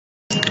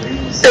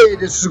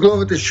this is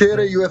Glover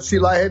Teixeira, UFC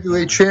light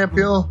heavyweight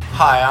champion.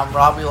 Hi, I'm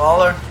Robbie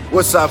Lawler.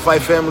 What's up,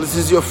 Fight family? This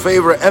is your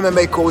favorite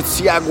MMA coach,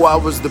 Thiago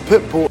Alves, the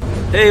Pitbull.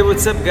 Hey,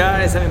 what's up,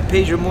 guys? I'm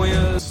Pedro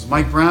Munoz.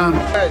 Mike Brown.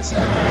 Guys,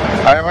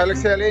 I am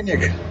Alexei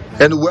Oleinik.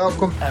 And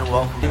welcome. And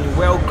welcome. And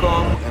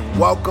welcome. And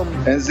welcome.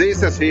 And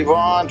this is We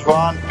Want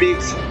One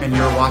Picks. And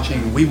you're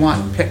watching We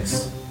Want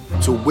Picks.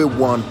 To We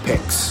Want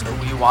Picks.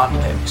 We Want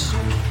Picks.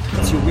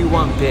 To We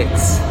Want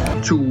Picks.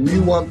 To We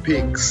Want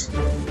Picks.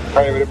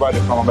 Hi everybody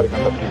from American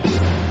Top Picks.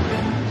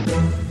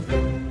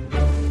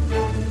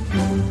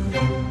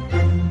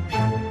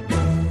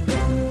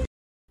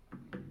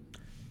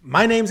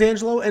 My name's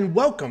Angelo, and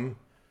welcome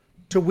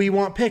to We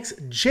Want Picks.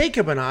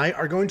 Jacob and I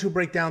are going to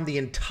break down the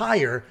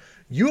entire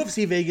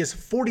UFC Vegas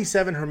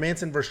 47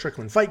 Hermansson vs.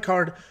 Strickland fight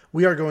card.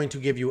 We are going to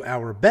give you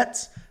our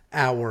bets,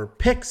 our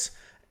picks,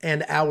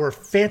 and our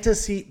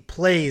fantasy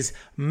plays.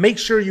 Make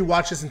sure you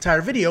watch this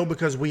entire video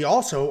because we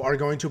also are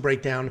going to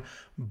break down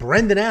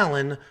Brendan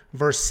Allen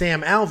versus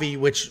Sam Alvey,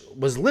 which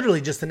was literally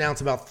just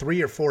announced about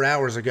 3 or 4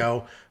 hours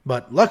ago,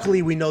 but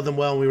luckily we know them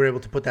well and we were able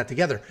to put that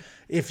together.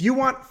 If you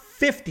want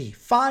 50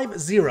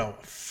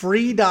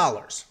 free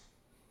dollars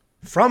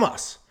from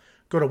us,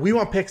 go to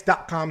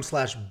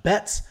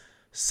WeWantPicks.com/bets,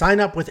 sign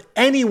up with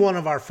any one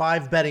of our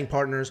 5 betting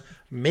partners,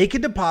 make a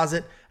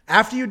deposit.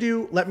 After you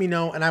do, let me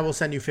know and I will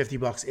send you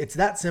 $50. It's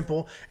that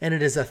simple, and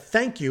it is a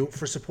thank you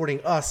for supporting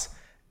us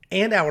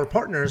and our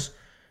partners.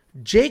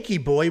 Jakey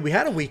boy, we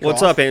had a week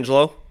What's off. up,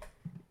 Angelo?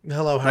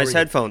 Hello, how Nice are you?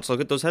 headphones.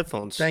 Look at those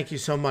headphones. Thank you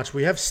so much.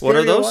 We have What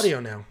are stereo those?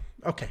 audio now.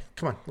 Okay,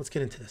 come on, let's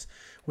get into this.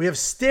 We have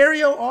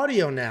stereo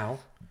audio now.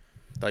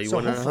 Thought you So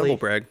wanted a hopefully- humble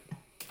brag.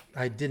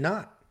 I did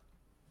not.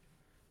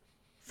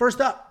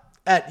 First up,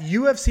 at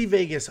UFC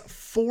Vegas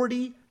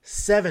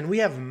 47, we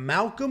have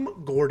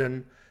Malcolm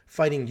Gordon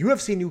fighting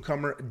UFC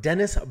newcomer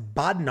Dennis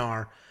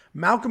Bodnar.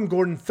 Malcolm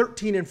Gordon,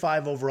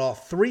 13-5 overall,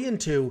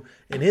 3-2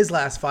 in his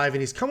last 5,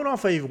 and he's coming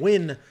off a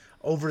win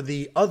over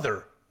the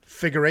other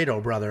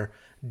Figueiredo brother.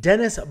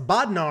 Dennis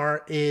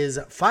Bodnar is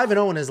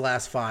 5-0 in his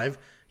last 5.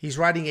 He's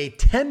riding a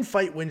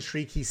 10-fight win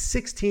streak. He's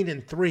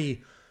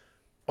 16-3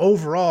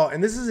 overall,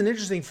 and this is an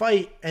interesting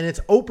fight, and it's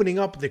opening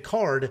up the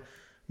card.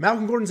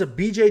 Malcolm Gordon's a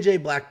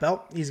BJJ black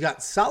belt. He's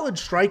got solid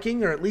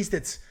striking, or at least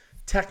it's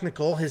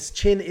technical. His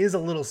chin is a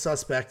little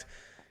suspect.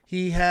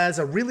 He has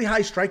a really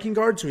high striking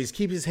guard, so he's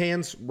keeping his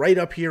hands right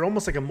up here,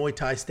 almost like a Muay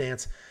Thai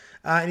stance.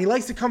 And he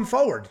likes to come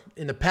forward.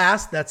 In the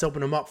past, that's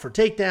opened him up for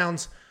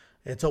takedowns.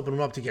 It's opened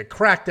him up to get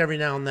cracked every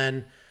now and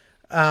then.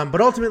 But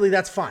ultimately,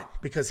 that's fine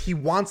because he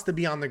wants to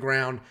be on the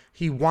ground.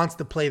 He wants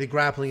to play the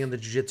grappling and the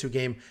jiu-jitsu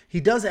game.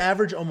 He does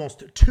average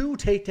almost 2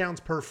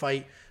 takedowns per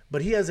fight,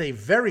 but he has a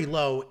very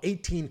low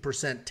 18%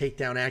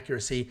 takedown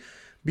accuracy.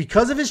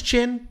 Because of his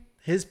chin,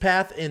 his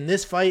path in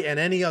this fight and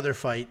any other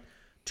fight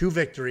to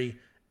victory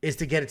is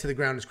to get it to the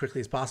ground as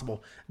quickly as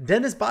possible.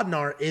 Dennis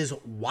Bodnar is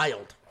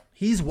wild.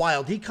 He's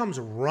wild. He comes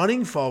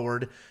running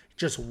forward,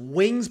 just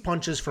wings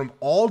punches from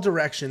all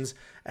directions,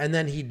 and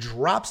then he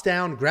drops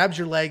down, grabs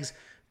your legs,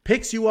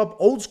 picks you up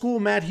old school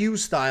Matt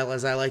Hughes style,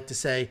 as I like to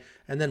say,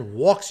 and then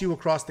walks you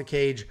across the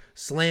cage,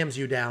 slams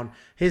you down.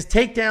 His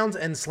takedowns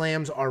and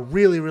slams are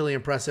really, really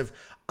impressive.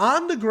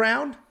 On the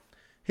ground,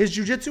 his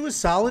jiu-jitsu is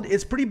solid.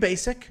 It's pretty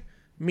basic,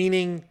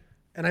 meaning,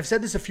 and I've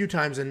said this a few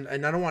times, and I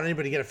don't want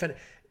anybody to get offended.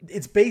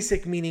 It's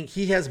basic, meaning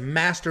he has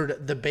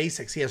mastered the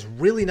basics. He has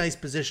really nice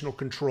positional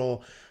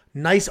control,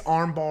 nice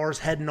arm bars,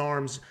 head and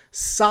arms,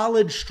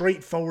 solid,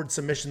 straightforward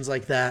submissions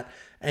like that,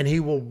 and he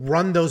will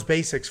run those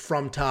basics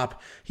from top.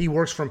 He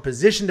works from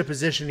position to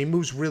position. He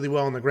moves really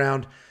well on the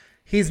ground.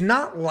 He's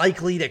not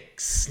likely to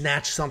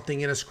snatch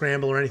something in a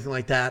scramble or anything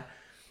like that,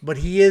 but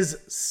he is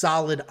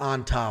solid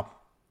on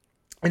top.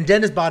 And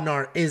Dennis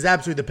Bodnar is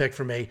absolutely the pick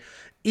for me.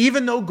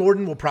 Even though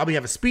Gordon will probably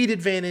have a speed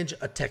advantage,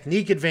 a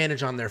technique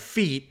advantage on their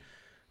feet,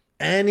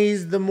 and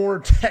he's the more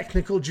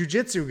technical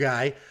jiu-jitsu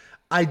guy,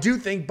 I do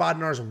think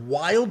Bodnar's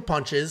wild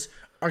punches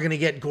are going to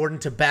get Gordon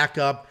to back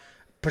up,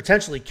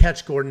 potentially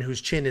catch Gordon, whose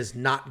chin is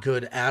not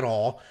good at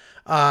all,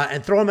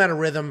 and throw him out of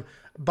rhythm.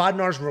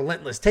 Bodnar's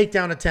relentless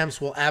takedown attempts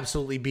will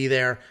absolutely be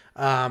there.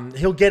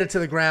 He'll get it to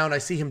the ground. I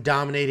see him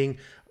dominating.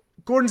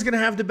 Gordon's going to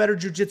have the better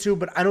jiu-jitsu,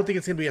 but I don't think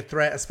it's going to be a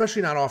threat,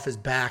 especially not off his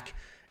back.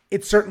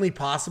 It's certainly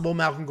possible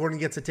Malcolm Gordon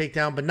gets a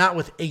takedown, but not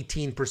with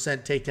 18%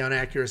 takedown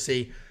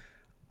accuracy.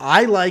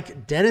 I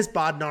like Dennis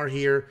Bodnar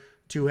here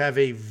to have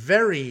a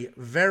very,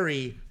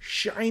 very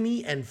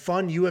shiny and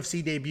fun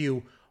UFC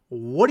debut.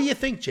 What do you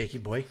think, Jakey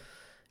boy?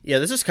 Yeah,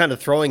 this is kind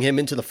of throwing him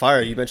into the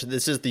fire. You mentioned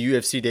this is the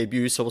UFC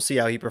debut, so we'll see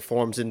how he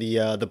performs in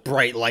the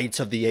bright lights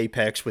of the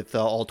Apex with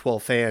all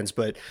 12 fans.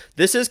 But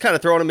this is kind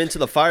of throwing him into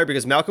the fire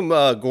because Malcolm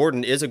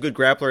Gordon is a good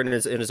grappler in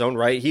his own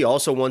right. He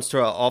also wants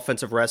to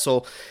offensive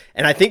wrestle.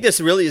 And I think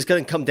this really is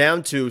going to come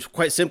down to,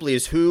 quite simply,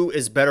 is who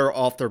is better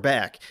off their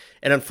back.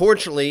 And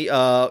unfortunately,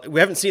 we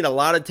haven't seen a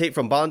lot of tape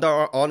from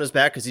Bodnar on his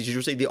back because he's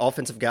usually the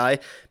offensive guy.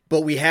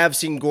 but we have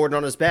seen Gordon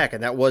on his back,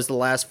 and that was the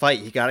last fight.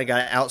 He kind of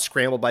got out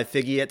scrambled by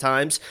Figgy at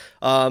times,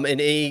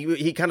 and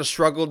he kind of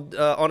struggled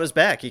on his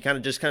back. He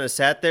kind of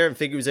sat there, and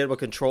Figgy was able to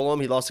control him.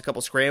 He lost a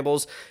couple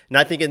scrambles, and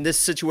I think in this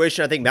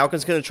situation, I think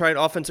Malcolm's going to try an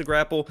offensive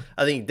grapple.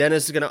 I think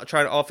Dennis is going to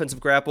try an offensive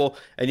grapple,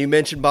 and you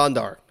mentioned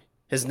Bondar.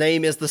 His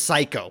name is the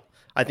Psycho.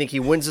 I think he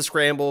wins the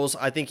scrambles.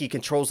 I think he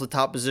controls the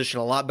top position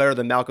a lot better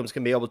than Malcolm's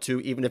going to be able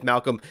to, even if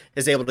Malcolm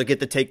is able to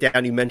get the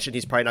takedown you mentioned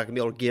he's probably not going to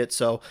be able to get.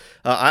 So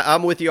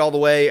I'm with you all the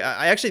way.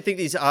 I actually think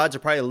these odds are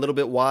probably a little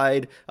bit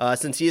wide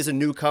since he is a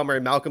newcomer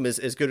and Malcolm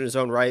is good in his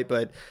own right,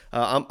 but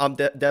I'm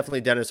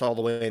definitely Dennis all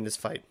the way in this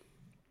fight.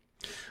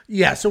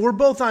 Yeah, so we're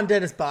both on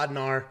Dennis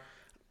Bodnar.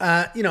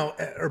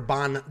 Or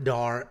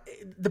Bondar.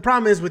 The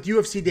problem is with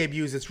UFC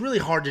debuts, it's really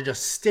hard to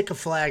just stick a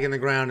flag in the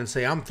ground and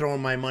say, I'm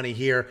throwing my money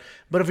here.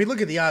 But if we look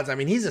at the odds, I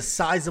mean, he's a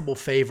sizable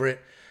favorite.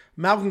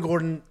 Malcolm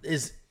Gordon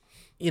is,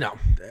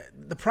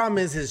 the problem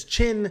is his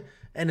chin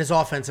and his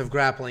offensive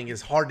grappling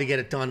is hard to get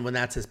it done when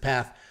that's his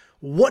path.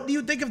 What do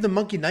you think of the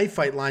Monkey Knife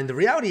Fight line? The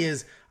reality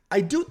is,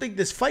 I do think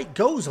this fight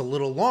goes a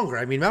little longer.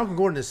 I mean, Malcolm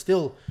Gordon is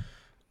still,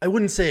 I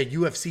wouldn't say a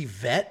UFC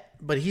vet,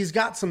 but he's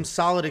got some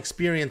solid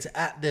experience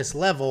at this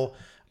level.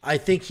 I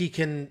think he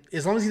can,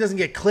 as long as he doesn't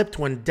get clipped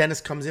when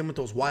Dennis comes in with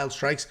those wild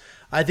strikes,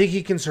 I think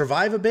he can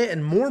survive a bit,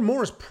 and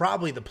more is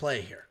probably the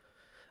play here.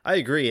 I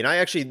agree, and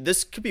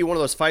this could be one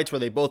of those fights where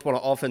they both want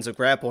to offensive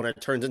grapple, and it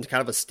turns into kind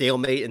of a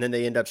stalemate, and then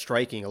they end up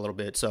striking a little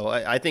bit. So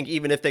I think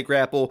even if they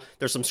grapple,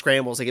 there's some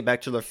scrambles, they get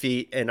back to their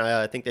feet, and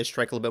I think they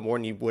strike a little bit more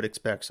than you would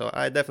expect. So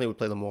I definitely would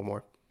play them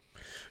more.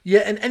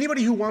 Yeah, and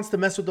anybody who wants to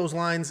mess with those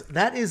lines,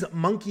 that is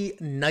Monkey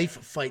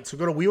Knife Fight. So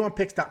go to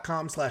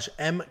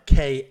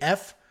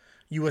WeWantPicks.com/MKF.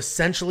 You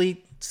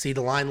essentially see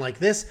the line like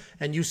this,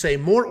 and you say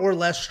more or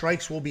less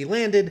strikes will be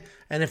landed.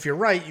 And if you're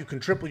right, you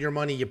can triple your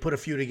money. You put a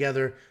few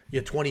together,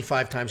 you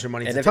 25 times your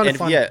money. It's a ton of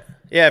fun.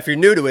 If you're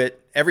new to it,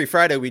 every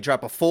Friday we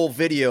drop a full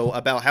video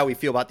about how we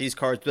feel about these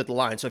cards with the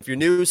line. So if you're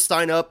new,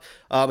 sign up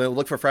and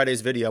look for Friday's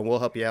video, and we'll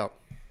help you out.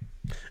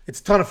 It's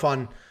a ton of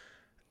fun.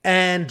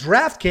 And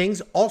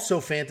DraftKings,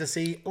 also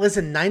fantasy.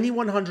 Listen,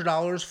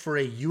 $9,100 for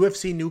a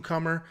UFC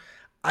newcomer.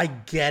 I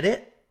get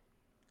it.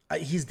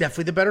 He's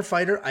definitely the better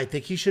fighter. I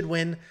think he should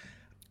win.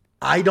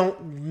 I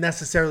don't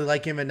necessarily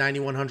like him at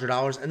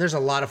 $9,100. And there's a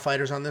lot of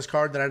fighters on this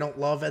card that I don't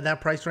love at that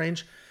price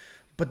range.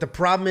 But the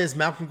problem is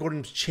Malcolm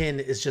Gordon's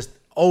chin is just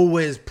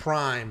always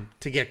prime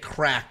to get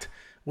cracked,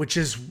 which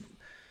is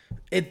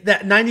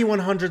that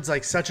 9,100 is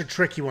like such a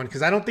tricky one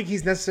because I don't think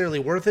he's necessarily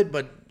worth it.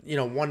 But,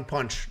 one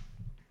punch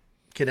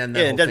could end that.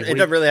 Yeah, it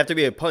doesn't really have to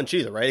be a punch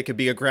either, right? It could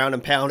be a ground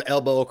and pound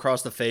elbow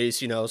across the face,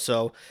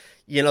 so...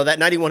 that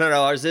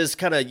 $9,100 is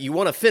kind of, you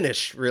want to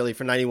finish really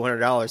for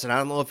 $9,100. And I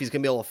don't know if he's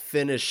going to be able to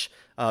finish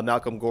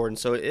Malcolm Gordon.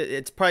 So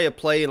it's probably a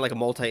play in like a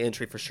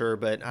multi-entry for sure,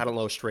 but I don't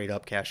know, straight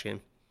up cash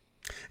game.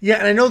 Yeah,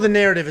 and I know the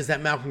narrative is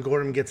that Malcolm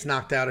Gordon gets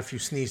knocked out if you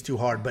sneeze too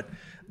hard, but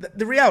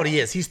the reality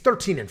is he's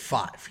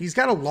 13-5. He's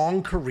got a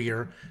long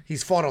career.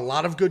 He's fought a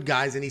lot of good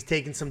guys and he's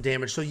taken some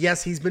damage. So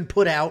yes, he's been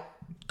put out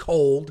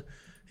cold.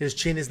 His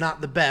chin is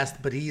not the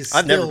best, but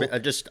I've never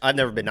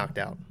been knocked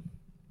out.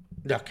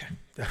 Okay.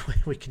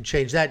 We can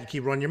change that. You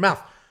keep running your mouth.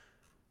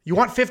 You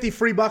want 50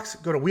 free bucks?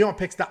 Go to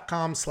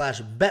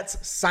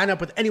WeWantPicks.com/bets. Sign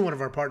up with any one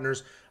of our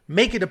partners.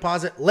 Make a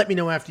deposit. Let me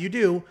know after you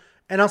do.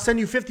 And I'll send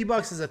you 50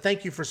 bucks as a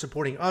thank you for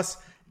supporting us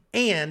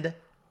and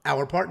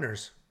our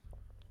partners.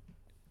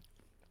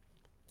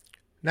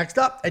 Next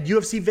up at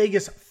UFC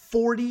Vegas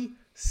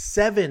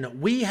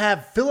 47, we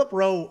have Philip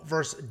Rowe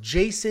versus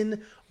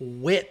Jason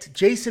Witt.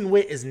 Jason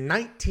Witt is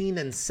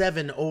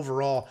 19-7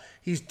 overall.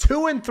 He's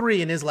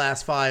 2-3 in his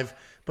last 5.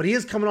 But he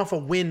is coming off a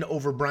win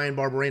over Brian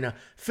Barberena.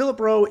 Philip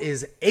Rowe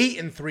is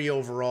 8-3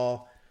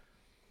 overall.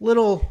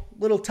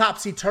 Little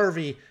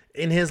topsy-turvy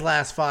in his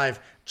last 5.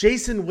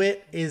 Jason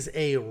Witt is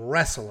a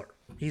wrestler.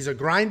 He's a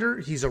grinder.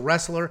 He's a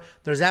wrestler.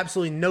 There's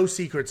absolutely no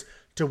secrets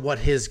to what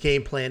his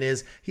game plan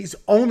is. He's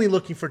only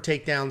looking for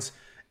takedowns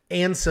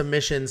and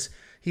submissions.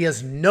 He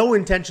has no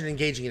intention of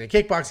engaging in a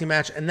kickboxing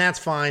match, and that's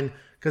fine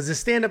because his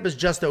stand-up is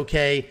just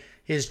okay.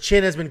 His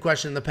chin has been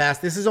questioned in the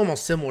past. This is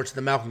almost similar to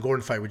the Malcolm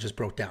Gordon fight we just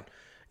broke down.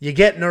 You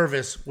get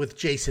nervous with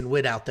Jason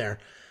Witt out there.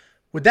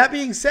 With that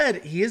being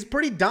said, he is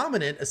pretty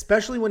dominant,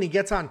 especially when he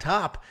gets on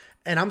top.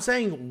 And I'm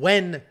saying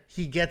when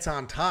he gets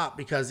on top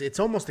because it's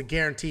almost a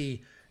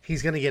guarantee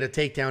he's going to get a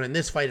takedown in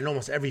this fight and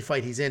almost every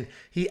fight he's in.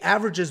 He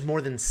averages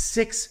more than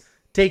 6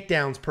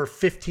 takedowns per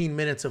 15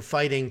 minutes of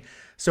fighting.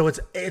 So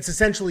it's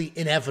essentially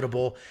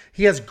inevitable.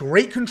 He has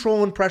great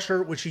control and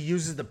pressure, which he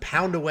uses to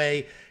pound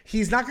away.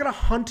 He's not going to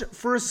hunt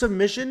for a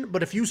submission,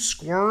 but if you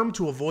squirm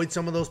to avoid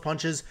some of those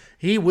punches,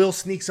 he will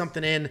sneak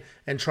something in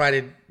and try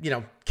to,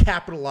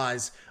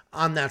 capitalize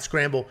on that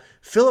scramble.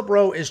 Philip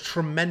Rowe is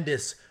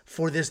tremendous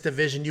for this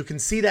division. You can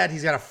see that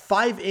he's got a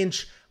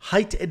 5-inch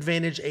height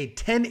advantage, a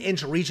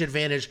 10-inch reach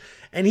advantage,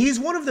 and he's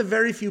one of the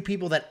very few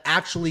people that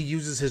actually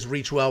uses his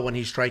reach well when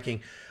he's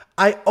striking.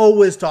 I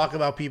always talk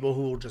about people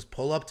who will just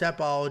pull up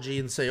Tapology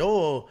and say,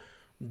 oh,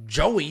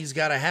 Joey's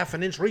got a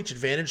 1/2 inch reach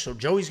advantage, so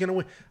Joey's going to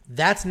win.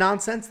 That's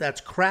nonsense. That's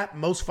crap.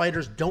 Most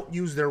fighters don't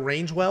use their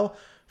range well.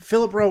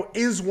 Philip Rowe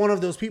is one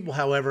of those people,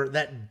 however,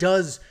 that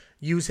does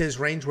use his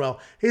range well.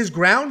 His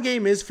ground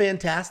game is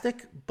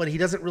fantastic, but he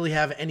doesn't really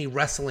have any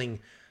wrestling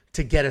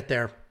to get it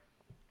there.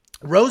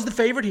 Rowe's the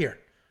favorite here.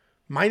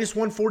 Minus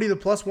 140 to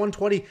plus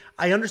 120.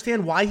 I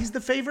understand why he's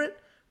the favorite,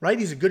 right?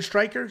 He's a good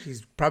striker.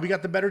 He's probably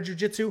got the better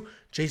jiu-jitsu.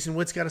 Jason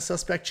Witt's got a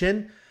suspect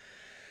chin.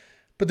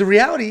 But the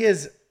reality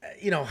is,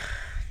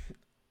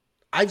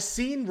 I've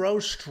seen Rowe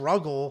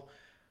struggle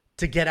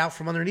to get out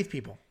from underneath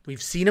people.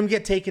 We've seen him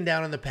get taken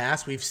down in the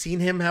past. We've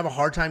seen him have a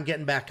hard time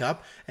getting back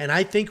up. And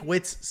I think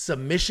Witt's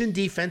submission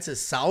defense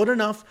is solid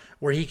enough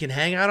where he can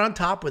hang out on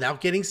top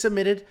without getting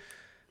submitted.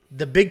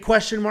 The big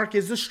question mark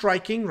is the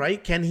striking,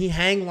 right? Can he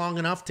hang long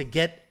enough to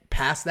get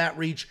past that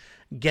reach,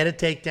 get a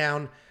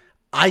takedown?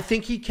 I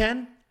think he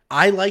can.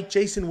 I like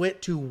Jason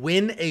Witt to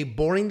win a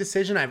boring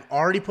decision. I've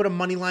already put a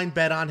money line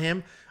bet on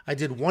him. I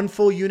did one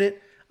full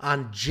unit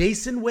on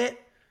Jason Witt.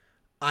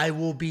 I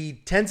will be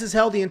tense as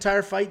hell the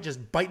entire fight,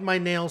 just biting my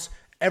nails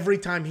every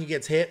time he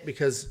gets hit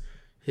because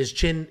his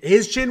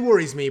chin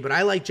worries me, but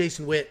I like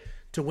Jason Witt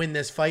to win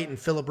this fight and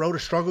Philip Rowe to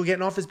struggle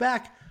getting off his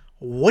back.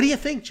 What do you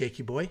think,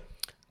 Jakey boy?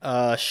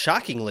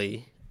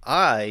 Shockingly,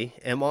 I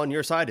am on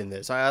your side in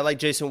this. I like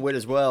Jason Witt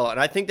as well, and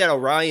I think that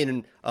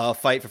Orion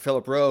fight for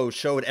Philip Rowe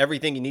showed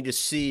everything you need to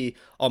see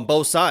on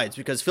both sides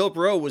because Philip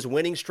Rowe was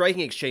winning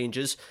striking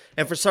exchanges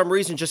and for some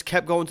reason just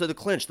kept going to the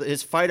clinch.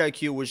 His fight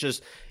IQ was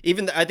just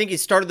I think he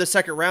started the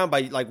second round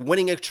by like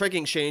winning a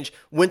striking exchange,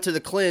 went to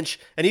the clinch,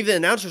 and even the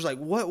announcer's like,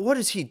 what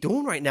is he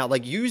doing right now?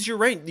 Like, use your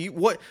range.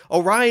 What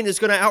Orion is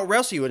going to out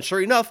wrestle you, and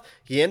sure enough,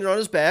 he ended on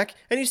his back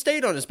and he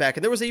stayed on his back.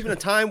 And there was even a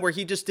time where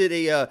he just did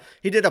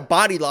a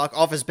body lock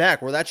off his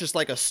back where that's just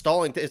like a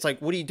stalling. It's like,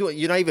 what are you doing?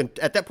 You're not even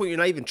at that point. You're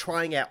not even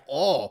trying at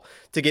all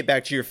to get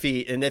back to your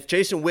feet. And if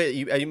Jason Witt,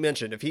 you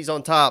mentioned, if he's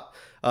on top,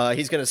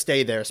 he's going to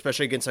stay there,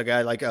 especially against a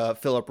guy like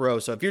Philip Rowe.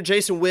 So if you're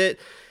Jason Witt,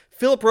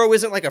 Philip Rowe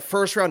isn't like a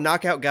first-round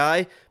knockout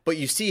guy, but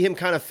you see him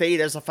kind of fade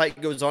as the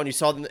fight goes on. You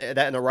saw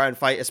that in the Ryan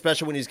fight,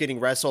 especially when he's getting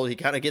wrestled. He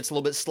kind of gets a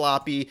little bit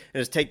sloppy in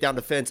his takedown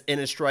defense and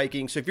his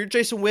striking. So if you're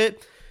Jason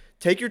Witt,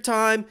 take your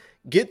time,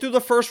 get through the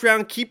first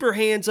round, keep your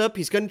hands up.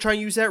 He's going to try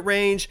and use that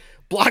range,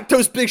 block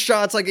those big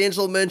shots like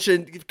Angelo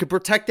mentioned, could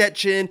protect that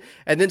chin,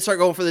 and then start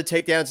going for the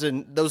takedowns,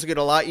 and those will get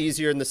a lot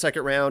easier in the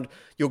second round.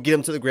 You'll get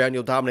him to the ground.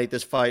 You'll dominate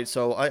this fight.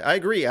 So I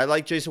agree. I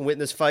like Jason Witt in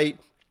this fight.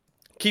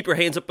 Keep your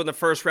hands up in the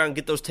first round,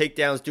 get those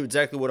takedowns, do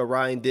exactly what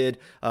Orion did,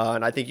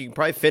 and I think you can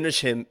probably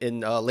finish him in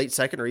late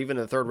second or even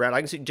in the third round.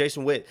 I can see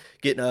Jason Witt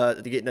getting a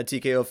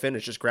TKO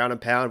finish, just ground and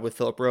pound with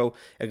Philip Rowe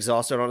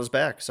exhausted on his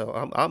back.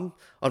 So I'm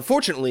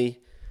unfortunately,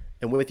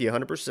 and with you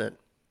 100%.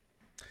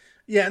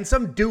 Yeah, and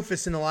some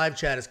doofus in the live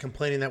chat is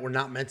complaining that we're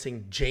not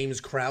mentioning James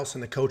Krause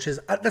and the coaches.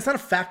 That's not a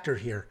factor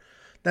here.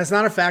 That's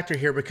not a factor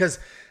here because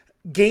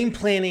game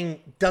planning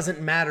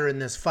doesn't matter in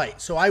this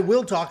fight. So I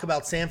will talk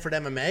about Sanford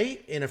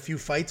MMA in a few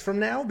fights from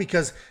now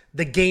because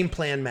the game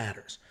plan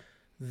matters.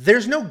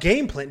 There's no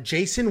game plan.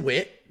 Jason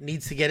Witt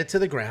needs to get it to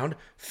the ground.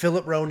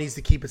 Philip Rowe needs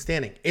to keep it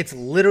standing. It's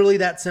literally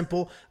that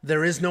simple.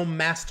 There is no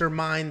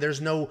mastermind. There's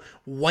no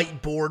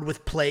whiteboard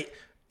with plate.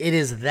 It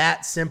is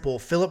that simple.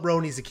 Philip Rowe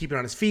needs to keep it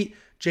on his feet.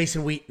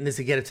 Jason Witt needs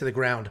to get it to the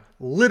ground.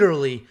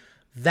 Literally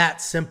that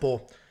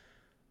simple.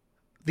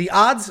 The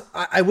odds,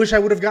 I wish I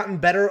would have gotten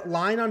better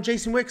line on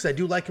Jason Witt because I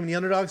do like him in the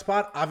underdog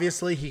spot.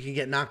 Obviously, he can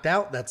get knocked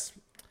out. That's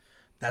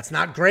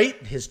not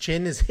great. His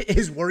chin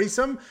is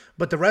worrisome,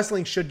 but the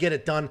wrestling should get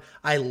it done.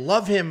 I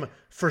love him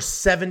for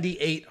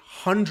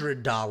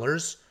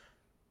 $7,800.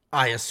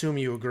 I assume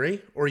you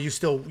agree, or you're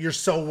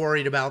so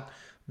worried about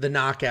the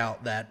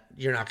knockout that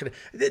you're not going to.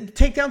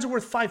 Takedowns are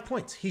worth 5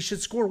 points. He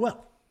should score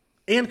well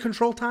and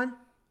control time.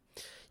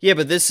 Yeah,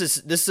 but this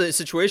is a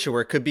situation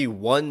where it could be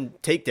one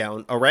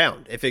takedown a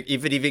round if it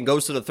even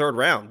goes to the third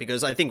round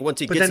because I think once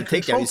he gets the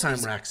takedown, control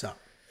time racks up.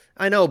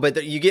 I know,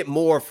 but you get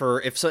more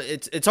for if so.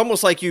 It's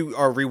almost like you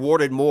are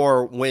rewarded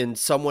more when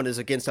someone is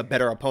against a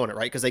better opponent,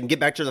 right? Because they can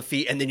get back to the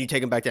feet and then you take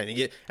them back down,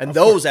 and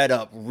those add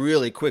up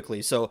really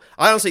quickly. So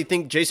I honestly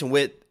think Jason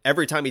Witt,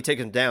 every time he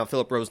takes him down,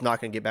 Philip Rowe's not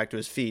going to get back to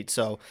his feet.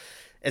 So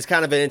it's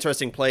kind of an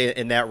interesting play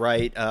in that,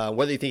 right?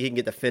 Whether you think he can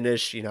get the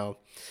finish,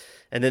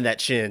 and then that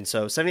chin.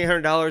 So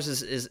 $7,800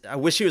 is I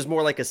wish he was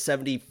more like a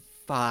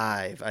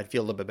 75. I'd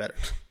feel a little bit better.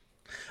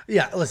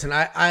 Yeah, listen,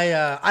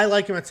 I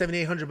like him at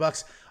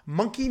 $7,800.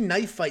 Monkey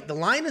knife fight. The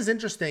line is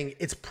interesting.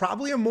 It's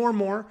probably a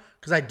more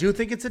because I do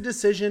think it's a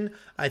decision.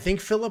 I think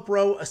Philip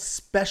Rowe,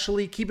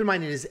 especially, keep in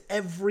mind it is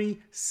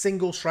every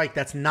single strike.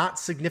 That's not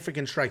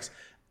significant strikes.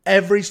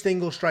 Every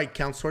single strike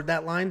counts toward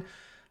that line.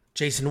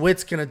 Jason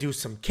Witt's going to do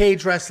some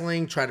cage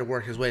wrestling, try to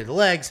work his way to the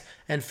legs,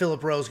 and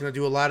Philip Rowe's going to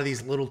do a lot of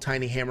these little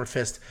tiny hammer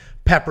fist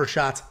pepper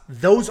shots.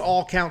 Those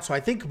all count. So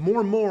I think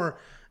more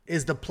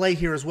is the play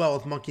here as well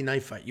with monkey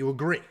knife fight. You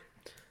agree?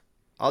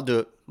 I'll do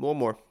it.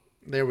 More.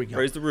 There we go.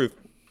 Raise the roof.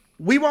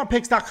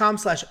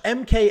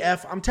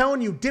 WeWantPicks.com/MKF. I'm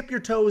telling you, dip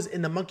your toes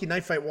in the monkey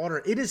knife fight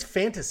water. It is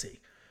fantasy.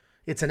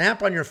 It's an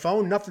app on your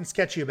phone. Nothing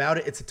sketchy about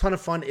it. It's a ton of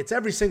fun. It's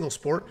every single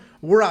sport.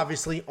 We're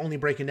obviously only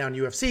breaking down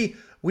UFC.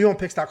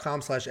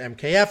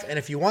 WeWantPicks.com/MKF. And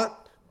if you want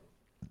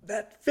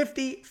that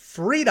 $50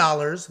 free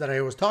dollars that I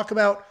always talk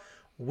about.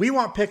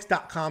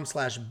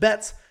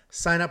 WeWantPicks.com/bets.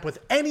 Sign up with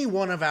any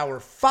one of our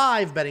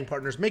 5 betting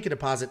partners. Make a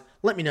deposit.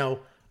 Let me know.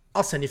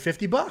 I'll send you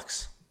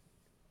 $50.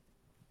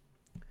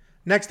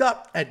 Next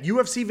up at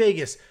UFC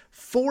Vegas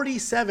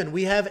 47,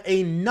 we have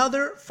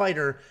another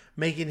fighter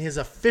making his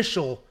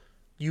official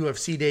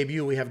UFC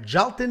debut. We have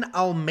Jailton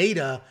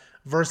Almeida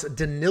versus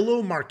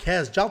Danilo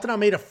Marques. Jailton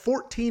Almeida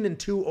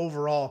 14-2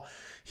 overall.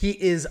 He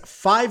is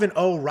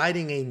 5-0,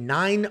 riding a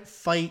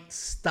 9-fight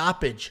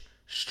stoppage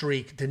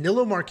streak.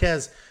 Danilo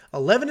Marques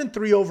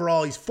 11-3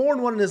 overall. He's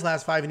 4-1 in his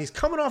last 5, and he's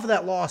coming off of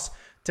that loss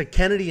to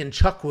Kennedy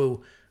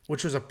Nzechukwu,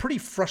 which was a pretty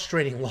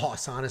frustrating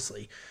loss,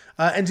 honestly.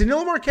 And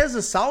Danilo Marques is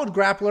a solid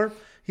grappler.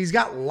 He's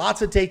got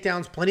lots of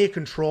takedowns, plenty of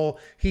control.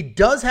 He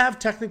does have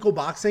technical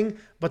boxing,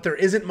 but there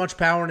isn't much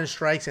power in his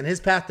strikes, and his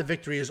path to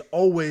victory is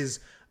always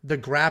the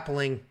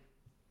grappling.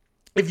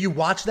 If you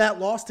watch that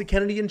loss to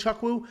Kennedy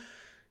Nzechukwu,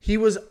 he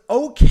was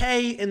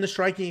okay in the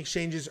striking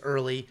exchanges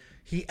early.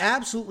 He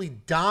absolutely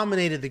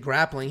dominated the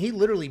grappling. He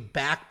literally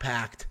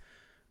backpacked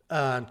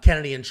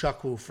Kennedy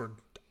Nzechukwu for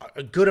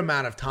a good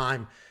amount of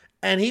time,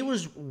 and he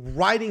was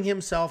riding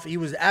himself. He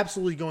was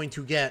absolutely going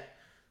to get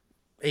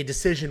a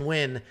decision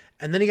win,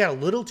 and then he got a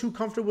little too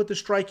comfortable with the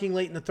striking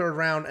late in the 3rd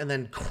round, and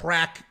then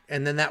crack,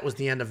 and then that was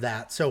the end of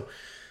that. So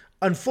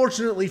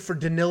unfortunately for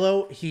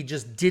Danilo, he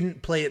just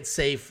didn't play it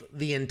safe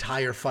the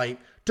entire fight.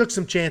 Took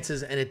some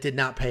chances, and it did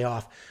not pay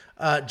off.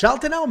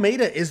 Jailton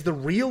Almeida is the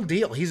real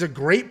deal. He's a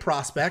great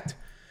prospect.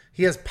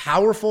 He has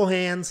powerful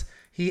hands.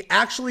 He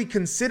actually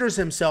considers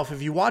himself,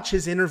 if you watch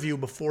his interview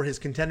before his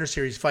Contender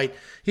Series fight,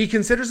 he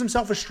considers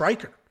himself a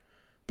striker.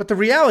 But the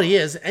reality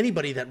is,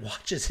 anybody that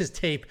watches his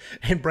tape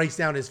and breaks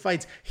down his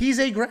fights, he's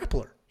a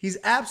grappler. He's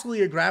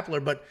absolutely a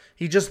grappler, but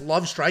he just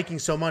loves striking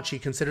so much. He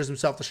considers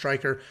himself a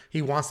striker.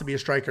 He wants to be a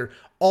striker.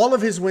 All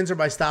of his wins are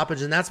by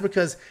stoppage, and that's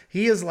because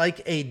he is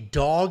like a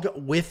dog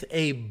with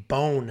a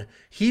bone.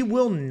 He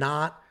will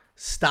not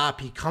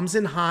stop. He comes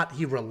in hot.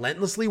 He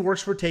relentlessly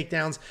works for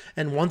takedowns,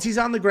 and once he's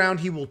on the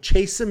ground, he will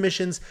chase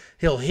submissions.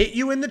 He'll hit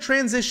you in the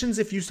transitions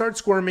if you start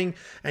squirming,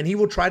 and he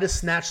will try to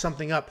snatch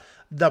something up.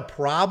 The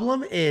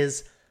problem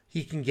is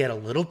he can get a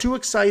little too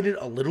excited,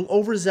 a little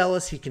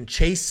overzealous. He can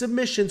chase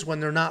submissions when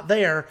they're not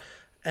there,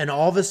 and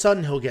all of a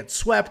sudden he'll get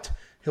swept.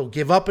 He'll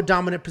give up a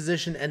dominant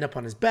position, end up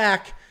on his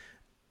back,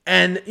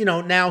 and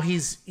now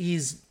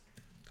he's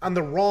on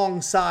the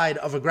wrong side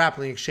of a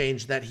grappling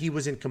exchange that he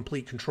was in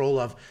complete control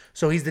of.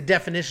 So he's the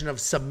definition of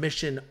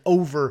submission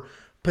over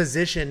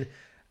position.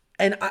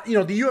 And,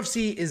 the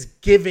UFC is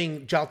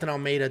giving Jailton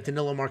Almeida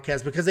Danilo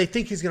Marques because they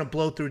think he's going to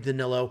blow through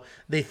Danilo.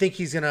 They think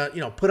he's going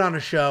to, put on a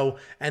show,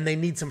 and they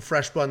need some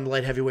fresh blood in the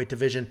light heavyweight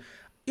division.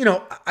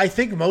 I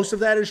think most of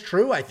that is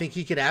true. I think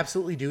he could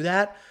absolutely do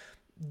that.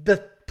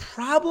 The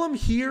problem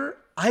here,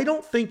 I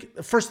don't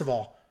think, first of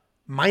all,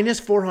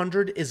 minus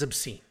 400 is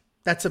obscene.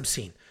 That's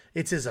obscene.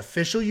 It's his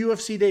official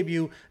UFC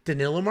debut.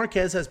 Danilo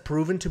Marques has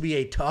proven to be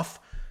a tough,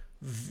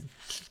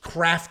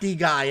 crafty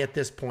guy at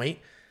this point.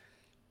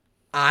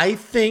 I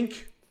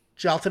think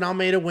Jailton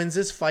Almeida wins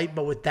this fight,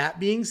 but with that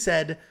being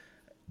said,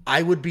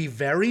 I would be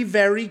very,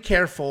 very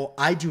careful.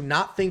 I do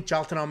not think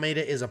Jailton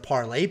Almeida is a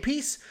parlay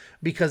piece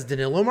because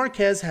Danilo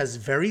Marques has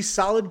very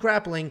solid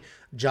grappling.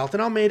 Jailton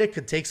Almeida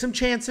could take some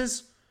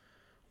chances,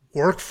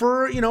 work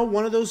for,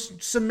 one of those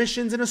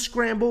submissions in a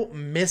scramble,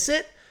 miss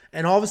it,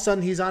 and all of a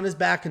sudden he's on his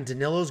back and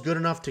Danilo's good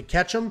enough to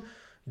catch him,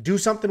 do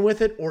something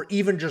with it, or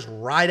even just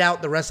ride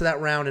out the rest of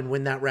that round and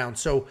win that round.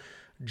 So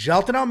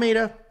Jailton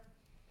Almeida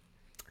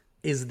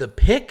is the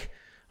pick,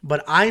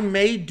 but I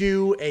may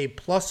do a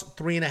plus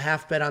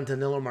 3.5 bet on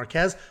Danilo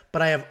Marques,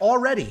 but I have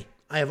already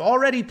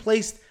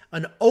placed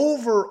an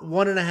over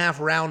 1.5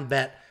 round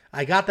bet.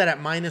 I got that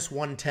at minus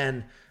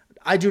 110.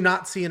 I do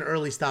not see an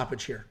early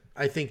stoppage here.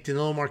 I think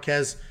Danilo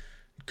Marques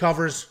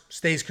covers,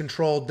 stays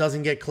controlled,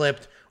 doesn't get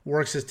clipped,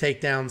 works his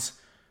takedowns,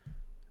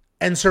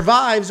 and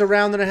survives a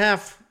round and a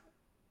half.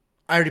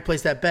 I already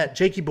placed that bet.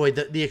 Jakey boy,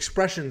 the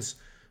expressions,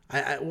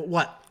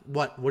 what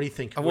do you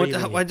think?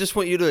 I just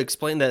want you to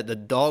explain that, the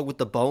dog with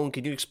the bone.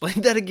 Can you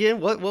explain that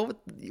again?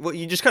 What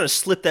you just kind of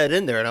slipped that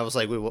in there, and I was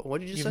like, wait, what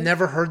did you say? You've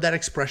never heard that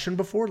expression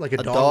before? Like a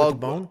dog with a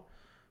bone?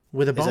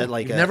 With a bone? Is it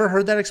like You've never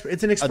heard that expression?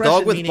 It's an expression. A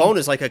dog with bone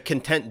is like a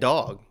content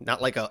dog,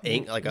 not like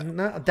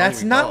No,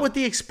 that's not dog. what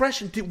the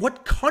expression.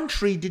 What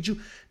country did you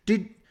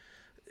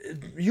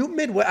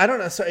Midwest? I don't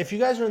know. So if you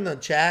guys are in the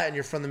chat and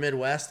you're from the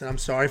Midwest, and I'm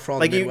sorry for all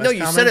the Midwest you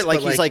comments, said it like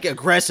he's like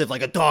aggressive,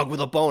 like a dog with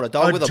a bone. A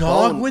dog with a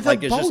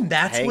bone.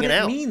 That's what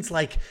it means.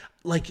 Like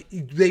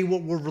they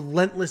will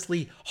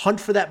relentlessly hunt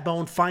for that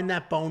bone, find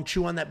that bone,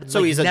 chew on that.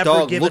 So he's a never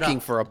dog give looking it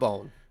up. for a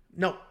bone.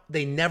 No,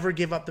 they never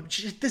give up.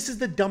 This is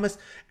the dumbest.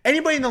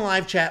 Anybody in the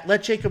live chat,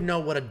 let Jacob know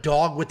what a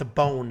dog with a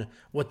bone,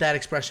 what that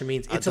expression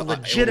means. It's a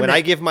legitimate.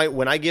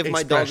 When I give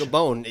my dog a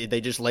bone, they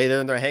just lay there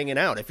and they're hanging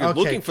out. If you're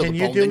looking for the bone,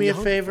 can you do me a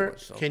favor?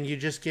 Can you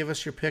just give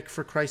us your pick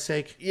for Christ's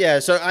sake? Yeah,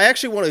 so I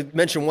actually want to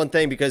mention one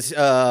thing because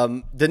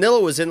Danilo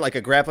was in like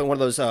a grappling, one of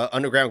those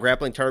underground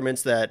grappling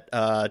tournaments that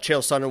Chael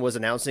Sonnen was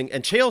announcing,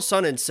 and Chael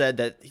Sonnen said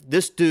that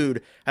this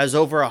dude has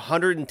over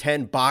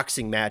 110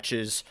 boxing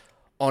matches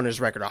on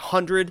his record,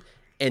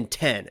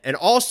 110, and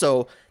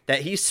also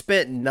that he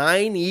spent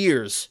 9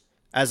 years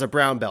as a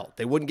brown belt.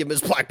 They wouldn't give him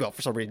his black belt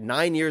for some reason.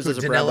 9 years as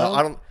a brown belt.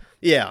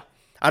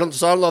 I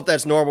don't know if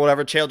that's normal,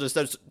 whatever. Chael just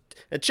does.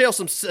 And Chael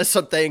says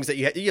some things that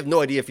you have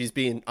no idea if he's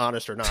being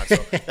honest or not. So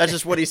that's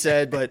just what he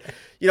said. But,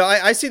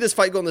 I see this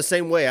fight going the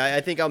same way. I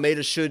think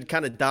Almeida should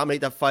kind of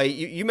dominate that fight.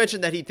 You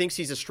mentioned that he thinks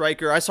he's a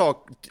striker. I saw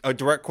a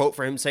direct quote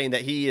for him saying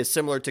that he is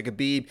similar to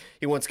Khabib.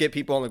 He wants to get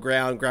people on the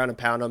ground and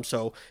pound them.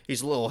 So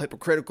he's a little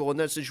hypocritical in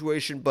that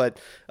situation. But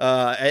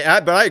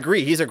I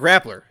agree. He's a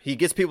grappler. He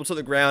gets people to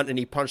the ground and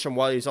he punches them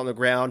while he's on the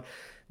ground.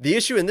 The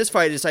issue in this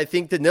fight is I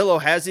think Danilo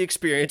has the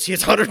experience. He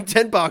has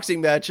 110 boxing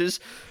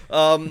matches.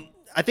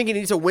 I think he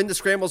needs to win the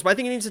scrambles, but I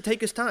think he needs to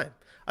take his time.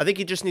 I think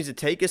he just needs to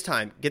take his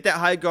time. Get that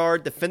high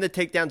guard, defend the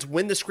takedowns,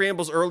 win the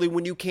scrambles early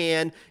when you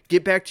can,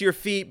 get back to your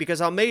feet,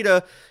 because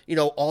Almeida,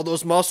 all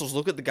those muscles,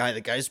 look at the guy. The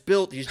guy's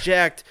built, he's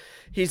jacked.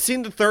 He's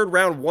seen the third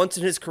round once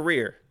in his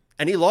career,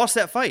 and he lost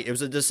that fight. It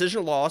was a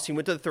decision loss. He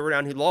went to the third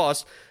round, he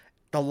lost.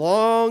 The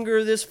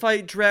longer this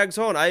fight drags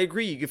on, I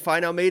agree. You can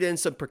find Almeida in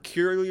some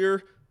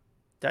peculiar...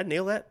 Did I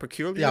nail that?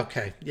 Peculiar? Yeah,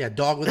 okay. Yeah,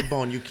 dog with a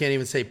bone. You can't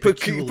even say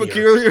peculiar.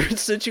 Peculiar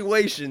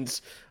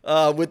situations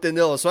with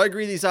Danilo. So I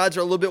agree these odds are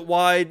a little bit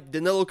wide.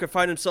 Danilo could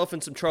find himself in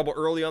some trouble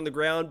early on the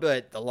ground,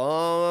 but the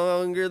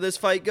longer this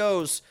fight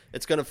goes,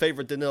 it's going to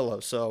favor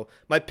Danilo. So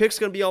my pick's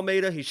going to be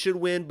Almeida. He should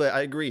win, but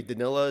I agree.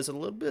 Danilo is a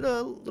little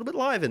bit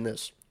live in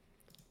this.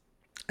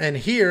 And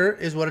here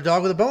is what a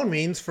dog with a bone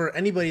means for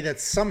anybody that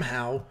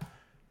somehow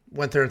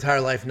went their entire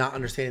life not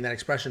understanding that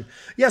expression.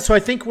 Yeah, so I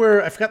think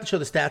I forgot to show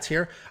the stats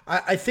here.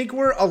 I think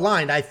we're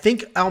aligned. I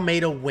think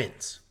Almeida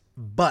wins.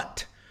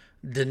 But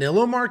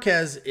Danilo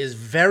Marquez is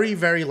very,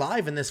 very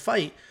live in this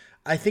fight.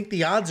 I think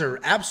the odds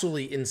are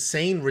absolutely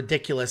insane,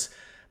 ridiculous.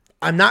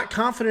 I'm not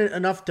confident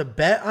enough to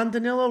bet on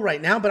Danilo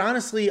right now, but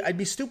honestly, I'd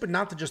be stupid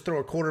not to just throw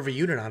a quarter of a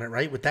unit on it,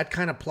 right? With that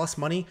kind of plus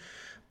money.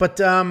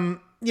 But,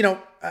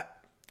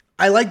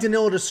 I like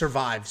Danilo to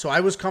survive, so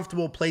I was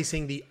comfortable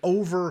placing the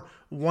over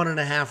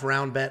 1.5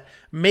 round bet.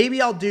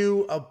 Maybe I'll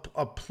do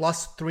a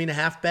plus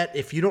 3.5 bet.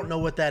 If you don't know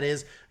what that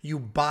is, you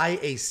buy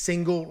a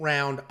single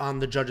round on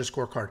the judges'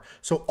 scorecard.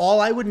 So all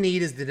I would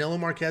need is Danilo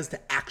Marquez to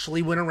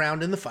actually win a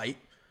round in the fight.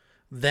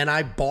 Then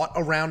I bought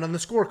a round on the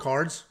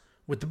scorecards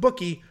with the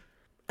bookie,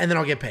 and then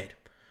I'll get paid.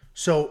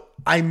 So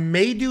I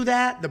may do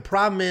that. The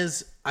problem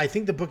is I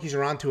think the bookies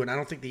are onto it, and I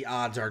don't think the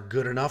odds are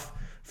good enough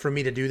for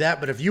me to do that.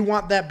 But if you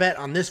want that bet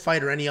on this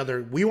fight or any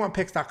other,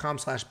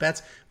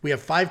 WeWantPicks.com/bets. We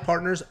have 5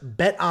 partners.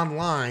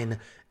 BetOnline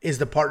is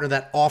the partner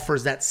that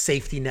offers that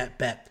safety net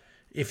bet.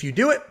 If you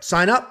do it,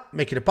 sign up,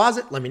 make a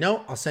deposit, let me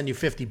know. I'll send you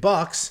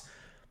 $50.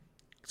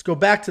 Let's go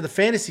back to the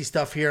fantasy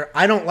stuff here.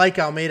 I don't like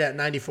Almeida at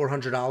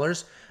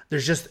 $9,400.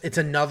 It's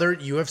another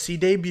UFC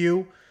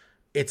debut.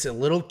 It's a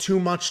little too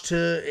much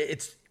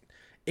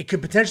it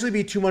could potentially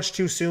be too much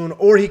too soon,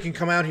 or he can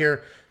come out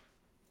here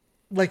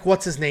like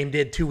what's his name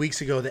did 2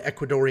 weeks ago, the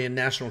Ecuadorian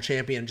national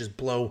champion, just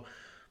blow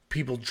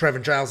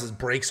Trevin Giles'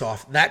 brakes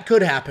off. That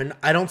could happen.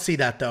 I don't see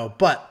that though.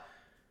 But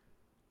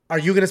are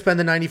you going to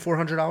spend the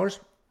 $9,400?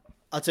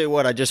 I'll tell you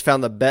what, I just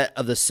found the bet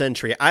of the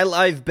century. I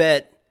live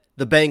bet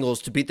the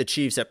Bengals to beat the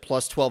Chiefs at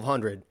plus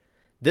 1,200.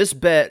 This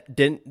bet,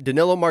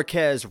 Danilo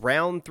Marquez,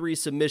 round 3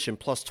 submission,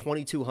 plus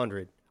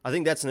 2,200. I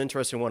think that's an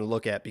interesting one to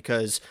look at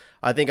because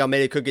I think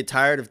Almeida could get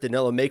tired if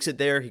Danilo makes it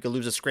there. He could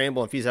lose a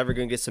scramble. If he's ever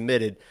going to get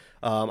submitted,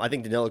 I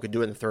think Danilo could do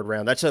it in the third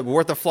round. That's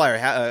worth a flyer.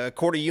 A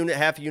quarter unit,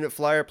 half a unit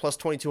flyer, plus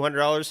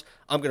 $2,200.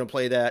 I'm going to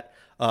play that.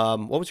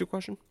 What was your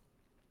question?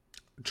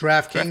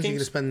 DraftKings, you're going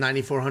to spend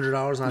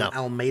 $9,400 on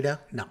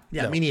Almeida? No.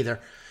 Yeah, No. Me neither.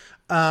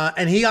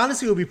 And he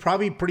honestly would be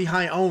probably pretty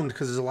high owned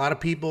because there's a lot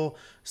of people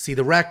see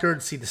the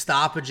record, see the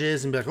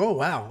stoppages, and be like, oh,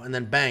 wow. And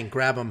then bang,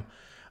 grab him.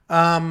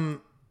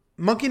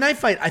 Monkey Knife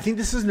Fight. I think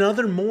this is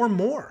another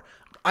more.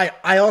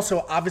 I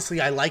also,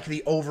 obviously, I like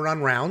the over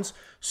on rounds.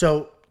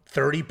 So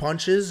 30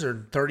 punches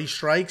or 30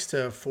 strikes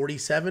to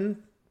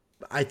 47,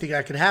 I think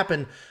that could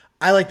happen.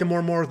 I like the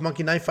more with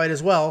Monkey Knife Fight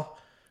as well.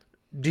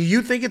 Do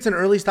you think it's an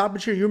early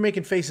stoppage here? You were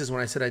making faces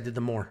when I said I did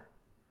the more.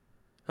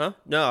 Huh?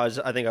 No,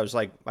 I think I was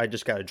like, I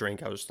just got a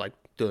drink. I was like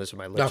doing this with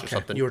my lips or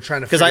something. You were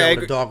trying to figure out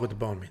what a dog with the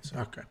bone means.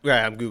 Okay.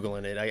 Yeah, I'm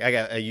Googling it. I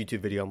got a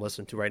YouTube video I'm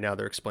listening to right now.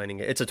 They're explaining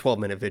it. It's a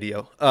 12-minute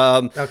video.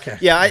 Okay.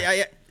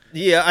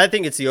 Yeah, I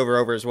think it's the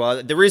over as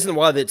well. The reason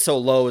why it's so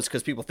low is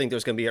because people think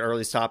there's going to be an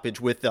early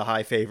stoppage with the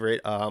high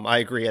favorite. I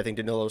agree. I think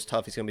Danilo's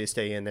tough. He's going to be a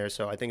stay in there.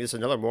 So I think it's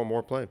another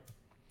more play.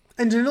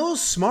 And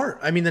Danilo's smart.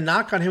 I mean, the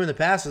knock on him in the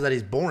past is that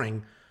he's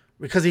boring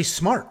because he's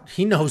smart.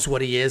 He knows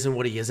what he is and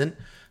what he isn't.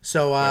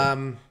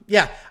 So,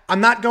 yeah,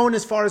 I'm not going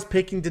as far as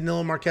picking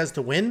Danilo Marquez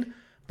to win,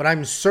 but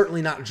I'm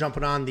certainly not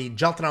jumping on the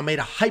Jailton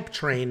Almeida hype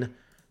train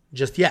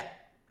just yet.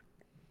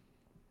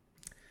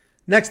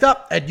 Next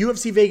up, at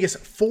UFC Vegas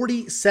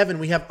 47,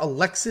 we have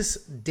Alexis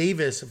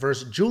Davis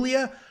versus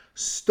Julia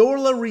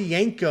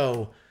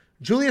Stoliarenko.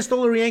 Julia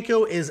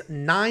Stoliarenko is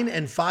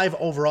 9-5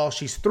 overall.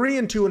 She's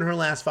 3-2 in her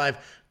last 5,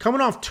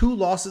 coming off 2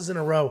 losses in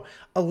a row.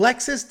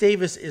 Alexis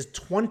Davis is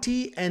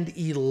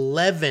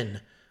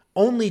 20-11,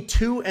 only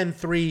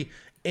 2-3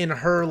 in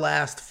her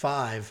last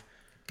 5.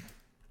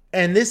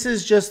 And this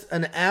is just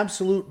an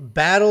absolute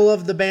battle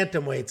of the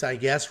bantamweights, I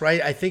guess,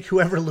 right? I think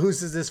whoever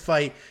loses this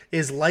fight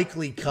is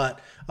likely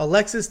cut.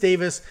 Alexis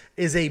Davis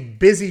is a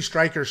busy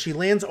striker. She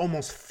lands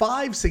almost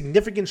 5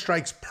 significant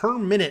strikes per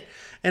minute.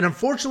 And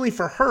unfortunately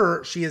for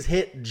her, she is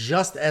hit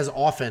just as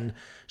often.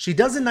 She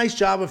does a nice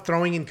job of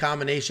throwing in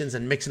combinations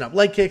and mixing up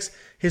leg kicks.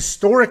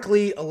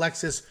 Historically,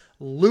 Alexis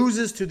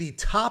loses to the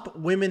top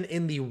women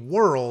in the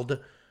world,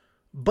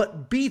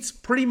 but beats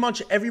pretty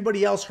much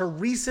everybody else. Her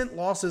recent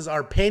losses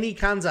are Pani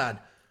Khanzad,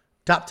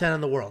 top 10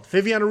 in the world.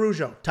 Viviane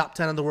Araújo, top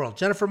 10 in the world.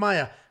 Jennifer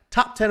Maia,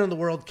 top 10 in the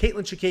world.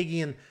 Caitlin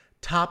Chikagian,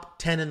 top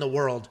 10 in the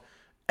world.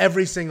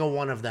 Every single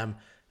one of them.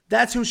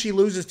 That's who she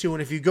loses to.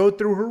 And if you go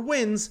through her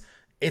wins,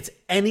 it's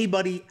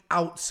anybody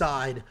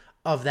outside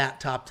of that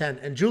top 10.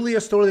 And Julia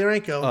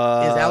Stoliarenko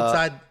is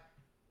outside.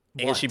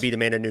 And she beat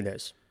Amanda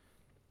Nunes.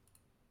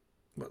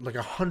 Like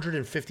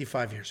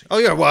 155 years ago. Oh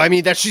yeah, well I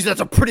mean that's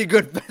a pretty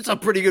good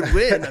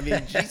win. I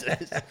mean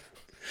Jesus.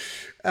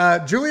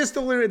 Julia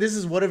Stoliarenko, this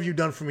is what have you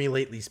done for me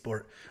lately,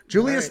 sport.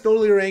 Julia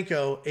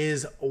Stoliarenko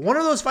is one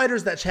of those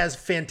fighters that has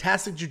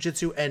fantastic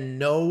jiu-jitsu and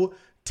no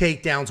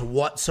takedowns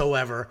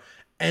whatsoever,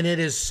 and it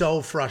is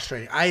so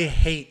frustrating. I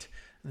hate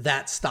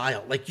that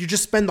style. Like you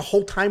just spend the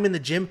whole time in the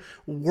gym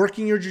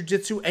working your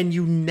jiu-jitsu and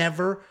you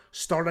never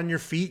start on your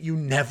feet. You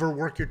never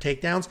work your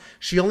takedowns.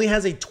 She only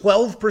has a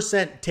 12%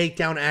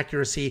 takedown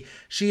accuracy.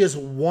 She is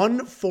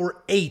 1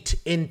 for 8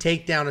 in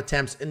takedown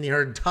attempts in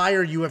her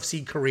entire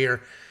UFC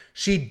career.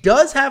 She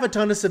does have a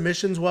ton of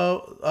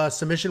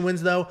submission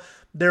wins though.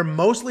 They're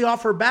mostly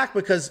off her back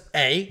because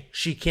A,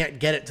 she can't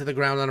get it to the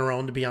ground on her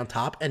own to be on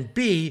top, and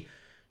B,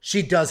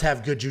 she does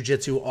have good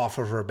jiu-jitsu off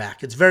of her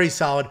back. It's very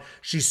solid.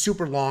 She's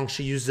super long.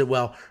 She uses it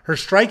well. Her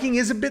striking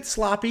is a bit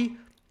sloppy,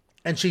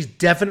 and she's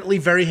definitely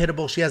very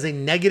hittable. She has a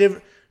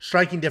negative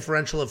striking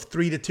differential of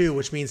 3-2,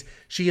 which means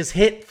she is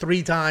hit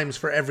 3 times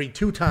for every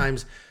 2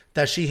 times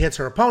that she hits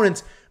her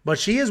opponents. But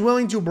she is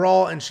willing to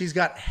brawl, and she's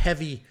got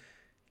heavy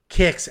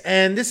kicks.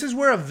 And this is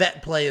where a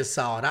vet play is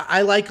solid.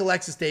 I like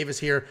Alexis Davis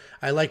here.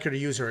 I like her to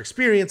use her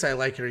experience. I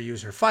like her to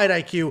use her fight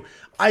IQ.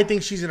 I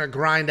think she's going to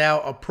grind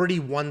out a pretty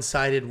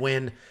one-sided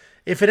win.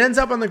 If it ends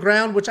up on the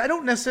ground, which I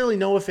don't necessarily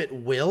know if it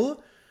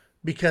will,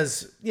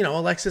 because,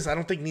 Alexis, I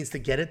don't think needs to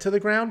get it to the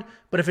ground.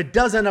 But if it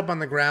does end up on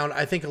the ground,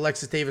 I think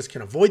Alexis Davis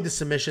can avoid the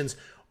submissions,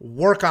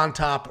 work on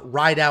top,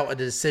 ride out a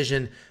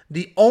decision.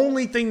 The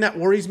only thing that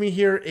worries me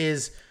here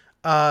is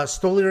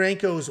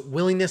Stoliarenko's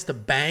willingness to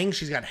bang.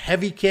 She's got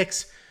heavy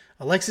kicks.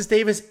 Alexis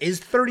Davis is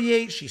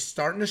 38. She's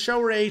starting to show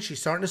her age. She's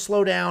starting to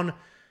slow down.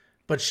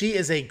 But she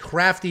is a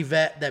crafty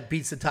vet that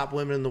beats the top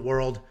women in the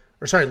world.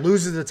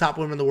 Loses the top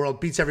women in the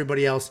world, beats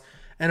everybody else.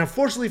 And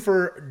unfortunately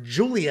for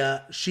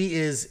Julia, she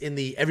is in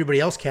the everybody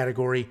else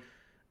category.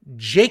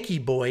 Jakey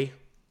boy,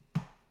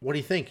 what do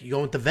you think? You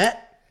going with the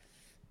vet?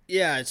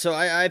 Yeah, so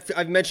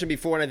I've mentioned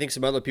before, and I think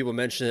some other people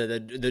mentioned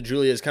it, that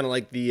Julia is kind of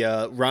like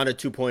the Ronda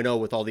 2.0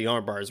 with all the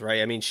arm bars,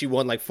 right? I mean, she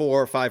won like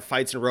 4 or 5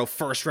 fights in a row,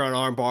 first round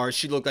arm bars.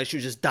 She looked like she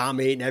was just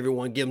dominating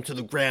everyone, give them to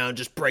the ground,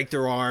 just break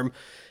their arm.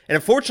 And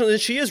unfortunately,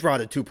 she is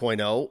Ronda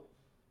 2.0.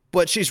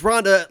 But she's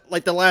Ronda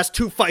like the last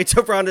 2 fights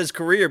of Ronda's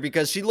career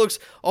because she looks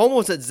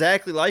almost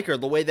exactly like her.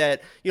 The way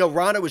that,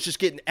 Ronda was just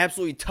getting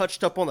absolutely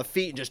touched up on the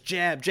feet and just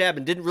jab,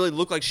 and didn't really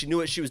look like she knew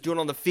what she was doing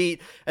on the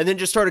feet. And then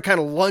just started kind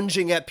of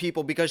lunging at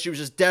people because she was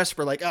just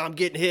desperate, like, I'm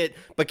getting hit,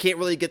 but can't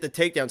really get the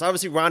takedowns.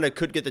 Obviously, Ronda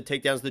could get the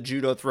takedowns, the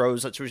judo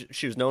throws, that's what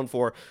she was known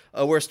for.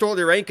 Where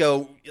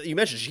Stoliarenko, you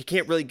mentioned, she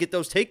can't really get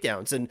those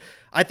takedowns. And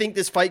I think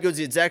this fight goes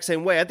the exact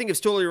same way. I think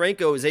if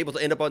Stoliarenko is able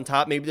to end up on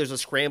top, maybe there's a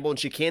scramble and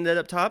she can end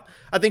up top,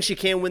 I think she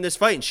can win this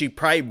fight, and she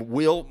probably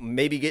will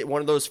maybe get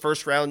one of those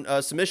first round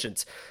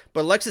submissions.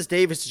 But Alexis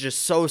Davis is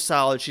just so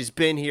solid. She's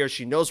been here.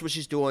 She knows what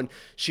she's doing.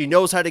 She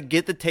knows how to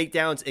get the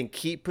takedowns and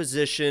keep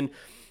position.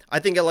 I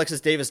think Alexis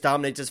Davis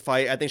dominates this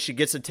fight. I think she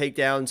gets the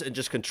takedowns and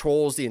just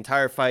controls the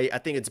entire fight. I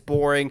think it's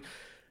boring.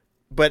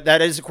 But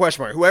that is a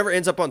question mark. Whoever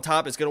ends up on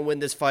top is going to win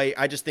this fight.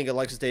 I just think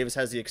Alexis Davis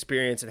has the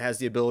experience and has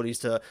the abilities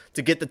to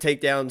get the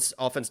takedowns,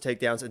 offensive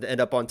takedowns, and to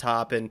end up on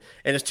top. And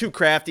is too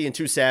crafty and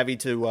too savvy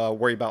to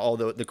worry about all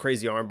the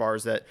crazy arm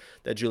bars that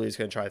Julia's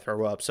going to try to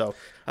throw up. So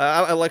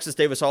Alexis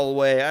Davis all the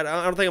way. I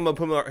don't think I'm going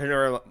to put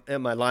her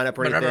in my lineup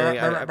or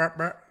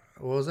anything.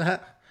 What was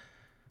that?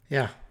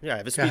 Yeah. Yeah, I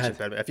have a speech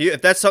impediment.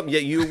 If that's something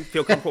that you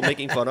feel comfortable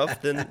making fun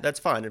of, then that's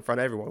fine in front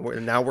of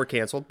everyone. Now we're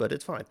canceled, but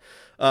it's fine.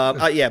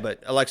 But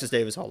Alexis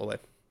Davis all the way.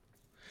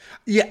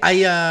 Yeah,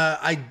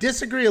 I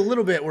disagree a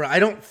little bit where I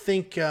don't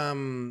think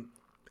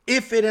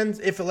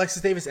If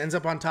Alexis Davis ends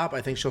up on top,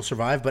 I think she'll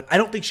survive, but I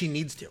don't think she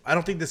needs to. I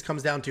don't think this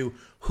comes down to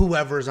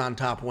whoever's on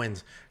top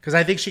wins, because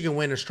I think she can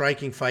win a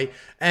striking fight.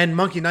 And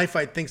Monkey Knife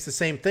Fight thinks the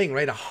same thing,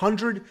 right?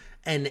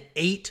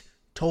 108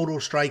 total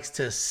strikes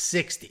to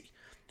 60.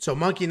 So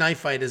Monkey Knife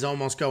Fight is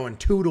almost going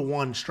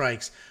 2-1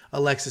 strikes,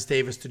 Alexis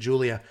Davis to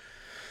Julia.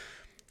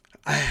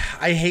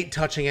 I hate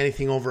touching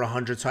anything over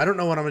 100, so I don't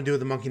know what I'm going to do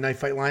with the Monkey Knife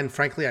Fight line.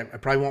 Frankly, I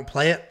probably won't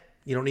play it.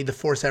 You don't need to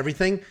force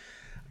everything.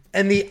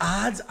 And the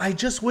odds, I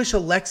just wish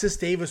Alexis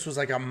Davis was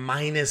like a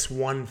minus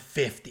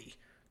 150,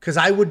 because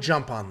I would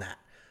jump on that.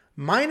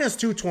 Minus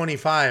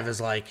 225 is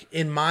like,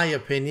 in my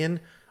opinion,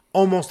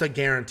 almost a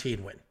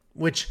guaranteed win,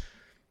 which,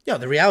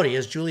 the reality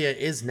is Julia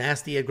is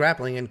nasty at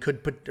grappling and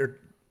could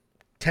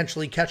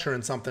potentially catch her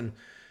in something.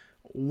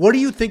 What do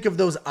you think of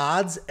those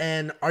odds,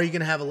 and are you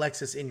going to have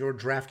Alexis in your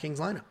DraftKings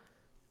lineup?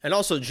 And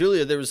also,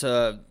 Julia, there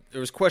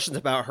was questions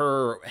about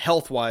her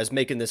health-wise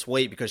making this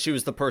weight, because she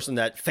was the person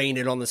that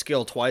fainted on the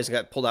scale twice and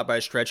got pulled out by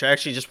a stretcher. I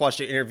actually just watched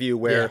an interview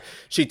where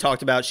she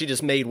talked about she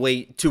just made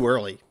weight too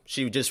early.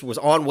 She just was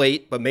on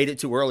weight but made it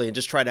too early and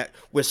just tried to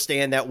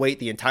withstand that weight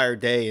the entire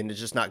day, and it's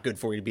just not good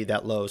for you to be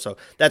that low. So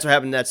that's what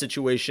happened in that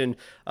situation.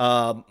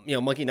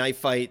 Monkey Knife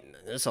Fight,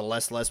 it's a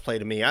less play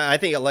to me. I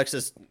think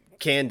Alexis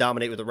can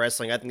dominate with the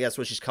wrestling. I think that's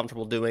what she's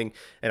comfortable doing,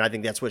 and I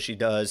think that's what she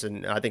does,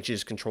 and I think she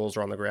just controls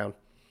her on the ground.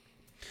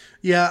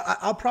 Yeah,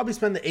 I'll probably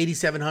spend the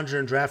 8,700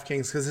 in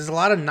DraftKings, because there's a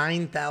lot of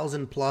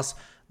 9,000 plus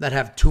that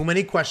have too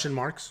many question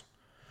marks.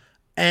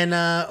 And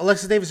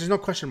Alexis Davis, there's no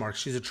question marks.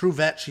 She's a true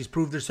vet. She's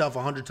proved herself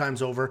 100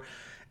 times over.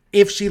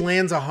 If she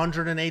lands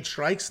 108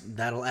 strikes,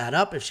 that'll add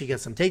up. If she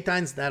gets some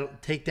takedowns,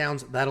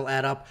 that'll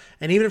add up.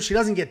 And even if she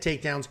doesn't get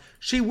takedowns,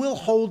 she will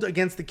hold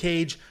against the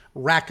cage,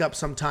 rack up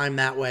some time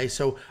that way.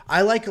 So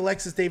I like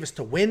Alexis Davis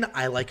to win.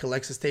 I like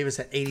Alexis Davis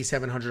at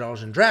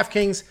 $8,700 in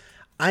DraftKings.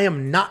 I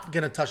am not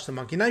going to touch the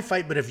Monkey Knife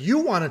Fight, but if you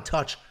want to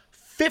touch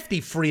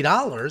 $50 free,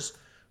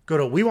 go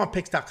to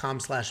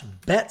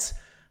wewantpicks.com/bets,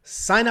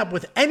 sign up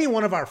with any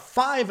one of our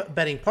 5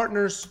 betting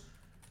partners,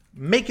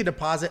 make a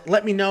deposit,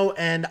 let me know,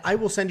 and I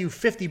will send you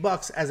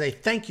 $50 as a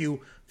thank you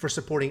for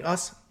supporting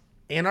us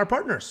and our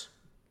partners.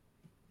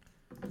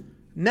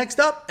 Next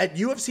up at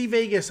UFC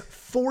Vegas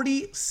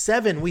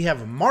 47, we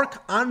have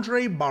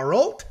Marc-Andre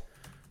Barriault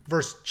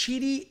versus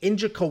Chidi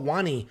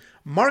Njokuani.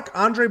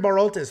 Marc-Andre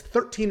Barriault is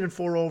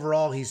 13-4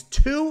 overall. He's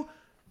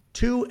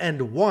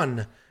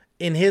 2-1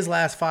 in his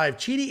last 5.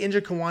 Chidi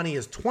Njokuani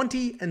is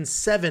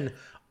 20-7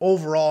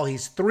 overall.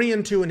 He's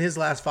 3-2 in his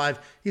last 5.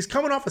 He's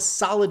coming off a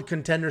solid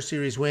Contender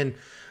Series win.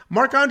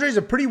 Marc-Andre is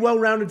a pretty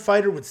well-rounded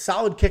fighter with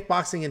solid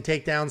kickboxing and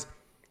takedowns.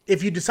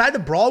 If you decide to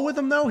brawl with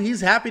him, though,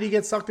 he's happy to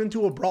get sucked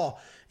into a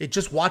brawl.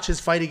 Just watch his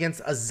fight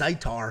against a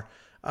Zaitar.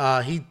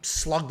 He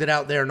slugged it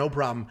out there, no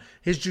problem.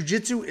 His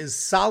jiu-jitsu is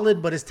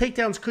solid, but his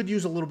takedowns could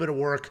use a little bit of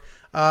work.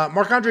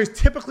 Marc-Andre is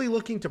typically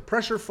looking to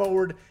pressure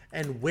forward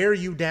and wear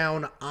you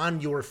down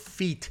on your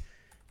feet.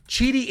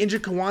 Chidi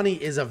Njokuani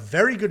is a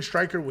very good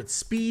striker with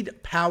speed,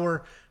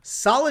 power,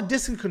 solid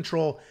distance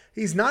control.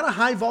 He's not a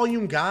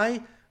high-volume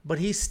guy, but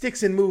he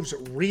sticks and moves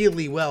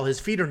really well. His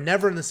feet are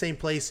never in the same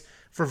place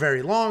for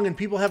very long, and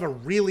people have a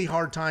really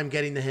hard time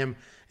getting to him.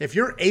 If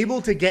you're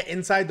able to get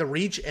inside the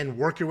reach and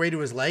work your way to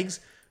his legs,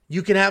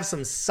 you can have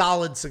some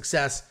solid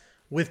success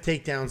with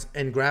takedowns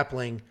and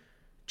grappling.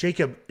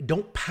 Jacob,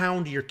 don't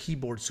pound your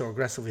keyboard so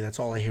aggressively.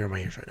 That's all I hear in my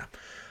ears right now.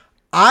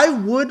 I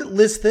would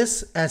list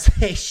this as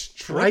a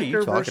striker. What are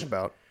you talking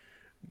about?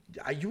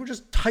 You were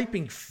just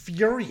typing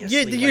furiously.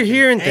 Yeah, you're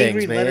hearing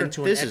things, man.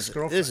 This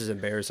is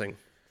embarrassing.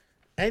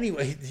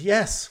 Anyway,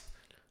 yes.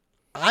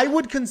 I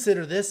would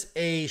consider this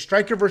a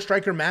striker versus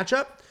striker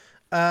matchup.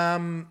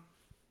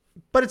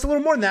 But it's a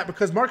little more than that,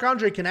 because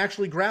Marc-Andre can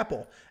actually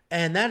grapple.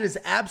 And that is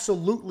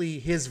absolutely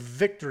his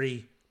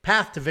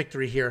path to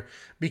victory here.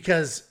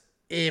 Because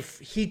if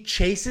he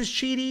chases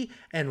Chidi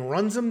and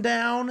runs him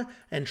down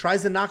and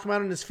tries to knock him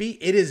out on his feet,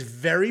 it is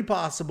very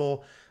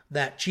possible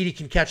that Chidi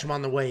can catch him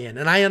on the way in.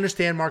 And I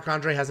understand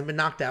Marc-Andre hasn't been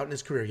knocked out in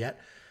his career yet.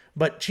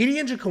 But Chidi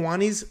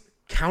Njokuani's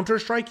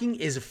counter-striking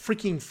is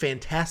freaking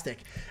fantastic.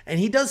 And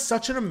he does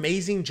such an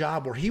amazing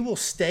job where he will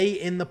stay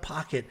in the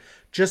pocket,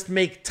 just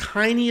make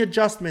tiny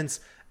adjustments,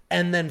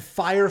 and then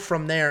fire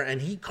from there,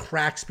 and he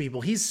cracks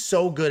people. He's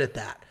so good at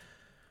that.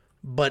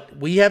 But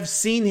we have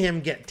seen him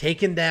get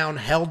taken down,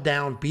 held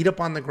down, beat up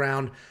on the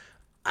ground.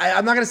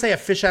 I'm not going to say a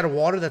fish out of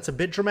water. That's a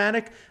bit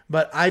dramatic,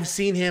 but I've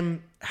seen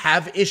him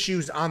have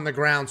issues on the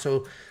ground.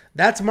 So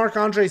that's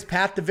Marc-Andre's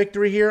path to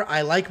victory here.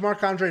 I like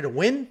Marc-Andre to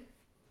win.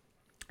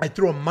 I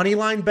threw a money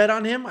line bet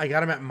on him. I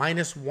got him at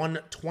minus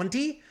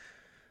 120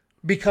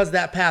 because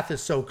that path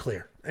is so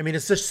clear. I mean,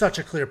 it's just such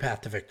a clear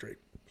path to victory.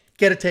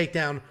 Get a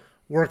takedown,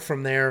 work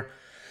from there.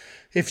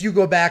 If you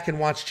go back and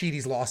watch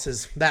Chidi's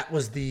losses, that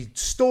was the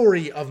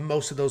story of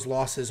most of those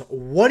losses.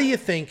 What do you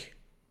think,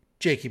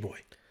 Jakey boy?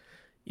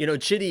 You know,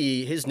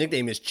 Chidi, his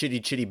nickname is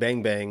Chitty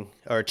Bang Bang,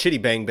 or Chitty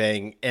Bang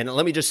Bang. And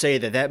let me just say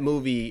that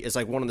movie is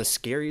like one of the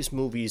scariest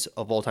movies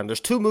of all time. There's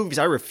 2 movies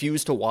I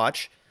refuse to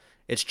watch.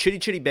 It's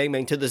Chitty Bang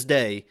Bang to this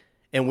day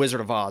and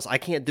Wizard of Oz. I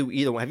can't do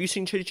either one. Have you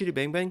seen Chitty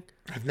Bang Bang?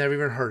 I've never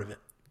even heard of it.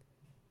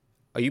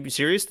 Are you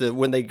serious?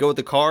 When they go with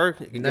the car,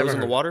 it goes in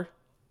the water?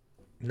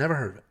 Never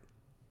heard of it.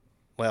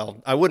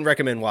 Well, I wouldn't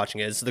recommend watching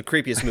it. It's the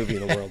creepiest movie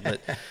in the world.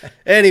 But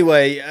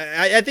anyway,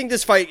 I think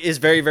this fight is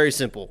very, very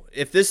simple.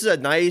 If this is a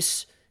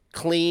nice,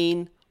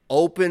 clean,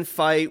 open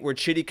fight where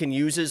Chidi can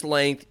use his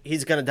length,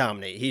 he's going to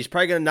dominate. He's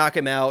probably going to knock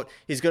him out.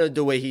 He's going to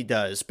do what he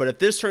does. But if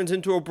this turns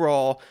into a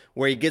brawl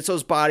where he gets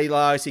those body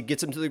locks, he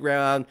gets him to the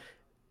ground,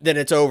 then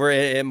it's over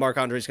and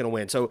Marc-Andre's going to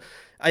win. So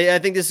I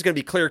think this is going to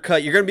be clear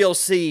cut. You're going to be able to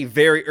see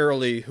very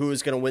early who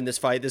is going to win this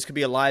fight. This could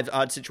be a live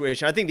odd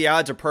situation. I think the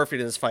odds are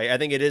perfect in this fight. I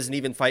think it is an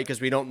even fight because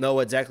we don't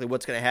know exactly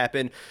what's going to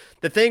happen.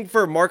 The thing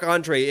for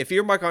Marc-Andre, if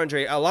you're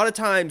Marc-Andre, a lot of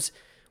times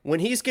when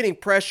he's getting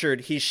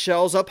pressured, he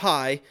shells up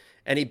high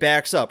and he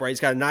backs up, right? He's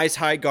got a nice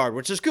high guard,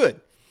 which is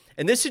good.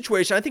 In this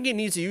situation, I think he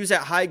needs to use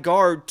that high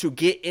guard to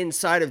get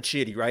inside of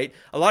Chidi, right?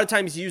 A lot of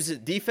times he uses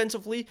it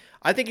defensively.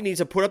 I think he needs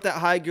to put up that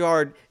high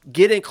guard,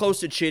 get in close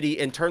to Chidi,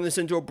 and turn this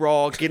into a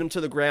brawl, get him to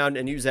the ground,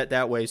 and use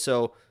that way.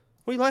 So,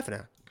 what are you laughing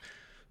at?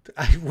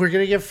 We're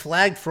going to get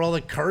flagged for all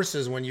the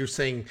curses when you're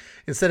saying,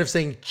 instead of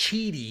saying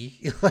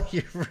Chidi, like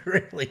you're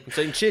really... I'm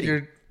saying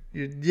Chidi.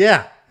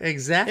 Yeah,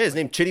 exactly. Yeah, his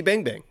name's Chidi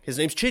Bang Bang. His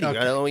name's Chidi. Okay.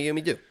 I don't know what you want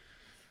me to do.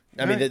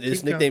 I mean,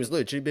 his nickname is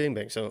Lou, Chidi Bang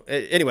Bang. So,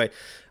 anyway,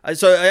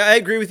 so I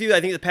agree with you. I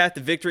think the path to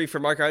victory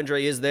for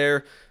Marc-Andre is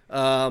there.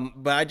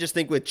 But I just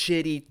think with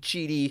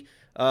Chidi,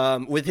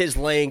 with his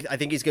length, I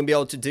think he's going to be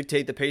able to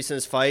dictate the pace in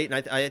his fight.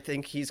 And I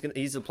think he's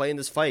to play in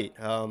this fight.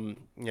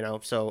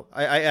 So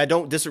I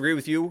don't disagree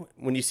with you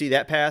when you see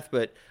that path,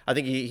 but I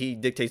think he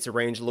dictates the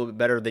range a little bit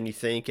better than you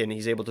think, and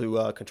he's able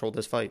to control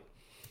this fight.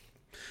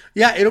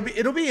 Yeah,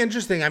 it'll be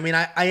interesting. I mean,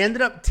 I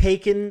ended up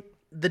taking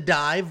the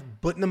dive,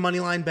 putting the money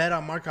line bet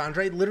on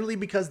Marc-Andre, literally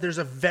because there's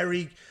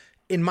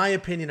in my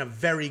opinion, a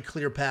very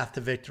clear path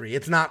to victory.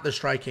 It's not the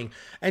striking.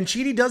 And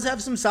Chidi does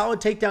have some solid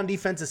takedown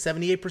defense at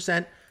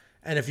 78%.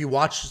 And if you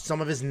watch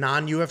some of his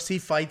non-UFC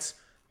fights,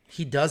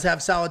 he does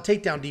have solid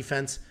takedown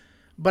defense.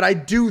 But I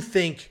do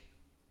think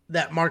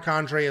that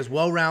Marc-Andre is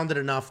well-rounded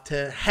enough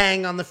to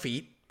hang on the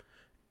feet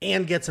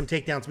and get some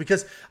takedowns.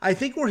 Because I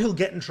think where he'll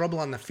get in trouble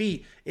on the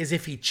feet is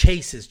if he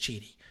chases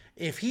Chidi.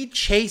 If he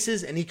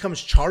chases and he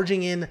comes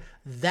charging in,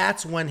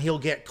 that's when he'll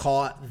get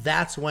caught.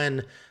 That's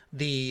when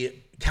the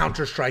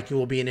counter striking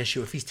will be an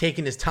issue. If he's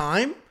taking his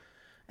time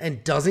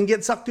and doesn't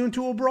get sucked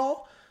into a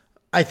brawl,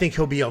 I think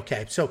he'll be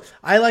okay. So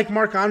I like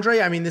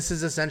Marc-Andre. I mean, this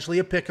is essentially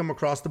a pick 'em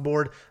across the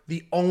board.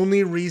 The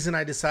only reason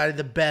I decided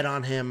to bet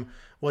on him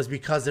was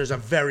because there's a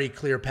very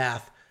clear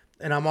path,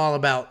 and I'm all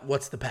about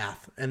what's the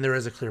path, and there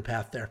is a clear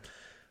path there.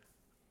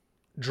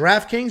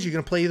 DraftKings, you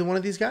going to play either one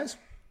of these guys?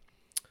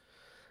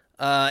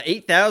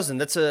 8,000.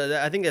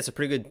 I think that's a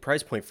pretty good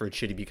price point for a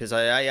Chidi because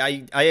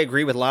I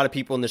agree with a lot of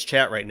people in this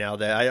chat right now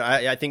that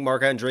I think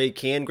Marc-Andre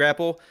can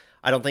grapple.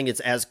 I don't think it's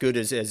as good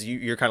as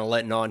you're kind of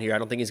letting on here. I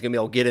don't think he's gonna be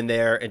able to get in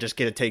there and just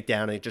get a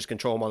takedown and just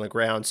control him on the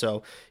ground.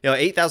 So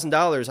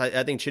 $8,000.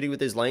 I think Chidi with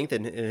his length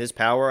and his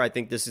power, I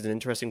think this is an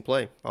interesting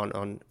play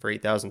on for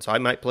 8,000. So I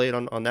might play it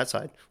on that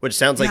side, which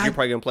sounds like you're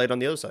probably gonna play it on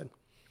the other side.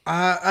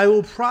 I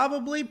will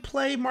probably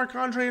play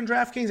Marc-Andre and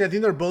DraftKings. I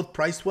think they're both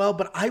priced well,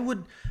 but I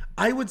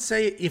would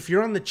say if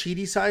you're on the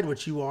Chidi side,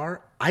 which you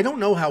are, I don't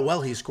know how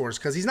well he scores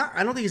because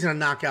I don't think he's going to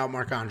knock out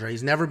Marc-Andre.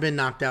 He's never been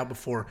knocked out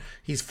before.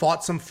 He's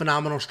fought some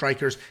phenomenal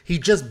strikers. He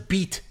just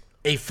beat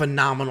a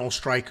phenomenal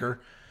striker.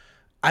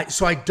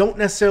 So I don't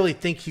necessarily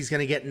think he's going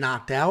to get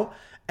knocked out.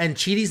 And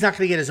Chidi's not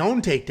going to get his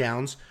own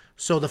takedowns.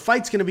 So the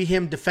fight's going to be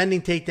him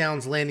defending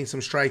takedowns, landing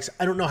some strikes.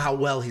 I don't know how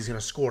well he's going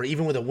to score.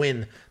 Even with a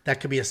win,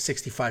 that could be a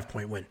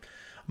 65-point win.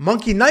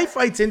 Monkey Knife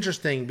Fight's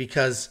interesting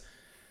because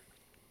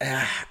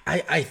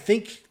I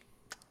think,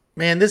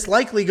 man, this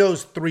likely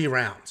goes 3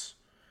 rounds.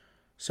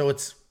 So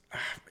it's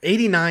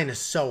 89 is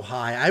so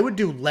high. I would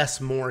do less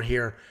more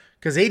here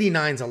because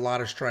 89 is a lot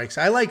of strikes.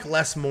 I like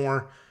less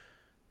more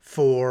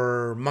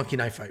for Monkey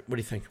Knife Fight. What do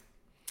you think?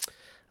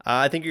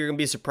 I think you're going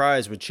to be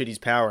surprised with Chidi's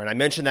power. And I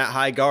mentioned that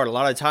high guard. A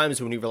lot of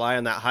times when you rely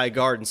on that high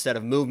guard instead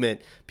of movement,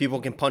 people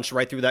can punch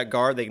right through that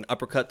guard. They can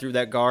uppercut through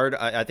that guard.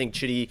 I think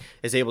Chidi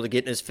is able to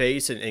get in his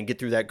face and get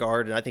through that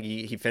guard, and I think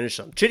he finished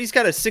him. Chidi's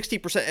got a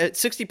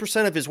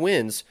 60% of his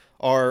wins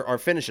are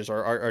finishes,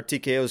 are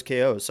TKOs,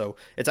 KOs. So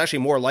it's actually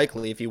more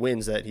likely if he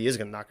wins that he is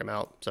going to knock him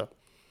out. So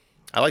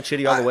I like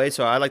Chidi all the way,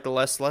 so I like the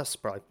less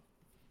probably.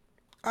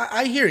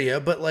 I hear you,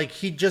 but like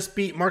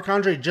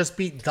Marc-Andre just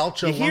beat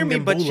Dalcha Lungiambula. You hear me,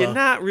 but you're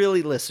not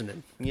really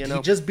listening. He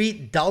just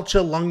beat Dalcha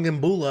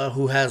Lungiambula,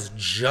 who has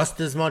just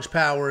as much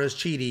power as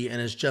Chidi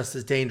and is just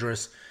as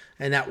dangerous,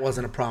 and that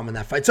wasn't a problem in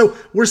that fight. So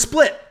we're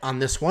split on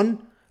this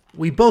one.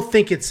 We both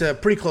think it's a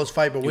pretty close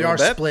fight, but we are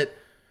split.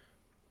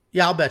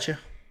 Yeah, I'll bet you.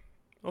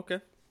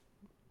 Okay,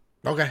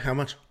 how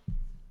much?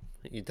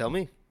 You tell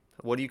me.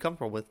 What are you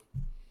comfortable with?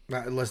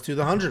 Let's do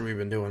the 100 we've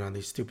been doing on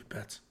these stupid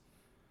bets.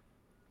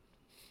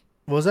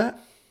 What was that?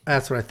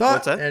 That's what I thought.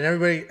 What's that? And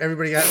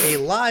everybody got a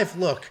live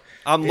look.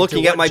 I'm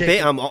looking at my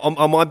bank. I'm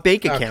on my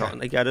bank account.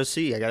 Okay. I gotta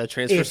see. I gotta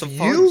transfer some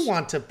funds. If you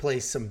want to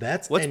place some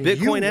bets, what's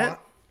Bitcoin at?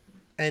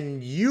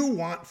 And you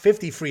want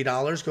 $50 free,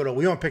 go to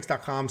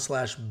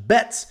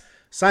wewantpicks.com/bets.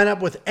 Sign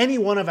up with any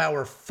one of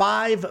our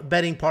 5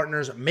 betting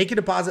partners. Make a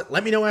deposit.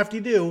 Let me know after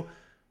you do,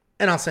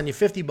 and I'll send you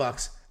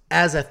 $50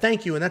 as a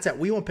thank you. And that's at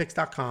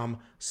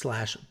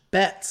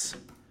WeWantPicks.com/bets.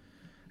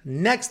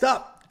 Next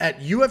up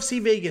at UFC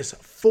Vegas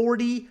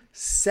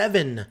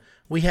 47,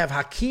 we have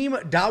Hakeem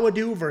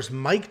Dawodu versus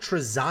Mike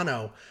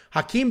Trizano.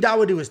 Hakeem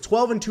Dawodu is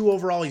 12-2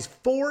 overall. He's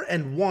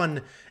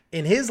 4-1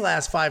 in his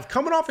last 5,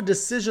 coming off a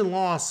decision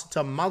loss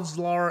to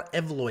Movsar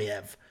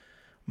Evloev.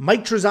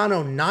 Mike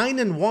Trizano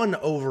 9-1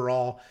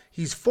 overall.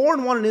 He's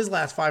 4-1 in his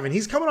last 5, and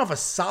he's coming off a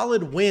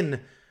solid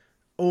win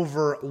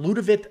over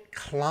Ludovic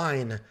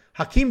Klein.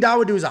 Hakeem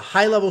Dawodu is a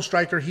high-level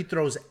striker. He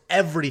throws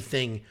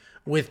everything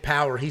with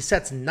power. He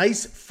sets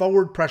nice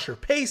forward pressure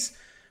pace,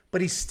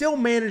 but he still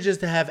manages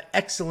to have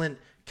excellent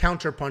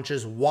counter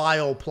punches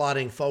while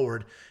plodding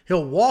forward.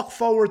 He'll walk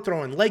forward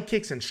throwing leg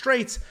kicks and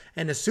straights,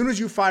 and as soon as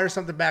you fire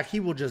something back, he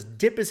will just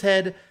dip his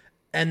head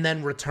and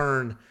then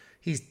return.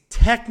 He's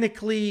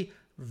technically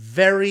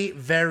very,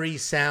 very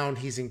sound.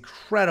 He's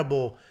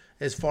incredible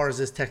as far as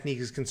his technique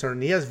is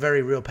concerned. He has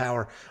very real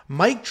power.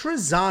 Mike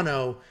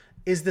Trizano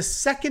is the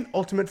second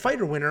Ultimate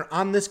Fighter winner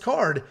on this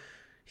card.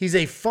 He's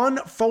a fun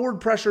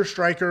forward pressure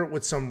striker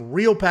with some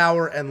real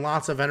power and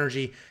lots of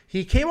energy.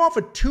 He came off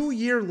a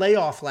 2-year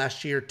layoff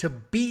last year to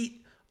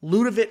beat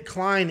Ludovic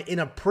Klein in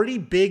a pretty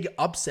big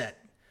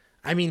upset.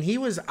 I mean,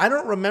 I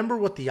don't remember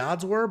what the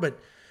odds were, but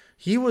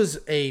he was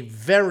a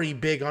very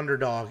big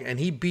underdog, and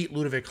he beat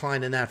Ludovic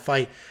Klein in that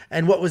fight.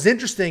 And what was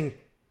interesting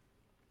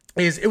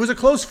is it was a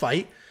close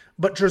fight,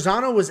 but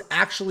Trizano was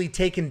actually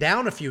taken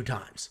down a few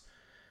times.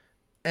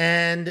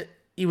 And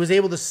he was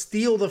able to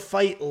steal the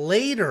fight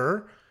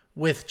later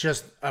with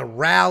just a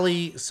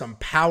rally, some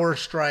power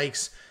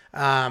strikes,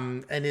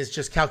 and is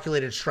just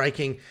calculated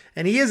striking.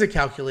 And he is a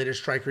calculated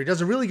striker. He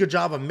does a really good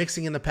job of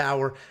mixing in the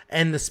power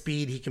and the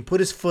speed. He can put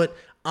his foot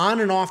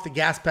on and off the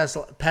gas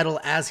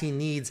pedal as he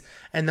needs.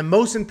 And the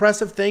most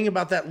impressive thing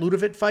about that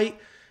Ludovic fight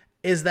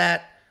is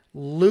that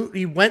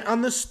he went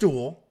on the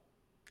stool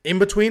in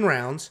between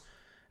rounds,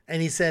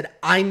 and he said,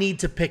 "I need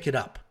to pick it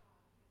up."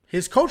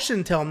 His coach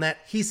didn't tell him that.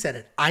 He said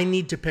it. "I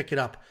need to pick it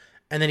up."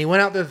 And then he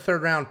went out there the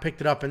third round,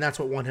 picked it up, and that's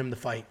what won him the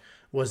fight,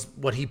 was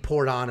what he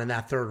poured on in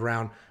that third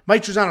round.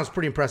 Mike Trizano's a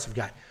pretty impressive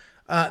guy.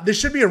 This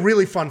should be a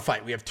really fun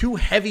fight. We have 2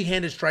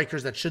 heavy-handed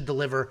strikers that should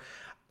deliver.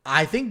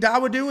 I think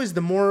Dawodu is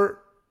the more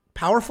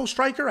powerful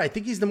striker. I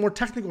think he's the more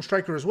technical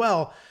striker as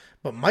well.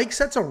 But Mike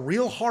sets a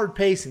real hard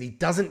pace, and he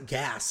doesn't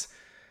gas.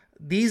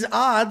 These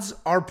odds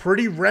are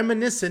pretty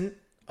reminiscent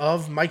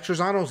of Mike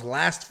Trizano's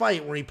last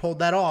fight where he pulled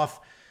that off.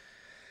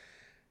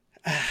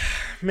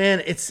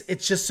 Man, it's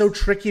just so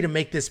tricky to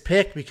make this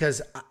pick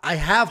because I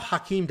have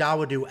Hakeem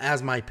Dawodu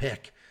as my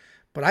pick.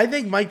 But I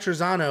think Mike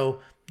Trizano,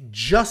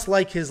 just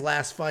like his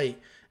last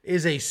fight,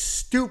 is a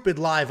stupid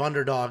live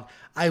underdog.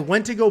 I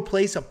went to go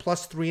place a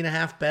plus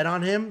 3.5 bet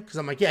on him because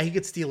I'm like, yeah, he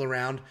could steal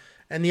around.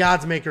 And the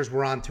odds makers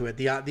were onto it.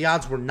 The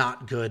odds were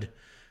not good.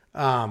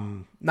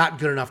 Not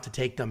good enough to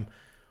take them.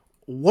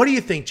 What do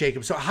you think,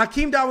 Jacob? So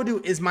Hakeem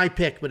Dawodu is my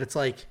pick, but it's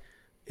like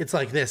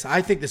this.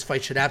 I think this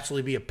fight should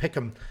absolutely be a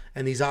pick'em,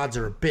 and these odds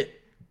are a bit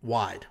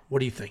wide. What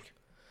do you think?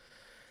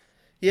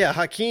 Yeah,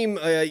 Hakeem,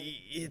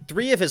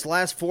 3 of his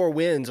last 4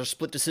 wins are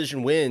split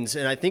decision wins,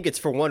 and I think it's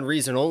for one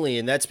reason only,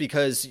 and that's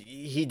because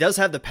he does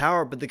have the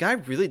power, but the guy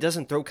really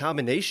doesn't throw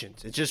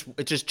combinations. It's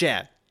just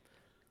jab,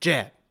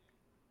 and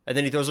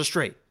then he throws a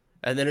straight,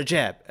 and then a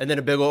jab, and then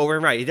a big over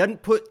and right. He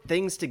doesn't put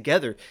things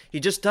together. He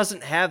just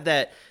doesn't have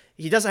that.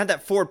 He doesn't have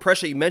that forward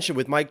pressure you mentioned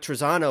with Mike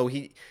Trizano.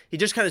 He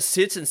just kind of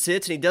sits, and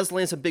he does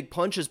land some big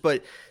punches,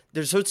 but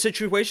there's those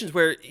situations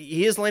where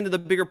he has landed the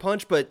bigger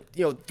punch, but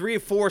 3 or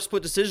 4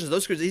 split decisions,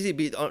 those could easily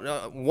be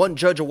one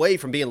judge away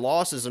from being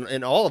losses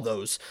in all of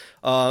those.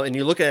 And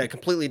you're looking at a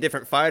completely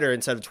different fighter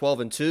instead of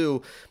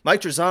 12-2. Mike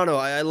Trizano,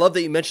 I love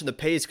that you mentioned the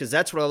pace because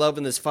that's what I love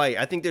in this fight.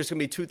 I think there's going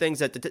to be 2 things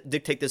that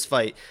dictate this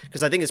fight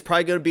because I think it's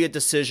probably going to be a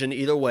decision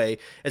either way.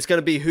 It's going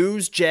to be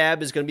whose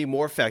jab is going to be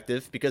more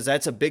effective because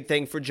that's a big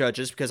thing for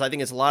judges because I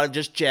think it's a lot of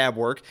just jab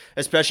work,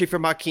 especially for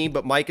Hakeem,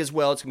 but Mike as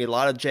well. It's going to be a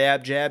lot of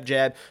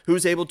jab.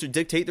 Who's able to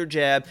dictate their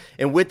jab,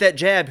 and with that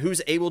jab,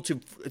 who's able to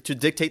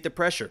dictate the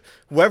pressure.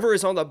 Whoever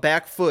is on the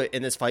back foot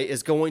in this fight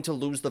is going to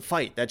lose the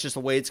fight. That's just the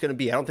way it's going to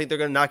be. I don't think they're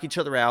going to knock each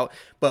other out,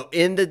 but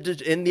in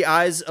the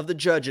eyes of the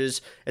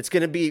judges, it's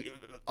going to be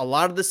a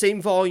lot of the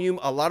same volume,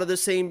 a lot of the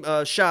same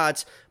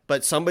shots,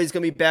 but somebody's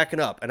going to be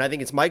backing up. And I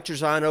think it's Mike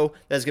Trizano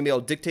that's going to be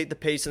able to dictate the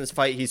pace in this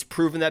fight. He's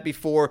proven that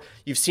before.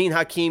 You've seen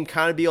Hakeem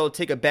kind of be able to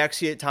take a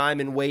backseat at time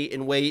and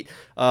wait.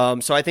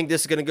 So I think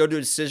this is going to go to a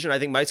decision. I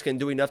think Mike's going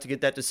to do enough to get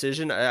that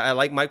decision. I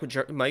like Mike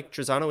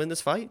Trizano in this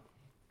fight.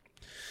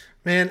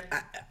 Man,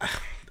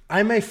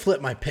 I may flip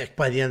my pick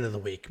by the end of the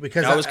week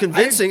because I was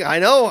convincing.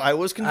 I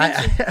was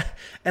convincing.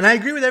 And I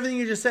agree with everything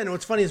you just said. And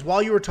what's funny is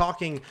while you were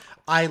talking,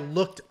 I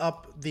looked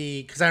up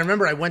because I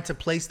remember I went to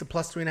place the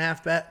plus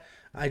 3.5 bet.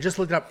 I just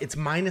looked it up. It's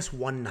minus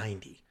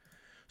 190.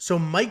 So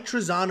Mike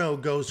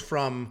Trizano goes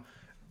from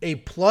a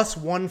plus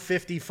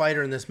 150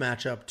 fighter in this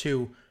matchup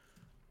to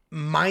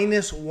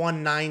minus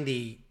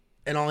 190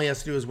 and all he has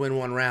to do is win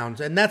one round.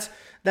 And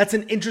that's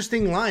an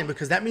interesting line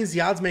because that means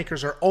the odds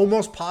makers are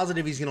almost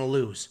positive he's going to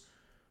lose,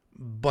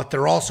 but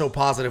they're also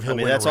positive he'll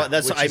win.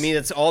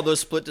 It's all those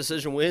split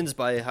decision wins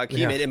by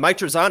Hakeem and Mike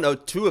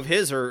Trezano. 2 of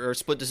his are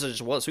split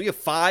decision ones. So we have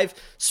 5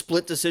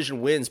 split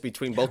decision wins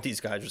between both these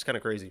guys, which is kind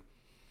of crazy.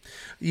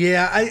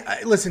 Yeah,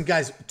 I listen,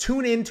 guys,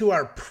 tune into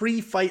our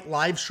pre-fight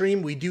live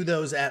stream. We do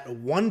those at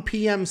 1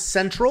 p.m.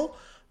 Central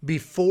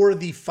before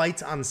the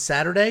fights on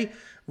Saturday.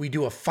 We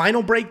do a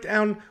final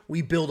breakdown.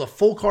 We build a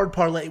full card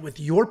parlay with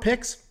your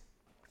picks.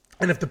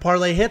 And if the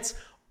parlay hits,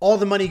 all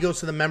the money goes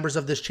to the members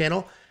of this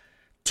channel.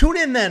 Tune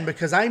in then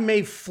because I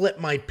may flip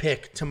my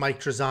pick to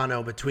Mike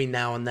Trezano between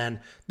now and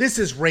then. This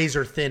is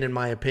razor thin in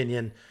my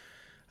opinion.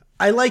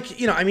 I like,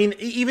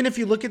 even if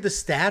you look at the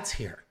stats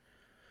here,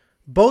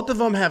 both of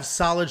them have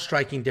solid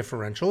striking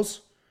differentials.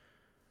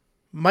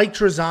 Mike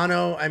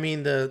Trezano,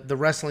 the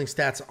wrestling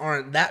stats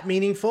aren't that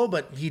meaningful,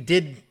 but he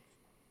did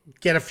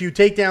get a few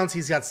takedowns.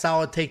 He's got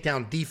solid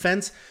takedown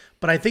defense,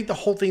 but I think the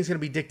whole thing's going to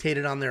be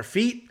dictated on their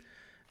feet,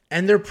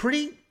 and they're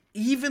pretty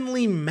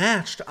evenly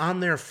matched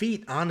on their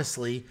feet,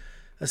 honestly,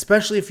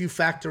 especially if you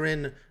factor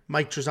in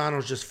Mike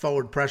Trezano's just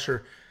forward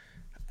pressure.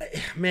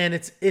 Man,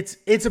 it's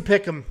a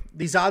pick 'em.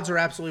 These odds are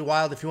absolutely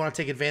wild. If you want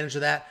to take advantage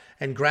of that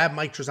and grab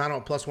Mike Trezano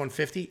at plus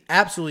 150,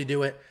 absolutely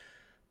do it.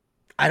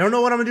 I don't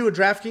know what I'm going to do with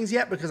DraftKings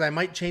yet because I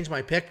might change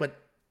my pick, but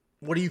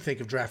what do you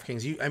think of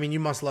DraftKings? You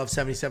must love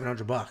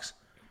 $7,700.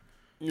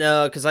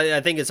 No, because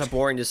I think it's a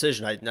boring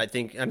decision. I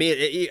think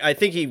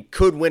he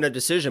could win a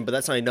decision, but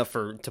that's not enough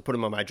to put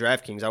him on my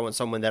DraftKings. I want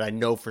someone that I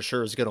know for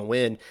sure is going to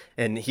win,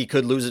 and he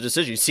could lose a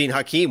decision. You've seen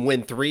Hakeem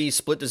win 3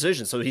 split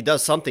decisions, so he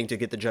does something to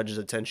get the judge's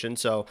attention.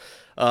 So,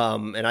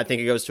 and I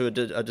think it goes to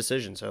a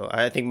decision. So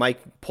I think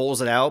Mike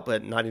pulls it out,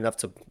 but not enough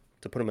to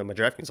put him in my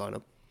DraftKings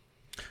lineup.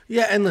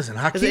 Yeah, and listen,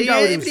 Hakeem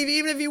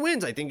even if he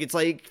wins, I think it's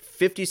like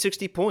 50,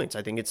 60 points.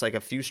 I think it's like a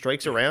few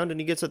strikes around, and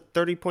he gets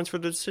 30 points for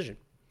the decision.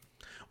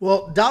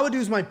 Well,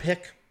 Dawodu's my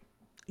pick.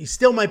 He's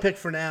still my pick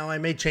for now. I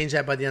may change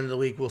that by the end of the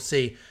week. We'll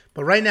see.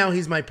 But right now,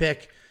 he's my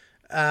pick.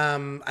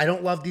 I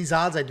don't love these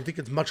odds. I do think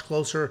it's much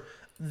closer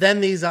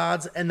than these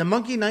odds. And the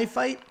Monkey Knife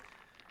fight,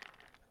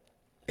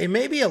 it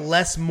may be a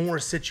less more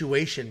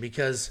situation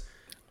because,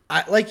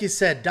 like you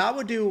said,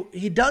 Dawodu,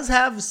 he does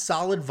have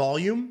solid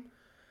volume.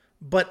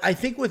 But I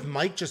think with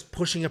Mike just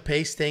pushing a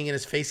pace, staying in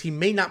his face, he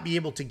may not be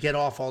able to get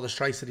off all the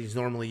strikes that he's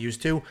normally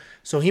used to.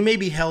 So he may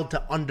be held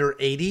to under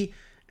 80.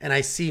 And I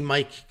see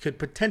Mike could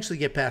potentially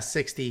get past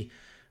 60.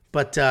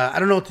 But I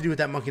don't know what to do with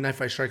that Monkey Knife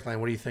fight strike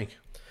line. What do you think?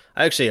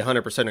 I actually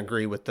 100%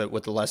 agree with the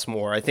less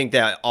more. I think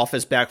that off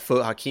his back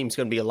foot, Hakeem's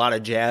going to be a lot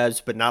of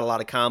jabs, but not a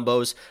lot of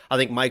combos. I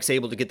think Mike's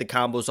able to get the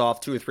combos off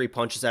 2 or 3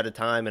 punches at a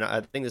time, and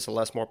I think it's a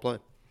less more play.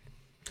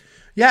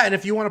 Yeah, and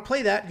if you want to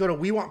play that, go to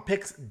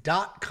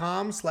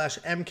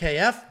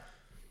wewantpicks.com/MKF.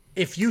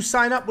 If you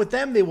sign up with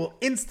them, they will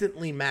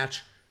instantly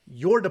match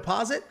your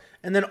deposit,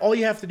 and then all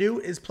you have to do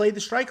is play the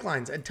strike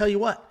lines. And tell you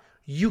what,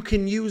 you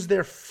can use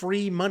their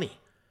free money.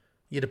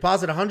 You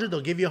deposit 100, they'll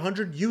give you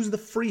 100. Use the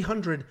free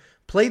 100.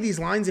 Play these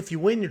lines. If you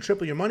win, you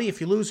triple your money. If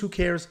you lose, who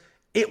cares?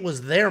 It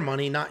was their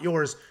money, not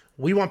yours.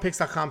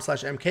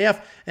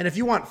 WeWantPicks.com/MKF. And if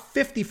you want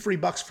 50 free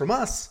bucks from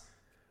us,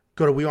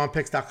 go to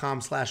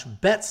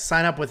WeWantPicks.com/bets.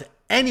 Sign up with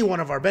any one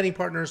of our betting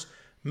partners.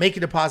 Make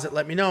a deposit.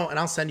 Let me know, and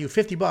I'll send you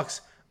 50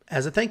 bucks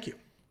as a thank you.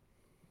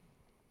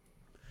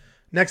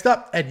 Next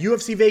up, at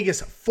UFC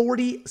Vegas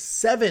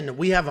 47,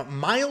 we have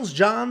Miles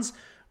Johns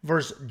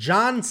versus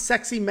John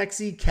Sexy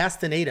Mexi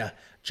Castaneda.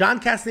 John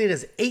Castaneda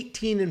is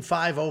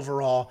 18-5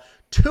 overall,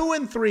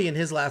 2-3 in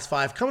his last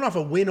 5, coming off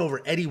a win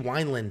over Eddie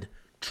Wineland.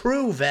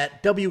 True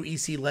vet,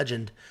 WEC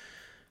legend.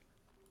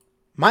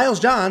 Miles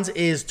Johns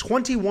is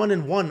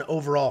 21-1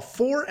 overall,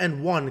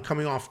 4-1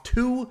 coming off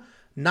 2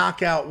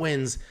 knockout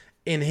wins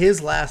in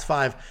his last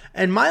 5.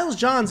 And Miles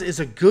Johns is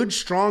a good,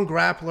 strong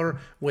grappler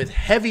with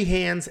heavy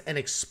hands and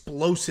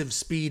explosive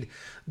speed.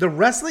 The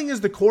wrestling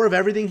is the core of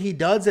everything he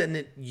does, and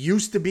it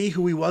used to be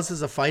who he was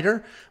as a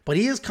fighter, but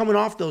he is coming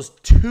off those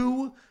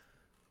 2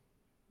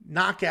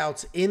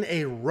 knockouts in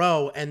a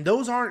row, and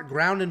those aren't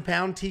ground and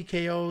pound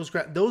TKOs.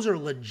 Those are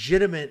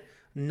legitimate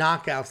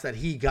knockouts that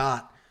he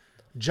got.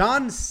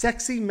 John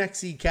Sexy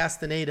Mexi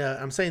Castaneda,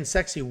 I'm saying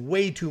sexy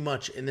way too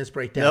much in this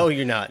breakdown. No,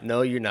 you're not.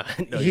 No,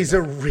 He's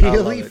a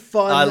really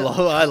fun. I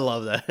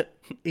love that.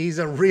 He's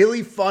a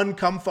really fun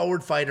come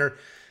forward fighter,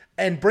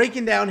 and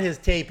breaking down his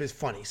tape is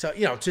funny. So,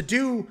 to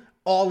do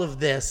all of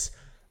this,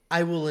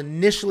 I will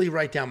initially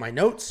write down my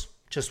notes,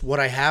 just what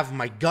I have,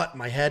 my gut,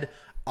 my head.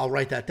 I'll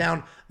write that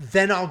down.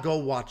 Then I'll go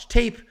watch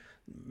tape,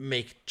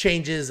 make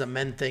changes,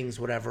 amend things,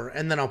 whatever,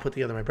 and then I'll put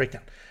together my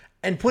breakdown.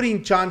 And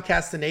putting John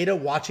Castaneda,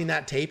 watching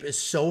that tape is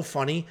so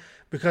funny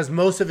because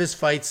most of his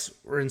fights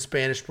were in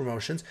Spanish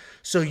promotions.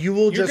 So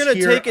you're going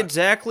to take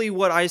exactly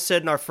what I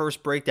said in our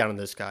first breakdown of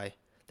this guy.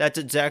 That's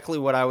exactly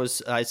what I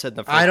said in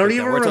the first I don't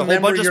breakdown, even remember. It's a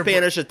whole bunch of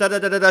Spanish.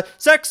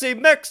 Sexy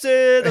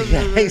Mexi.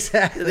 Yeah,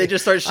 exactly. They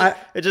just start.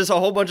 It's just a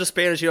whole bunch of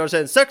Spanish. You know what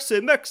I'm saying? Sexy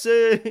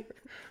Mexi.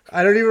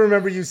 I don't even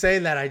remember you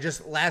saying that. I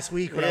just last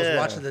week when I was Yeah.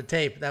 watching the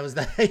tape, that was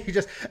that you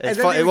just. It's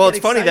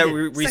funny that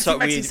we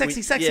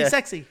sexy, saw sexy. yeah.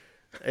 Sexy.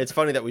 It's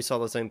funny that we saw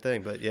the same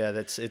thing, but yeah,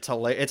 it's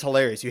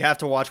hilarious. You have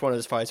to watch one of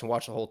his fights and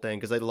watch the whole thing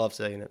because they love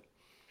saying it.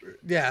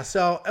 Yeah.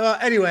 So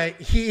anyway,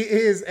 he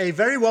is a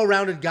very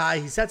well-rounded guy.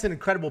 He sets an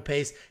incredible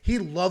pace. He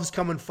loves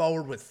coming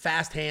forward with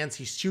fast hands.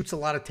 He shoots a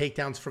lot of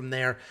takedowns from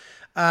there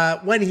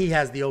when he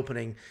has the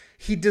opening.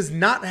 He does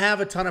not have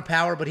a ton of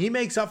power, but he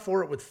makes up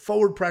for it with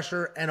forward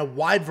pressure and a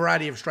wide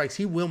variety of strikes.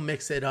 He will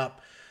mix it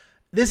up.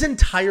 This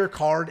entire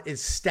card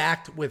is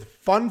stacked with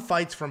fun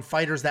fights from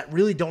fighters that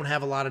really don't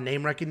have a lot of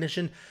name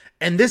recognition,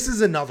 and this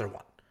is another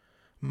one.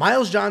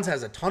 Miles Johns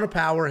has a ton of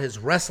power. His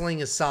wrestling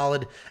is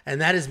solid,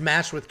 and that is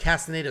matched with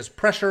Castaneda's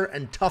pressure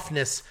and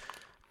toughness.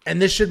 And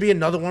this should be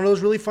another one of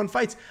those really fun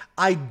fights.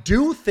 I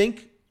do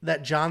think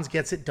that Johns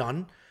gets it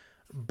done,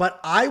 but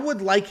I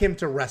would like him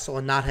to wrestle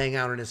and not hang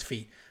out on his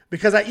feet.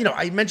 Because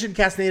I mentioned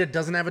Castaneda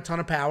doesn't have a ton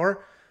of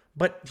power,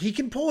 but he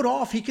can pull it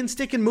off. He can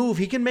stick and move.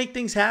 He can make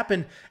things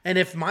happen. And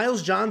if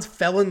Miles Johns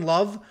fell in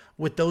love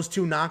with those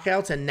two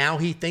knockouts and now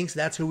he thinks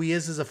that's who he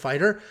is as a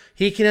fighter,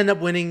 he can end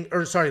up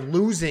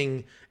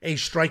losing a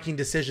striking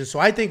decision. So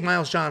I think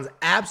Miles Johns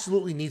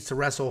absolutely needs to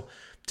wrestle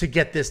to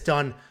get this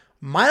done.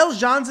 Miles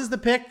Johns is the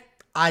pick.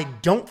 I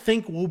don't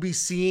think we'll be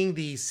seeing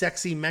the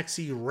sexy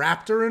Mexi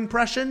Raptor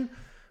impression,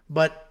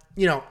 but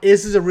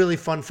this is a really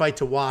fun fight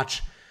to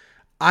watch.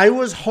 I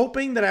was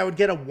hoping that I would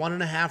get a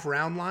 1.5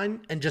 round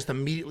line and just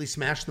immediately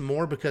smash them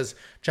more because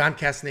John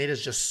Castaneda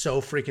is just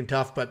so freaking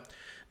tough. But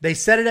they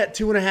set it at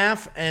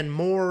 2.5, and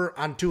more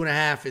on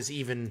 2.5 is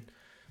even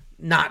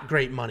not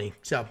great money.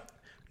 So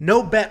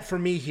no bet for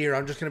me here.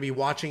 I'm just going to be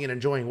watching and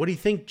enjoying. What do you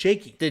think,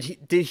 Jakey? Did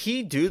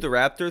he do the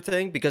Raptor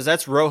thing? Because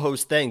that's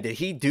Rojo's thing. Did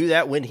he do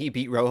that when he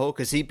beat Rojo?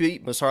 Because he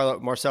beat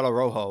Marcelo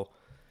Rojo.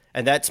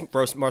 And that's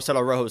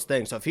Marcelo Rojo's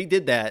thing. So if he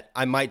did that,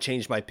 I might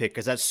change my pick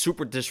because that's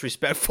super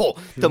disrespectful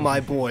to my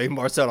boy,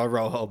 Marcelo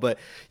Rojo. But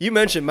you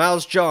mentioned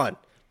Miles John,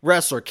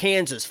 wrestler,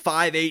 Kansas,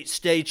 5'8",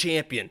 state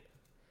champion.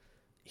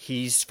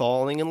 He's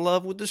falling in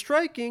love with the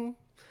striking.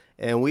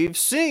 And we've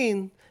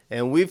seen,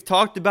 and we've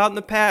talked about in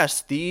the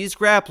past, these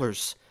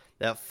grapplers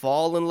that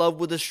fall in love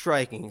with the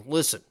striking.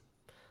 Listen,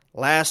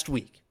 last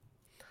week,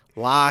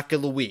 lock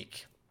of the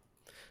week.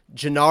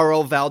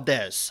 Genaro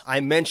Valdez. I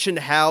mentioned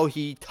how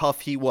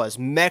tough he was.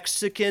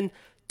 Mexican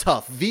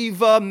tough.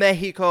 Viva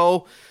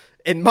Mexico.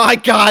 And my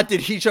God, did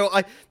he show...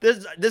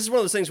 This is one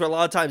of those things where a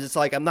lot of times it's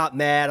like, I'm not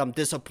mad, I'm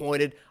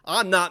disappointed.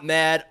 I'm not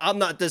mad, I'm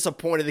not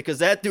disappointed because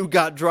that dude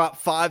got dropped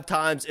 5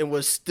 times and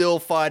was still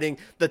fighting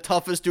the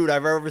toughest dude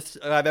I've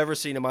ever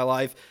seen in my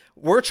life.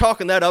 We're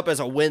chalking that up as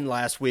a win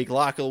last week,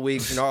 lock of the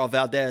week, Genaro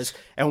Valdez.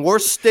 And we're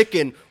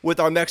sticking with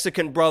our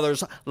Mexican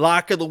brothers,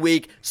 lock of the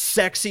week,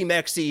 Sexy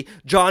Mexi,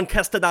 John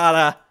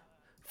Castaneda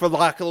for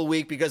lock of the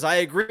week because I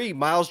agree,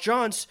 Miles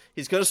Johns,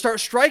 he's going to start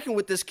striking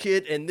with this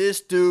kid, and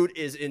this dude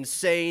is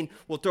insane.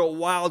 Will throw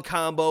wild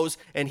combos,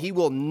 and he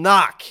will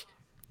knock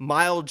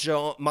Miles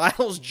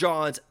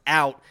Johns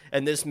out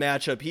in this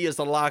matchup. He is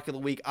the lock of the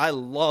week. I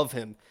love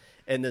him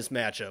in this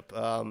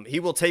matchup.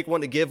 He will take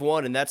one to give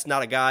one, and that's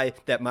not a guy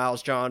that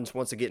Miles Johns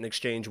wants to get in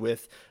exchange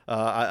with.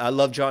 I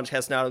love John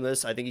Castaneda on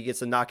this. I think he gets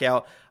the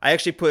knockout. I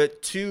actually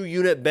put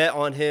 2-unit bet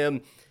on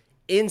him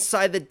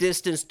inside the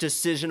distance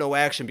decisional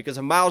action because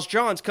if Miles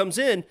Johns comes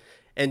in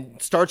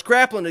and starts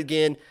grappling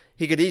again,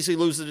 he could easily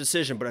lose the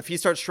decision. But if he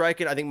starts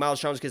striking, I think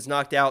Miles Johns gets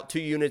knocked out. 2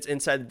 units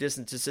inside the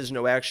distance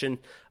decisional action.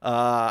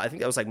 I think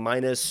that was like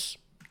minus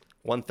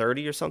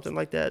 130 or something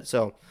like that.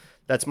 So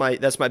that's my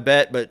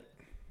bet. But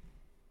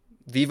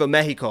Viva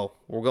Mexico.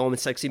 We're going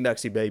with Sexy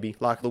Mexi, baby.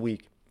 Lock of the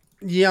week.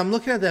 Yeah, I'm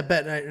looking at that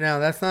bet right now.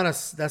 That's not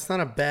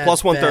a bad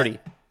plus 130.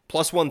 Bet.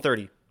 Plus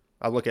 130.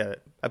 I'll look at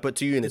it. I put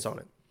 2 units on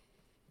it.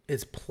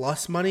 It's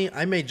plus money.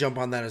 I may jump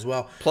on that as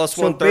well. Plus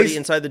 130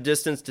 inside the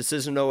distance,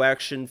 decision no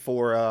action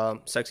for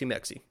Sexy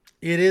Mexi.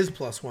 It is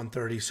plus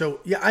 130. So,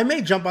 yeah, I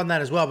may jump on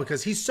that as well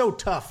because he's so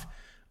tough.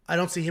 I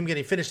don't see him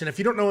getting finished. And if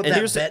you don't know what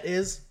that bet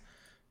is,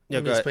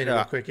 let me explain it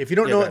real quick. If you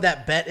don't know what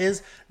that bet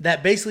is,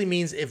 that basically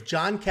means if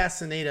John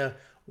Castaneda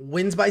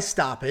wins by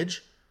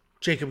stoppage,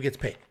 Jacob gets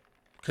paid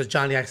because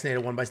John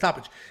Castaneda won by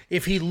stoppage.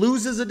 If he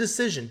loses a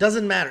decision,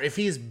 doesn't matter. If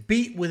he is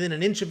beat within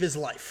an inch of his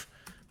life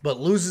but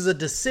loses a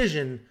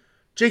decision,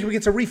 Jacob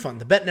gets a refund.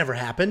 The bet never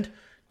happened.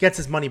 Gets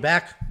his money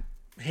back.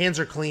 Hands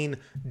are clean.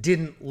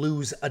 Didn't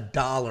lose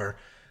 $1.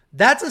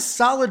 That's a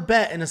solid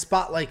bet in a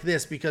spot like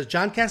this because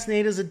John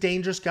Castaneda is a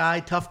dangerous guy,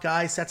 tough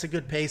guy, sets a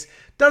good pace.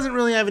 Doesn't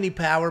really have any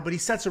power, but he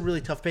sets a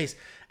really tough pace.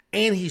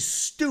 And he's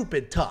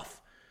stupid tough.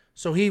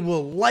 So he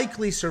will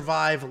likely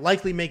survive,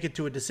 likely make it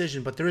to a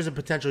decision, but there is a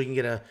potential he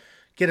can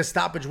get a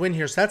stoppage win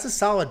here. So that's a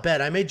solid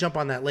bet. I may jump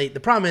on that late. The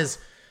problem is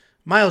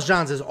Miles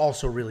Johns is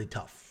also really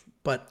tough.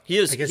 But he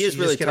is I guess he is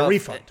you really just get tough. a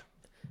refund.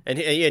 And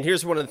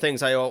here's one of the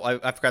things I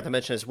forgot to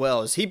mention as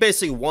well is he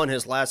basically won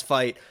his last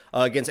fight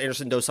against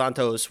Anderson Dos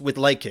Santos with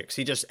leg kicks.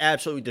 He just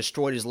absolutely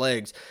destroyed his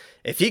legs.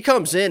 If he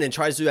comes in and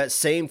tries to do that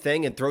same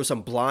thing and throw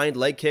some blind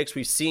leg kicks,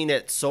 we've seen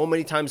it so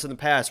many times in the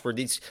past where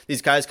these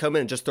guys come in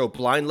and just throw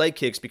blind leg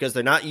kicks because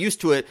they're not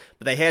used to it,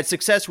 but they had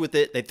success with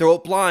it. They throw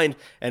it blind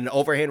and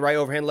overhand right,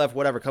 overhand left,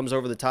 whatever, comes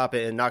over the top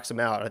and knocks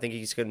him out. I think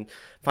he's going to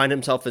find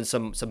himself in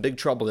some big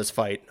trouble this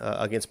fight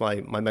against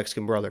my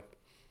Mexican brother.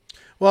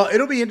 Well,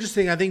 it'll be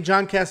interesting. I think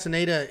John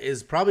Castaneda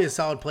is probably a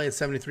solid play at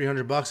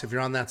 $7,300 if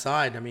you're on that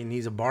side. I mean,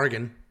 he's a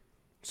bargain.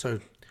 So,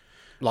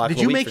 did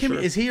you make him?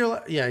 Sure. Is he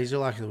your? Yeah, he's your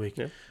lock of the week.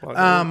 Yeah,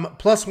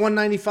 plus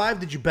 195.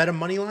 Did you bet a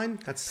money line?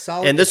 That's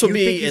solid. And this will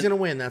be. Think he's going to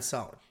win? That's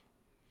solid.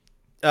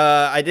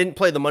 I didn't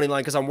play the money line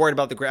because I'm worried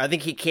about the grab. I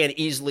think he can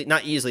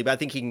not easily, but I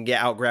think he can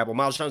get out grapple.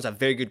 Miles John's a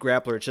very good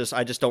grappler.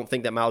 I just don't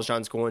think that Miles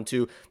John's going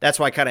to. That's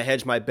why I kind of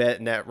hedged my bet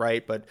in that,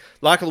 right? But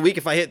lock of the week,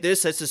 if I hit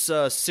this, that's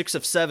just 6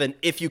 of 7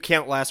 if you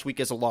count last week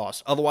as a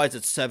loss. Otherwise,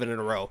 it's 7 in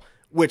a row,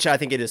 which I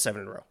think it is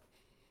 7 in a row.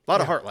 A lot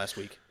of heart last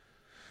week.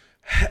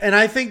 And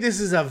I think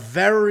this is a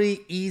very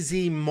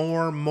easy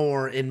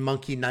more in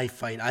monkey knife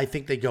fight. I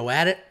think they go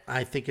at it.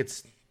 I think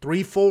it's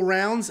 3 full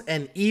rounds,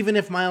 and even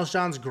if Miles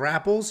John's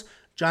grapples,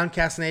 John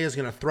Castaneda is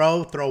going to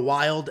throw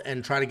wild,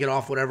 and try to get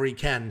off whatever he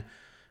can.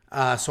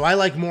 So I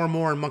like more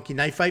in monkey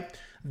knife fight.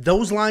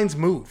 Those lines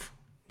move.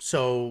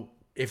 So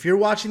if you're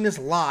watching this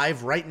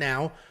live right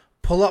now,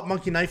 pull up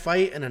monkey knife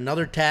fight in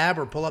another tab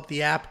or pull up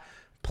the app.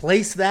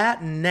 Place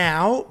that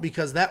now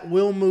because that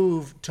will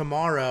move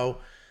tomorrow.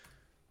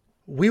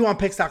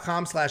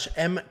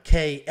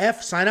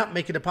 WeWantPicks.com/MKF. Sign up,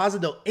 make a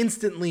deposit. They'll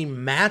instantly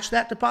match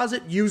that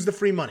deposit. Use the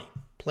free money.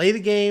 Play the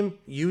game.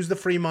 Use the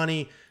free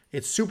money.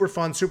 It's super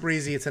fun, super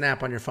easy. It's an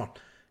app on your phone.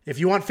 If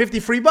you want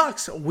 50 free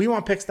bucks,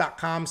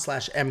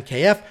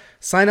 WeWantPicks.com/MKF.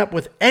 Sign up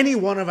with any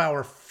one of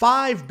our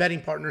 5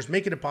 betting partners.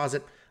 Make a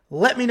deposit.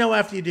 Let me know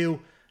after you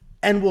do,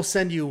 and we'll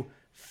send you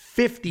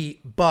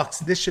 50 bucks.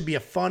 This should be a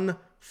fun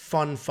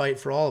fight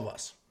for all of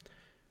us.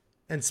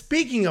 And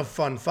speaking of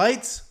fun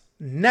fights,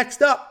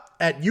 next up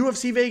at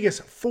UFC Vegas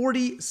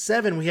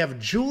 47, we have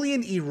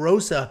Julian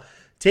Erosa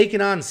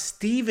taking on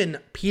Steven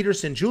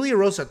Peterson. Julian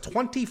Erosa,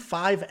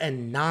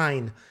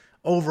 25-9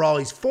 overall.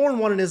 He's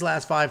 4-1 in his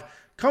last 5,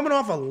 coming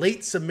off a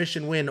late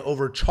submission win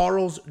over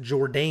Charles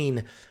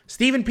Jourdain.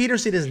 Steven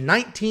Peterson is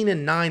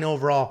 19-9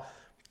 overall,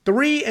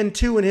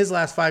 3-2 in his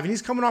last 5, and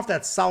he's coming off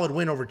that solid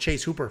win over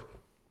Chase Hooper.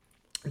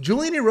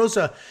 Julian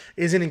Erosa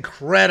is an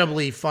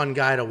incredibly fun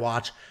guy to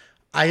watch.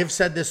 I have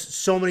said this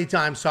so many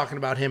times talking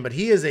about him, but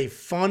he is a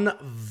fun,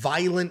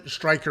 violent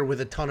striker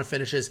with a ton of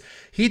finishes.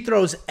 He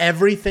throws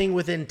everything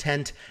with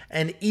intent,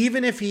 and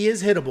even if he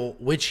is hittable,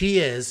 which he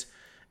is,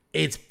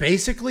 it's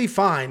basically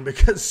fine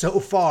because so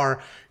far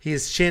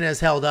his chin has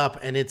held up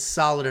and it's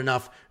solid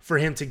enough for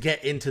him to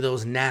get into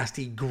those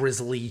nasty,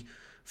 grisly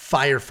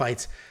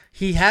firefights.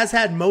 He has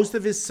had most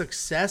of his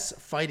success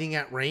fighting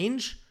at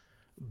range,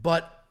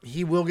 but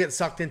he will get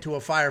sucked into a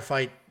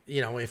firefight.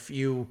 You know, if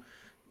you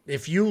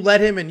let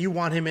him and you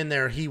want him in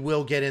there, he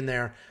will get in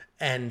there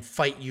and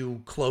fight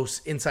you close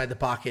inside the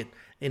pocket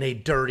in a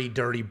dirty,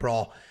 dirty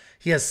brawl.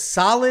 He has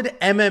solid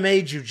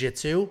MMA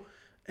jiu-jitsu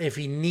if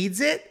he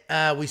needs it.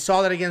 We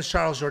saw that against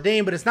Charles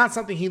Jourdain, but it's not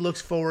something he looks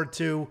forward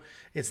to.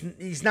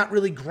 He's not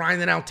really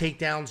grinding out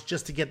takedowns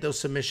just to get those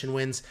submission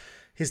wins.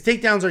 His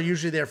takedowns are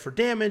usually there for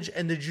damage,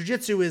 and the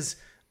jiu-jitsu is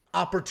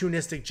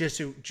opportunistic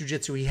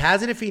jiu-jitsu. He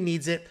has it if he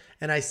needs it,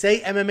 and I say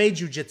MMA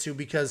jiu-jitsu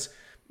because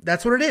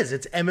that's what it is.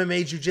 It's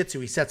MMA jiu-jitsu.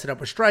 He sets it up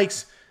with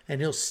strikes,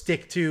 and he'll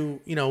stick to,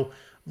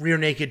 rear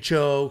naked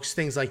chokes,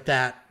 things like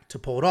that to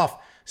pull it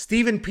off.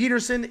 Steven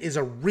Peterson is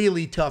a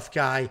really tough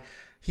guy.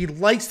 He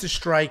likes to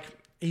strike.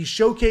 He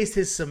showcased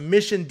his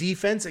submission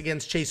defense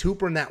against Chase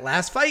Hooper in that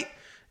last fight,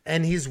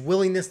 and his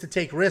willingness to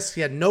take risks.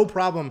 He had no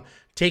problem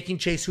taking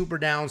Chase Hooper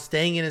down,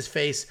 staying in his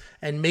face,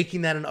 and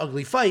making that an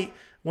ugly fight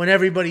when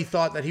everybody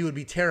thought that he would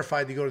be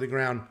terrified to go to the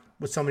ground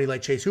with somebody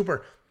like Chase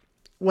Hooper.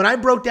 When I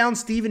broke down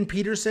Steven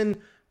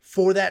Peterson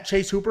for that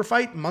Chase Hooper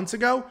fight months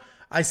ago,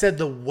 I said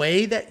the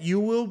way that you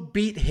will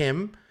beat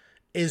him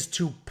is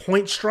to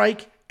point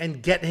strike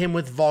and get him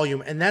with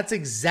volume. And that's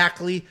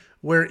exactly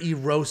where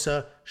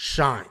Erosa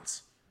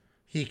shines.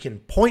 He can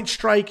point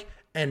strike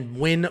and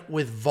win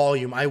with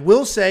volume. I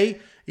will say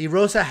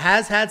Erosa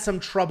has had some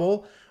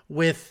trouble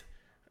with,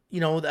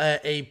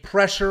 a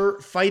pressure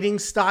fighting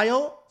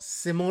style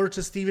similar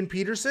to Steven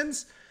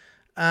Peterson's.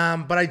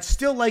 But I'd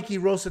still like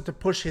Erosa to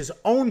push his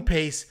own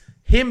pace,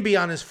 him be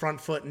on his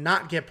front foot,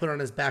 not get put on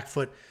his back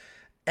foot,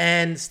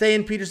 and stay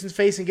in Peterson's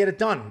face and get it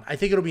done. I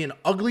think it'll be an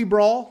ugly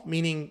brawl,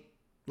 meaning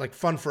like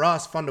fun for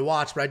us, fun to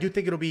watch, but I do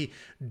think it'll be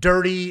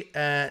dirty.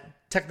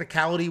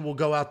 Technicality will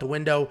go out the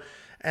window.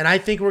 And I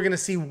think we're going to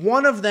see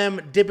one of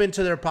them dip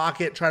into their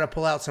pocket, try to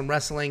pull out some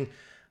wrestling.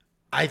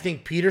 I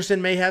think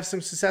Peterson may have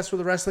some success with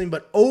the wrestling,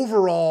 but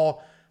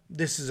overall,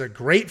 this is a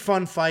great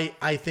fun fight.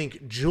 I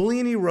think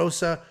Julian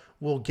Erosa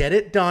will get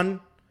it done.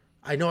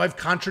 I know I've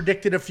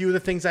contradicted a few of the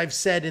things I've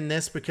said in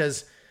this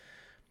because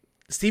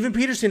Steven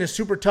Peterson is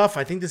super tough.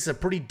 I think this is a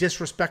pretty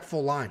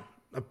disrespectful line.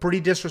 A pretty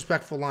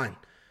disrespectful line.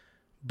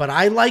 But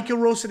I like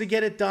Erosa to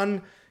get it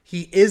done.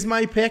 He is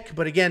my pick.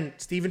 But again,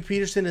 Steven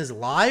Peterson is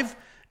live.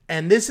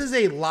 And this is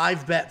a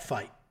live bet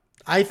fight.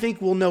 I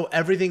think we'll know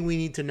everything we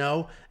need to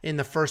know in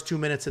the first 2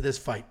 minutes of this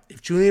fight.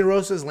 If Julian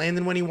Erosa is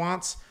landing when he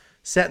wants,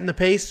 setting the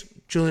pace,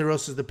 Julian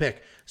Erosa is the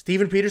pick.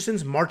 Steven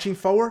Peterson's marching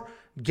forward,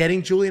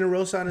 getting Julian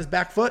Erosa on his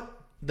back foot,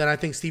 then I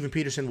think Steven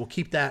Peterson will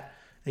keep that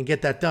and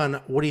get that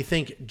done. What do you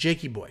think,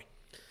 Jakey boy?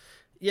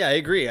 Yeah, I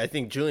agree. I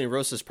think Julian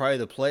Erosa is probably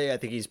the play. I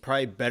think he's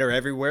probably better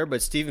everywhere.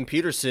 But Steven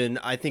Peterson,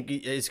 I think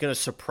is going to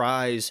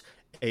surprise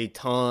a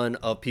ton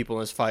of people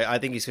in this fight. I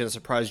think he's going to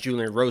surprise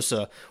Julian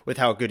Erosa with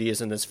how good he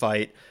is in this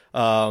fight.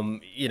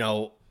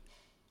 I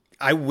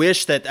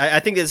wish that I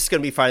think this is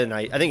going to be fight of the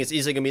night. I think it's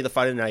easily going to be the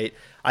fight of the night.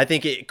 I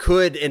think it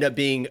could end up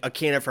being a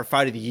candidate for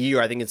fight of the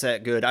year. I think it's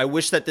that good. I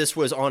wish that this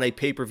was on a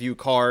pay-per-view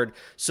card,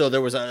 so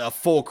there was a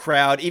full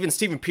crowd. Even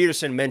Steven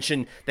Peterson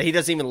mentioned that he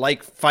doesn't even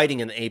like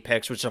fighting in the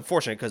Apex, which is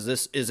unfortunate because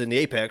this is in the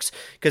Apex,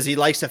 because he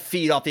likes to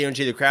feed off the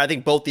energy of the crowd. I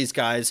think both these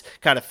guys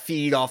kind of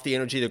feed off the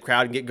energy of the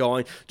crowd and get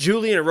going.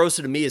 Julian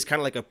Erosa to me is kind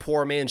of like a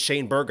poor man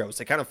Shane Burgos.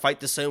 They kind of fight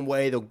the same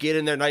way. They'll get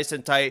in there nice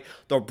and tight.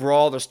 They'll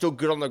brawl. They're still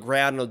good on the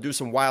ground, and they'll do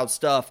some wild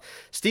stuff.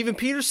 Steven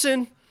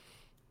Peterson,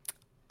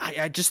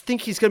 I just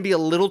think he's going to be a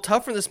little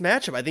tougher in this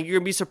matchup. I think you're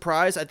going to be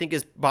surprised. I think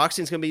his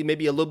boxing is going to be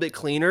maybe a little bit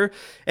cleaner.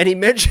 And he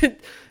mentioned,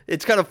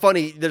 it's kind of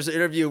funny, there's an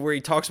interview where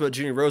he talks about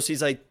Junior Rose.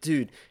 He's like,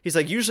 dude,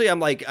 usually I'm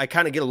like, I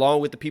kind of get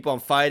along with the people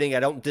I'm fighting. I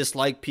don't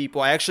dislike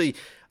people. I actually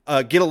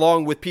get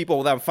along with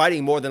people that I'm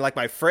fighting more than like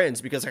my friends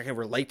because I can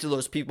relate to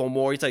those people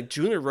more. He's like,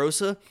 Junior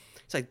Rosa,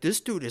 it's like,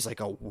 this dude is like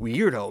a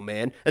weirdo,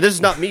 man. And this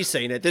is not me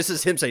saying it. This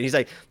is him saying it. He's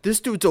like, this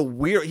dude's a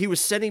weird. He was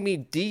sending me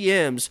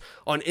DMs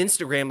on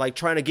Instagram, like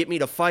trying to get me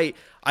to fight.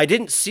 I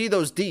didn't see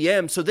those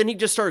DMs. So then he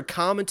just started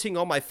commenting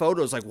on my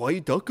photos, like, why you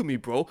ducking me,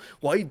 bro?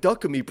 Why you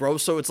ducking me, bro?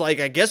 So it's like,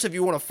 I guess if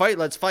you want to fight,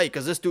 let's fight,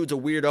 because this dude's a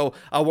weirdo.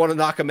 I want to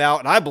knock him out,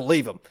 and I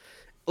believe him.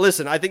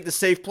 Listen, I think the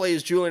safe play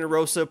is Julian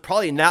Erosa.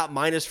 Probably not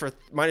minus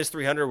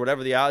 300,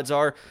 whatever the odds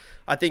are.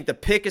 I think the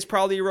pick is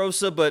probably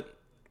Erosa, but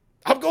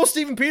I'm going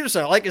Steven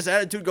Peterson. I like his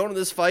attitude going to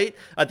this fight.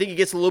 I think he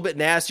gets a little bit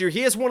nastier. He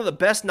has one of the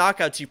best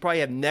knockouts you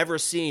probably have never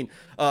seen.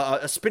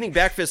 A spinning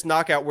back fist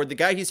knockout where the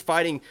guy he's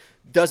fighting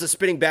does a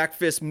spinning back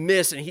fist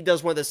miss, and he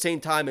does one at the same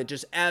time and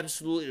just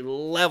absolutely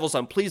levels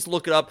him. Please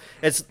look it up.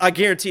 I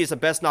guarantee it's the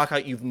best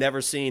knockout you've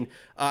never seen.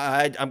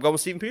 I'm going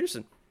with Steven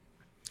Peterson.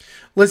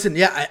 Listen,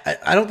 yeah,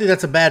 I don't think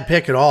that's a bad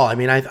pick at all. I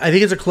mean, I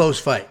think it's a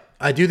close fight.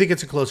 I do think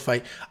it's a close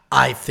fight.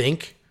 I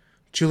think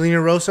Julian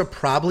Erosa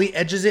probably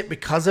edges it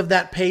because of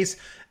that pace.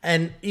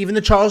 And even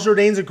the Charles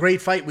Jourdain's a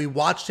great fight. We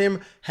watched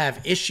him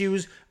have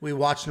issues. We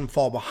watched him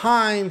fall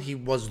behind. He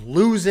was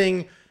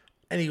losing,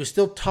 and he was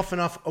still tough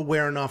enough,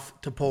 aware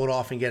enough to pull it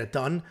off and get it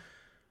done.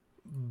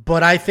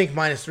 But I think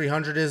minus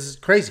 300 is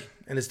crazy,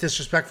 and it's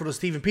disrespectful to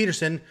Steven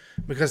Peterson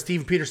because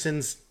Steven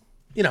Peterson's,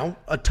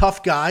 a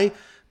tough guy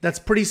that's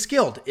pretty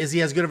skilled. Is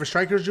he as good of a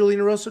striker as Julian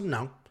Erosa?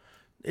 No.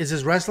 Is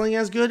his wrestling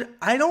as good?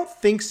 I don't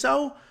think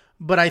so,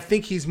 but I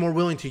think he's more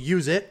willing to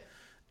use it.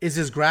 Is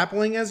his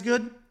grappling as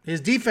good? His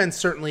defense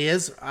certainly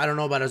is. I don't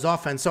know about his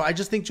offense. So I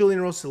just think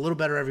Julian Erosa is a little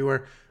better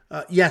everywhere.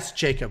 Yes,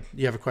 Jacob,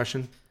 you have a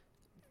question?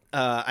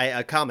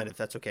 I comment if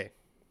that's okay.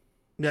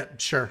 Yeah,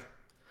 sure.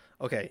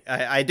 Okay.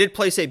 I did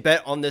place a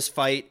bet on this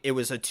fight. It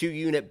was a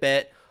 2-unit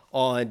bet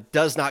on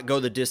does not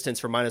go the distance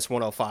for minus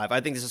 105. I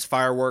think this is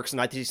fireworks,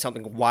 and I think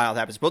something wild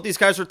happens. Both these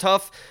guys are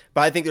tough, but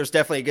I think there's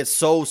definitely, it gets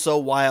so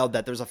wild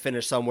that there's a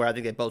finish somewhere. I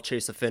think they both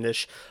chase the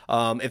finish.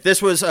 If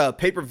this was a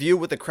pay-per-view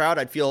with the crowd,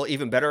 I'd feel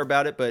even better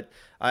about it, but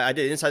I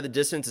did inside the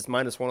distance. It's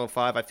minus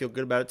 105. I feel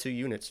good about it, 2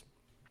 units.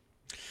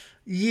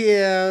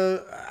 Yeah,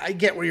 I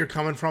get where you're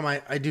coming from.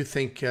 I do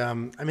think,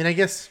 I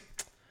guess...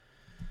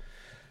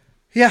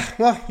 Yeah,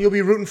 well, you'll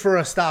be rooting for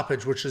a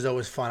stoppage, which is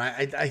always fun.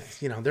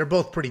 They're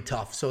both pretty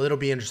tough, so it'll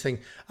be interesting.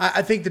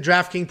 I think the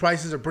DraftKings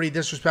prices are pretty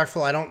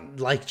disrespectful. I don't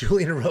like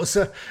Julian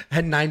Erosa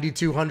at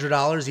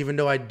 $9,200, even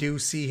though I do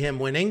see him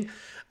winning.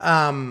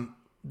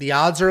 The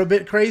odds are a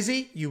bit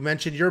crazy. You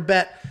mentioned your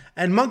bet.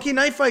 And Monkey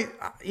Knife Fight,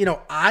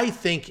 I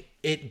think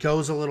it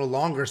goes a little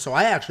longer, so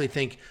I actually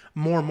think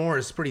more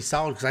is pretty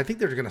solid because I think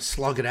they're going to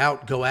slug it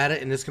out, go at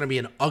it, and it's going to be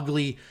an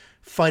ugly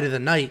fight of the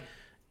night.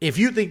 If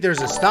you think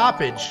there's a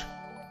stoppage,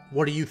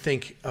 what do you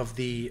think of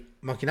the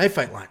Monkey Knife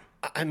Fight line?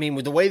 I mean,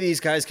 with the way these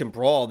guys can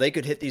brawl, they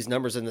could hit these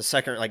numbers in the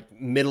second,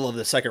 middle of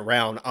the second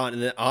round,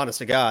 honest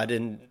to God,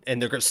 and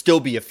there could still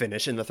be a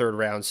finish in the third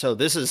round. So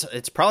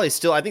it's probably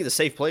still, I think the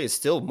safe play is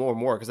still more and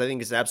more because I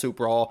think it's an absolute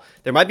brawl.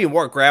 There might be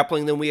more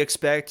grappling than we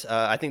expect.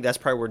 I think that's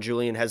probably where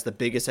Julian has the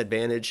biggest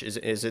advantage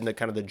is in the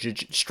kind of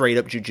the straight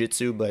up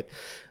jiu-jitsu. But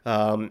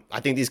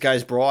I think these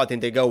guys brawl. I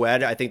think they go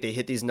at it. I think they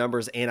hit these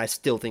numbers, and I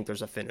still think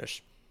there's a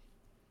finish.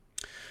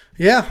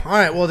 Yeah. All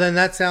right. Well, then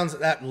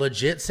that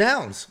legit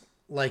sounds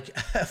like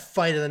a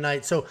fight of the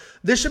night. So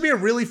this should be a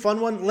really fun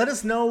one. Let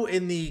us know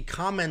in the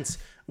comments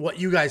what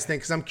you guys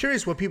think, because I'm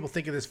curious what people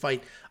think of this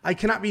fight. I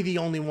cannot be the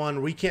only one.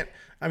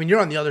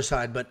 You're on the other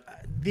side, but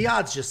the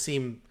odds just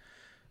seem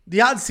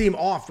the odds seem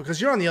off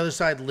because you're on the other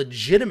side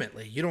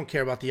legitimately. You don't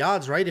care about the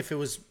odds, right? If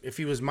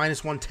he was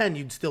minus 110,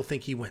 you'd still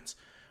think he wins.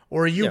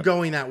 Or are you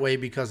going that way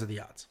because of the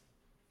odds?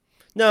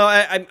 No,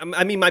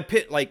 I mean my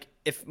pick. Like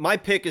if my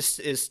pick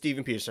is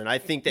Steven Peterson, I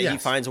think that he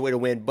finds a way to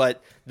win.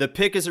 But the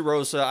pick is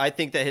Rosa. I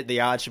think that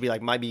the odds should be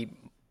like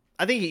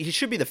I think he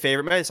should be the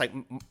favorite. Man, it's like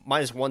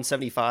minus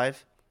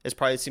 175. It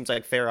probably seems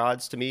like fair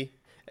odds to me.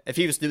 If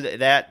he was to do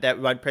that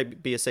might probably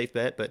be a safe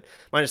bet. But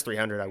minus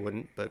 300, I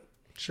wouldn't. But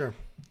sure.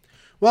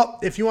 Well,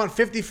 if you want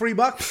 50 free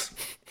bucks,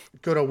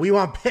 go to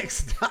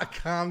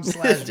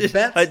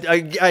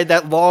wewantpicks.com/bets. I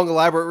that long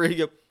elaborate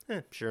reading.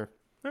 Sure.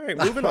 All right,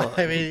 moving on.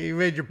 I mean, you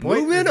made your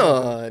point. Moving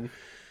on.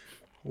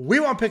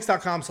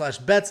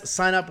 WeWantPicks.com/bets.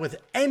 Sign up with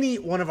any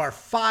one of our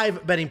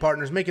 5 betting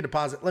partners. Make a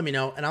deposit. Let me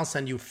know, and I'll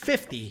send you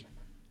 $50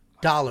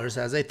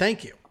 as a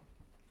thank you.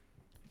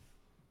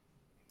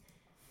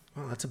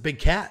 Oh, that's a big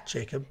cat,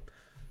 Jacob.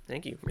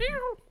 Thank you.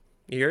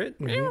 You hear it?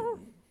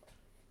 Mm-hmm.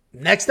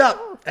 Next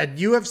up at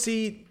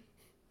UFC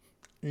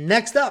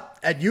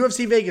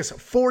Vegas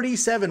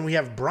 47, we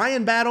have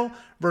Bryan Battle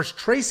versus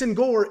Trayson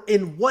Gore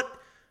in what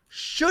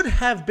should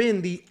have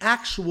been the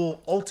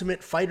actual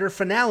Ultimate Fighter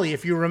finale.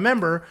 If you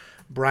remember,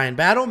 Bryan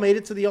Battle made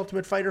it to the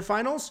Ultimate Fighter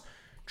finals.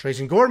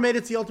 Trayson Gore made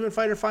it to the Ultimate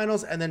Fighter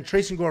finals, and then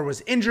Trayson Gore was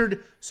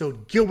injured, so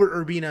Gilbert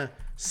Urbina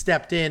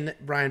stepped in.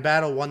 Bryan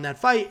Battle won that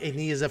fight, and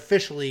he is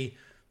officially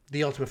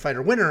the Ultimate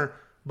Fighter winner,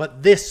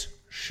 but this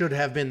should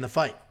have been the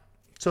fight.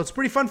 So it's a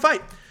pretty fun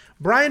fight.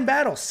 Bryan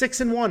Battle,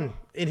 6-1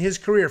 in his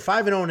career,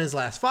 5-0 in his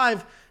last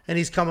 5, and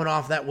he's coming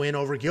off that win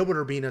over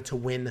Gilbert Urbina to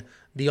win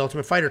the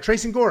Ultimate Fighter.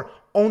 Trayson Gore,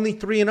 only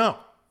 3-0.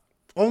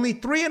 Only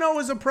 3-0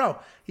 as a pro.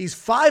 He's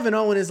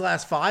 5-0 in his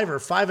last 5, or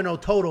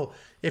 5-0 total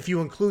if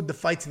you include the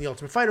fights in the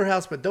Ultimate Fighter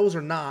house, but those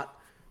are not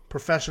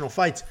professional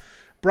fights.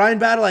 Bryan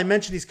Battle, I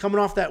mentioned he's coming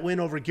off that win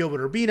over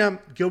Gilbert Urbina.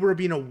 Gilbert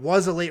Urbina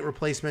was a late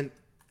replacement.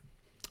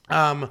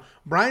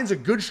 Bryan's a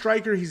good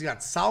striker. He's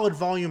got solid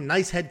volume,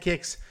 nice head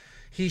kicks.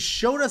 He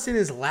showed us in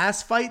his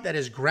last fight that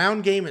his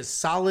ground game is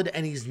solid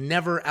and he's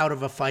never out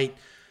of a fight.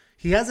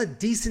 He has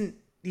decent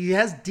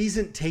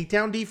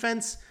takedown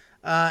defense,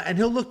 and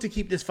he'll look to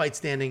keep this fight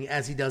standing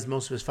as he does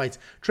most of his fights.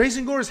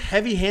 Trayson Gore is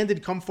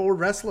heavy-handed come-forward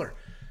wrestler.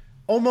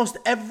 Almost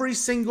every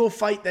single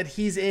fight that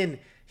he's in,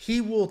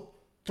 he will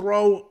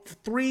throw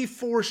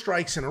 3-4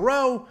 strikes in a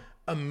row,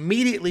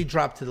 immediately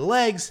drop to the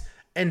legs,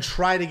 and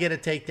try to get a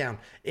takedown.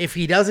 If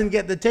he doesn't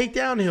get the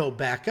takedown, he'll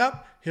back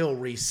up, he'll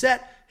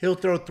reset, he'll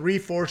throw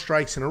 3-4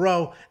 strikes in a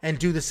row and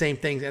do the same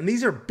things. And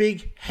these are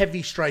big,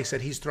 heavy strikes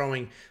that he's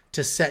throwing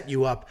to set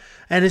you up.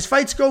 And his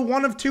fights go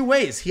one of 2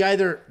 ways. He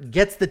either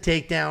gets the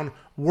takedown,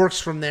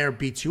 works from there,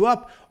 beats you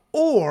up,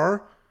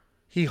 or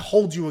he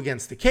holds you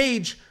against the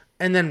cage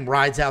and then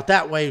rides out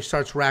that way,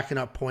 starts racking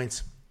up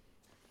points.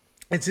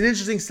 It's an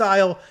interesting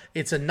style.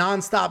 It's a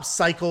nonstop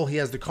cycle. He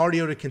has the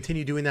cardio to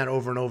continue doing that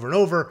over and over and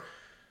over.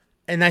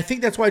 And I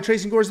think that's why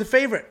Trayson Gore is the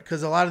favorite,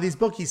 because a lot of these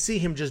bookies see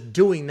him just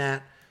doing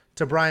that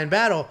to Bryan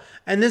Battle.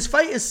 And this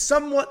fight is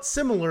somewhat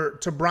similar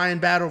to Bryan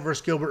Battle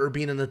versus Gilbert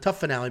Urbina in the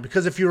TUF finale,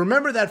 because if you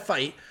remember that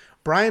fight,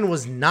 Bryan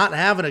was not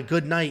having a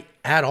good night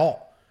at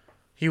all.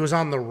 He was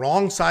on the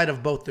wrong side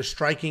of both the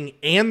striking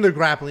and the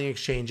grappling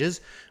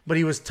exchanges, but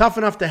he was tough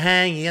enough to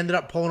hang. He ended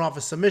up pulling off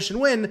a submission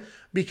win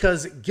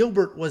because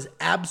Gilbert was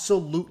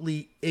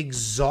absolutely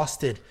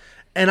exhausted.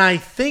 And I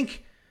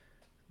think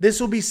this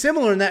will be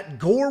similar in that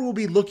Gore will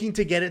be looking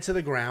to get it to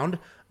the ground.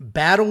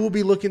 Battle will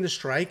be looking to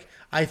strike.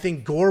 I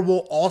think Gore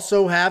will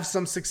also have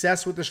some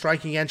success with the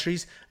striking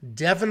entries.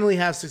 Definitely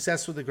have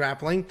success with the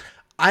grappling.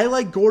 I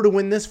like Gore to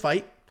win this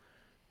fight,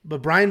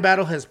 but Bryan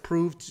Battle has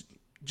proved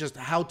just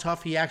how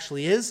tough he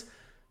actually is.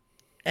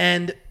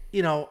 And,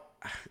 you know,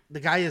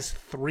 the guy is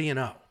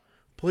 3-0.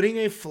 Putting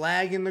a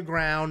flag in the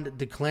ground,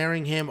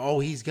 declaring him, oh,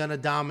 he's going to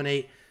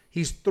dominate.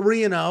 He's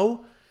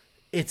 3-0.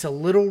 It's a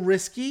little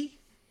risky,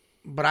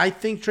 but I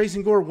think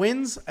Trayson Gore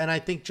wins, and I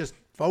think just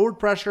forward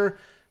pressure,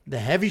 the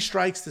heavy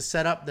strikes to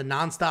set up the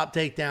nonstop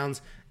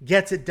takedowns,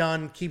 gets it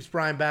done, keeps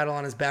Bryan Battle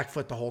on his back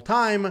foot the whole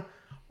time.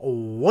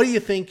 What do you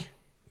think,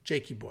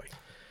 Jakey boy?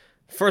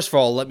 First of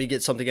all, let me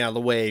get something out of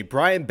the way.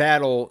 Bryan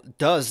Battle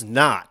does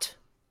not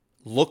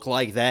look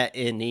like that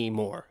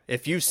anymore.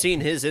 If you've seen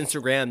his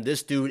Instagram,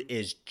 this dude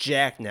is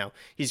jacked now.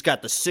 He's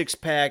got the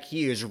 6-pack.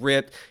 He is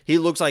ripped. He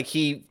looks like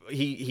he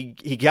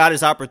got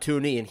his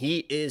opportunity, and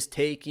he is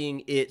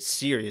taking it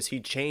serious. He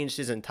changed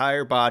his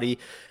entire body,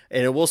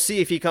 and we'll see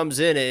if he comes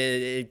in and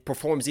it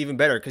performs even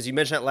better, because you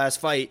mentioned that last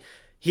fight.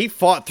 He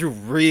fought through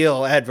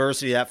real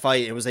adversity that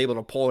fight and was able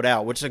to pull it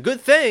out, which is a good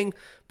thing,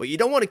 but you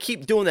don't want to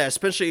keep doing that,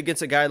 especially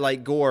against a guy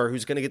like Gore,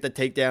 who's going to get the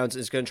takedowns and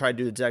is going to try to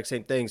do the exact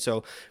same thing.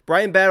 So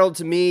Bryan Battle,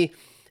 to me,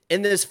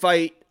 in this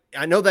fight,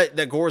 I know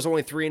that Gore is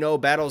only 3-0.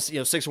 Battle's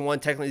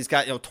 6-1. Technically, he's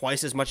got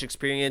twice as much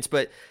experience.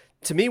 But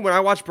to me, when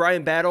I watch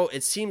Bryan Battle,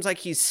 it seems like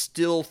he's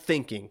still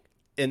thinking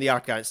in the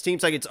octagon. It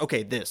seems like it's,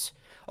 okay, this.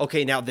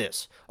 Okay, now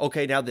this.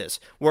 Okay, now this.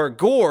 Where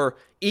Gore,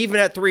 even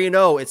at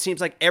 3-0, it seems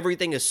like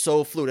everything is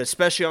so fluid,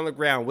 especially on the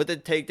ground, with the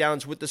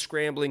takedowns, with the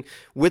scrambling,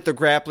 with the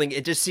grappling.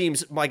 It just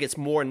seems like it's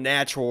more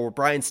natural, where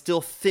Bryan's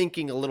still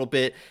thinking a little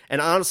bit.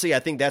 And honestly, I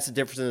think that's the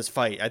difference in this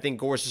fight. I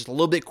think Gore's just a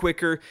little bit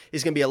quicker.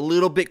 He's going to be a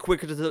little bit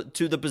quicker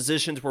to the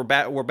positions where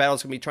Battle's going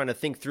to be trying to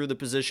think through the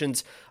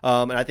positions.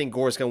 And I think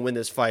Gore's going to win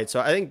this fight.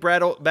 So I think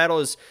Battle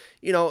is,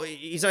 I don't think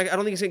he's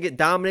going to get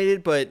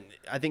dominated, but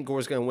I think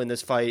Gore's going to win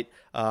this fight.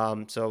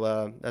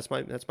 So that's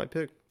my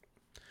pick.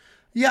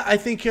 Yeah, I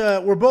think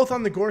we're both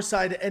on the Gore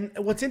side. And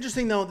what's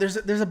interesting, though, there's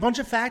a bunch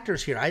of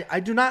factors here.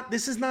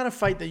 This is not a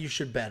fight that you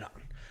should bet on,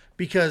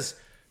 because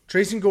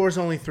Trayson Gore is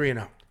only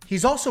 3-0.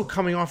 He's also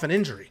coming off an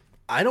injury.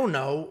 I don't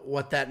know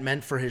what that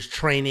meant for his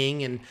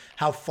training and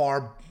how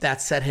far that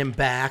set him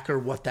back or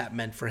what that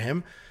meant for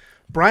him.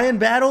 Bryan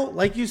Battle,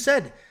 like you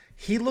said,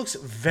 he looks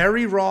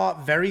very raw,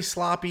 very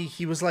sloppy.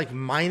 He was like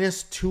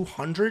minus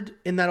 200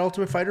 in that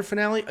Ultimate Fighter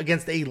finale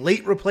against a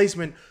late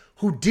replacement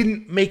who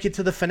didn't make it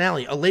to the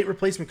finale, a late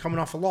replacement coming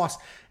off a loss,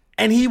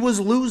 and he was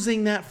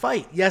losing that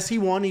fight. Yes, he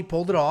won. He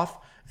pulled it off,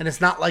 and it's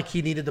not like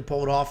he needed to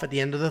pull it off at the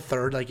end of the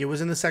third, like it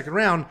was in the second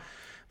round,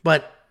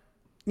 but,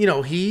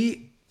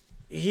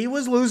 he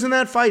was losing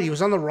that fight. He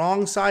was on the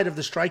wrong side of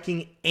the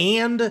striking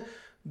and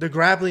the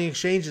grappling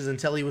exchanges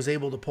until he was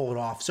able to pull it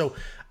off. So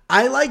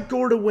I like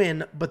Gore to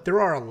win, but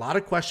there are a lot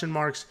of question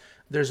marks.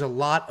 There's a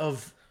lot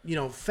of,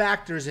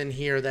 factors in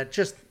here that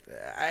just,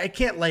 I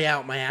can't lay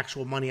out my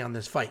actual money on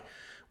this fight.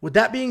 With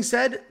that being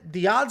said,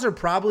 the odds are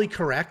probably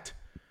correct.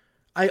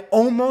 I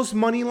almost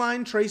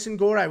moneylined Trayson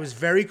Gore. I was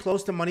very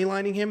close to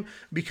moneylining him,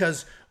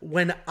 because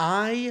when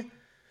I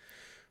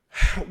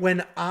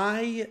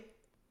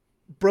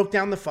broke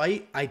down the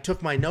fight, I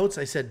took my notes.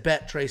 I said,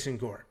 bet Trayson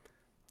Gore.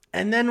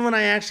 And then when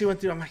I actually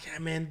went through, I'm like,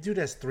 man, dude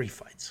has 3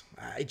 fights.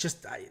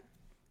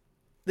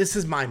 This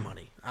is my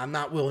money. I'm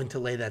not willing to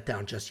lay that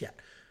down just yet.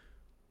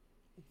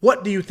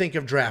 What do you think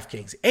of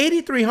DraftKings?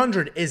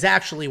 8,300 is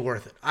actually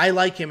worth it. I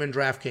like him in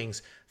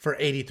DraftKings for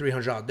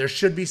 8,300. There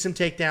should be some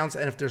takedowns,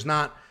 and if there's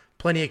not,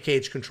 plenty of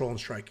cage control and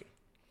striking.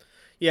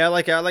 Yeah, I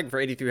like him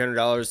for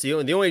 $8,300.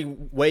 The only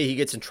way he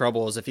gets in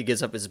trouble is if he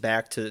gives up his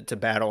back to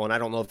Battle, and I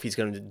don't know if he's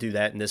going to do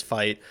that in this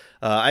fight.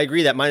 I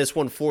agree that minus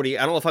 140.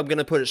 I don't know if I'm going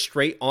to put it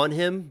straight on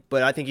him,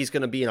 but I think he's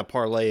going to be in a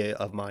parlay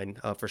of mine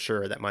for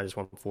sure, that minus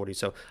 140.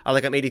 So I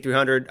like him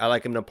 8,300. I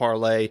like him in a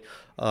parlay.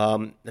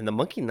 And the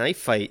Monkey Knife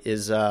fight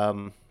is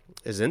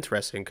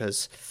interesting,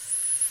 because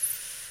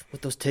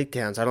with those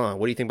takedowns, I don't know.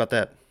 What do you think about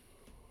that?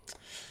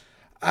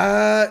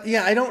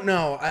 Yeah, I don't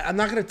know. I'm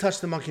not going to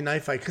touch the Monkey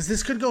Knife fight, because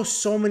this could go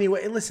so many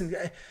ways. Listen,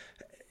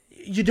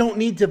 you don't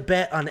need to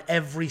bet on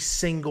every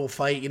single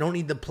fight. You don't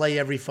need to play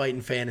every fight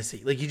in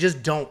fantasy. Like, you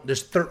just don't.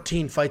 There's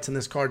 13 fights in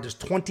this card. There's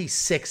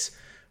 26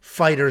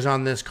 fighters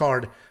on this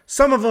card.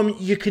 Some of them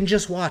you can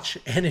just watch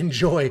and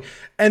enjoy.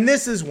 And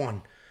this is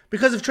one.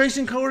 Because if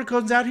Trayson Gore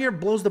comes out here,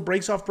 blows the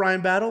brakes off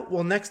Bryan Battle,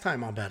 well, next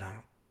time I'll bet on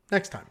him.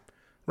 Next time.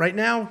 Right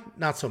now,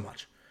 not so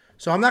much.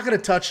 So I'm not going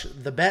to touch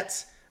the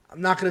bets.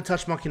 I'm not going to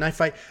touch Monkey Knife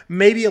fight.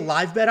 Maybe a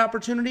live bet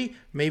opportunity.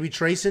 Maybe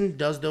Trayson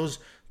does those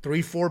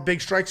 3-4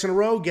 big strikes in a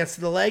row, gets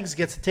to the legs,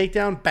 gets a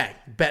takedown, bang,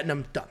 betting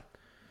him, done.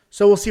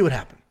 So we'll see what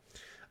happens.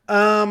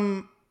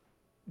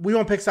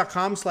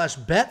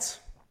 WeWantPicks.com/bets.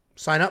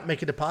 Sign up,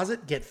 make a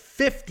deposit, get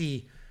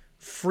 $50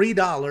 free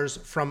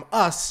from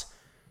us.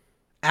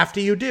 After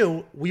you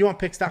do,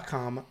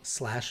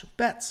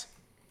 WeWantPicks.com/bets.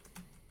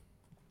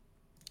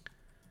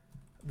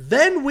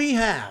 Then we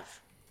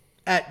have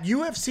at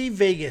UFC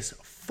Vegas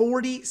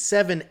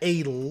 47,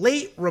 a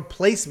late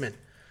replacement.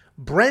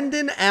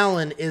 Brendan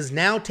Allen is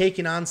now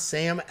taking on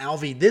Sam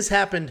Alvey. This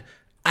happened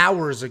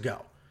hours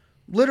ago.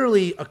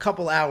 Literally a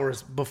couple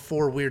hours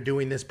before we're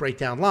doing this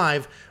breakdown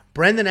live.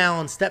 Brendan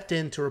Allen stepped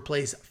in to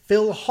replace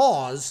Phil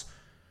Hawes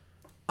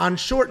on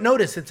short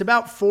notice. It's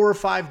about 4 or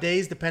 5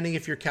 days, depending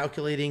if you're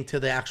calculating to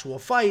the actual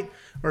fight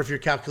or if you're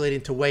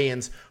calculating to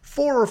weigh-ins.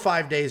 4 or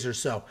 5 days or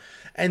so.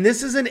 And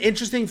this is an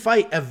interesting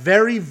fight, a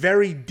very,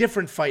 very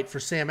different fight for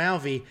Sam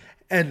Alvey.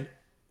 And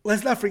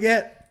let's not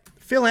forget,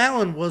 Phil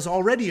Allen was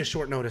already a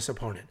short notice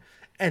opponent.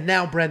 And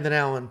now Brendan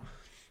Allen,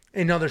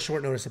 another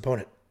short notice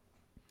opponent.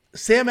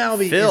 Sam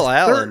Alvey Phil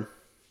Allen.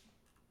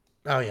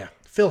 Oh, yeah.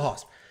 Phil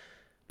Hawes.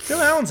 Phil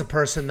Allen's a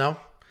person, though,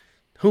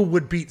 who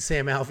would beat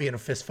Sam Alvey in a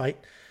fist fight.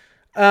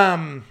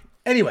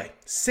 Anyway,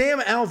 Sam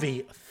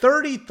Alvey,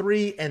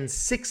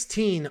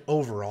 33-16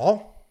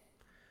 overall.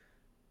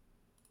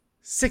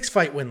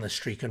 6-fight winless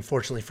streak,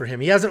 unfortunately for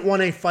him. He hasn't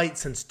won a fight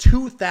since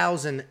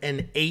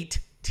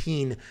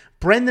 2018.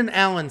 Brendan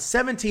Allen,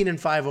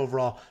 17-5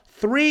 overall,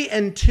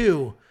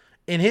 3-2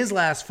 in his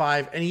last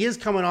 5, and he is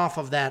coming off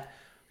of that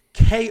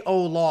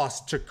KO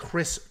loss to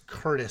Chris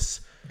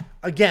Curtis.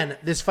 Again,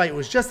 this fight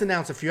was just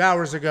announced a few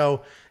hours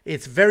ago.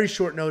 It's very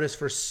short notice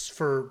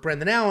for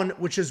Brendan Allen,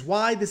 which is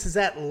why this is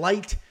at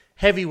light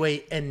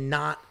heavyweight and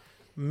not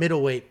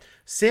middleweight.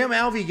 Sam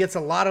Alvey gets a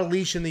lot of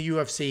leash in the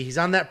UFC. He's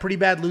on that pretty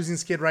bad losing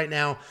skid right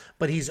now,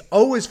 but he's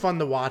always fun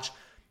to watch,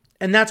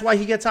 and that's why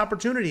he gets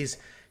opportunities.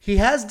 He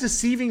has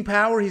deceiving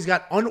power. He's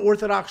got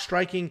unorthodox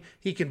striking.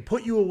 He can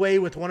put you away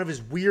with one of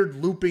his weird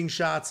looping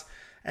shots,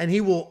 and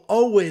he will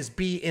always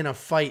be in a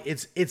fight.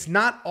 It's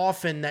not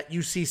often that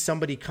you see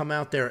somebody come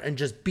out there and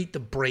just beat the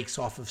brakes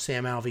off of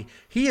Sam Alvey.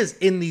 He is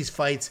in these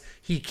fights.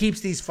 He keeps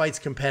these fights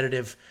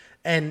competitive.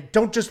 And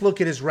don't just look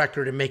at his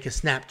record and make a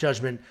snap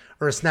judgment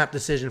or a snap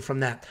decision from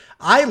that.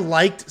 I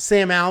liked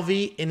Sam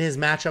Alvey in his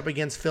matchup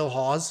against Phil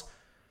Hawes.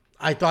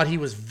 I thought he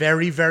was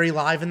very, very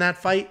live in that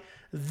fight.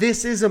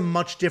 This is a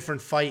much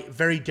different fight,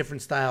 very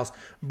different styles.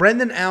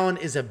 Brendan Allen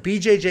is a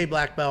BJJ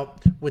black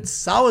belt with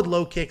solid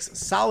low kicks,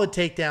 solid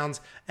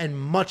takedowns, and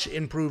much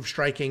improved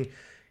striking.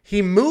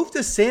 He moved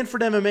to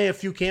Sanford MMA a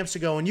few camps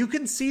ago, and you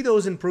can see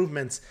those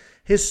improvements.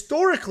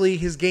 Historically,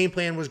 his game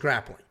plan was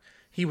grappling.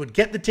 He would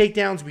get the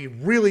takedowns, be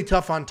really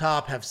tough on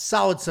top, have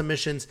solid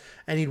submissions,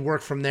 and he'd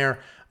work from there.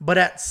 But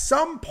at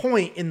some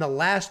point in the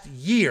last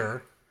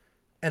year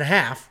and a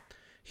half,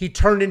 he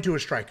turned into a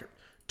striker.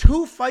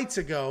 2 fights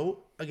ago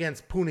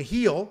against Puna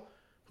Heel,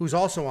 who's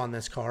also on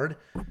this card,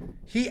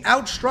 he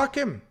outstruck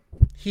him.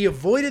 He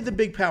avoided the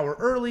big power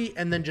early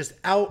and then just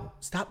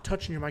stop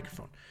touching your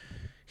microphone.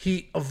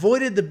 He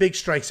avoided the big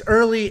strikes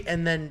early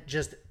and then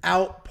just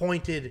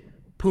outpointed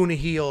Puna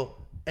Heel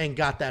and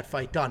got that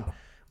fight done,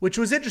 which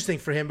was interesting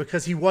for him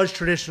because he was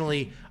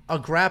traditionally a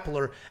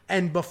grappler.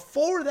 And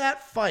before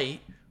that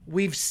fight,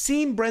 we've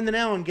seen Brendan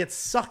Allen get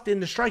sucked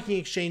into striking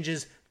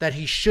exchanges that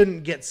he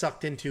shouldn't get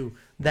sucked into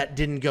that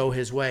didn't go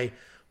his way.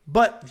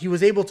 But he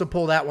was able to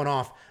pull that one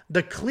off.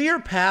 The clear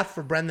path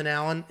for Brendan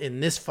Allen in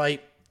this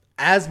fight,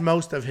 as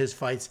most of his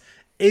fights,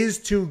 is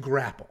to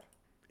grapple.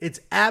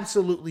 It's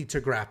absolutely to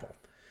grapple.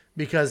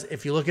 Because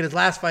if you look at his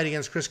last fight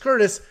against Chris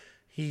Curtis,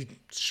 he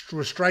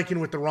was striking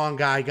with the wrong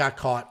guy, got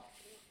caught,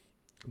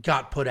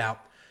 got put out.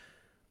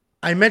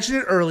 I mentioned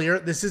it earlier.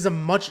 This is a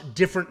much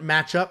different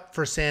matchup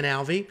for Sam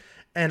Alvey,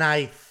 and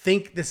I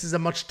think this is a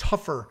much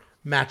tougher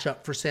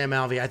matchup for Sam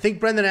Alvey. I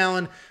think Brendan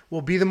Allen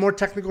will be the more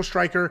technical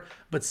striker,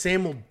 but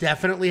Sam will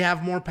definitely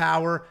have more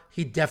power.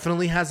 He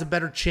definitely has a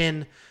better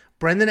chin.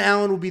 Brendan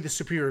Allen will be the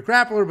superior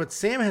grappler, but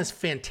Sam has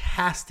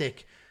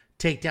fantastic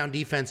takedown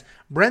defense.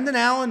 Brendan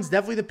Allen's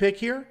definitely the pick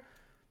here.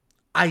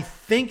 I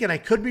think, and I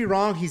could be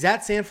wrong, he's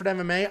at Sanford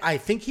MMA. I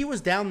think he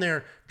was down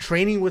there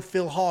training with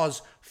Phil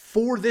Hawes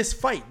for this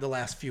fight the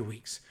last few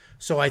weeks.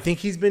 So I think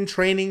he's been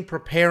training,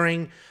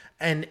 preparing,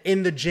 and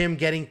in the gym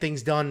getting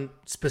things done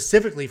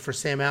specifically for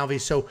Sam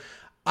Alvey. So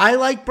I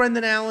like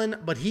Brendan Allen,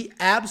 but he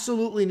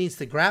absolutely needs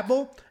to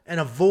grapple and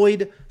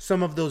avoid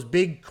some of those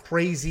big,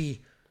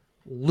 crazy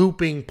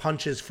looping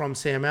punches from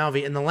Sam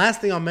Alvey. And the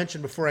last thing I'll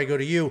mention before I go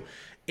to you,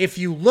 if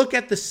you look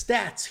at the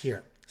stats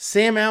here,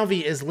 Sam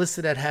Alvey is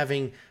listed at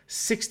having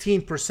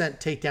 16%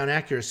 takedown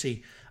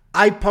accuracy.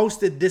 I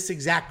posted this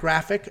exact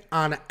graphic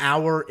on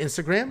our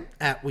Instagram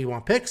at We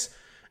Want Picks,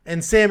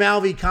 and Sam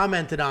Alvey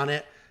commented on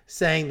it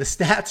saying the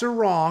stats are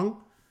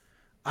wrong.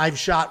 I've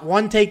shot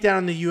 1 takedown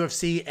in the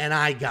UFC, and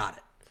I got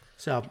it.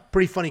 So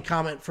pretty funny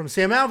comment from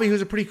Sam Alvey,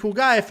 who's a pretty cool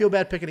guy. I feel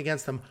bad picking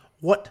against him.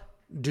 What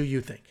do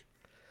you think?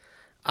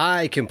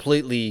 I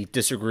completely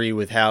disagree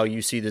with how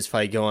you see this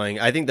fight going.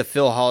 I think the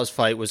Phil Hawes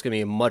fight was going to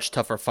be a much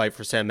tougher fight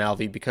for Sam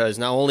Alvey because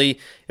not only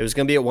it was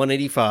going to be at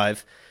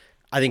 185,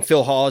 I think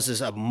Phil Hawes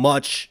is a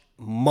much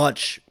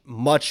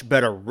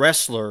better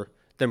wrestler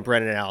than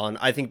Brendan Allen.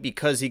 I think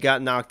because he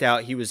got knocked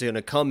out, he was going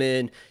to come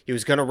in, he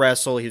was going to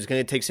wrestle, he was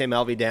going to take Sam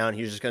Alvey down,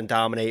 he was just going to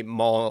dominate,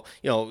 maul,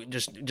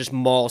 just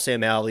maul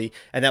Sam Alvey,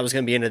 and that was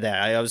going to be into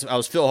that. I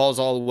was Phil Hawes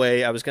all the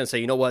way. I was going to say,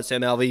 you know what,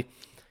 Sam Alvey,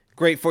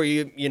 great for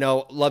you,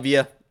 love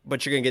you,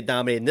 but you're going to get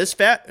dominated. In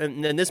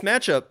this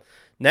matchup,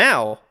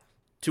 now,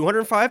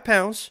 205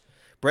 pounds,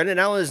 Brendan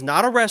Allen is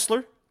not a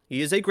wrestler.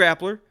 He is a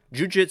grappler,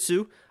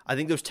 jiu-jitsu. I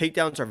think those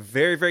takedowns are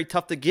very, very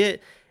tough to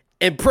get.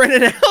 And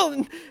Brendan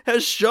Allen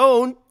has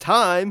shown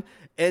time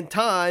and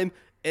time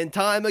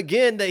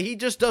again that he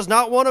just does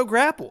not want to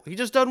grapple. He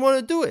just doesn't want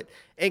to do it.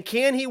 And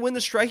can he win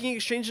the striking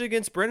exchange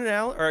against Brendan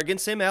Allen or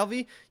against Sam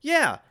Alvey?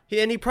 Yeah.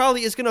 And he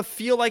probably is going to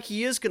feel like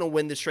he is going to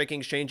win the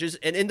striking exchanges.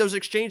 And in those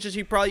exchanges,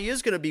 he probably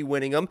is going to be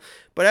winning them.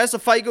 But as the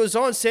fight goes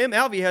on, Sam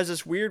Alvey has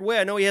this weird way.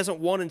 I know he hasn't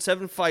won in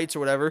 7 fights or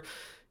whatever.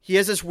 He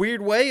has this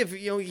weird way of,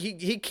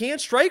 he can't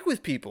strike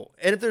with people.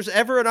 And if there's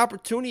ever an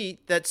opportunity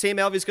that Sam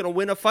Alvey is going to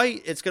win a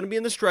fight, it's going to be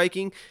in the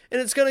striking, and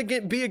it's going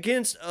to be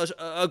against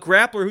a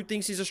grappler who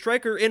thinks he's a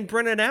striker in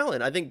Brendan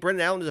Allen. I think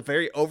Brendan Allen is a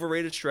very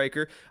overrated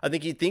striker. I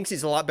think he thinks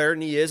he's a lot better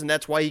than he is, and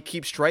that's why he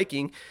keeps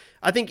striking.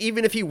 I think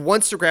even if he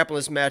wants to grapple in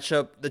this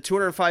matchup, the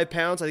 205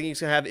 pounds, I think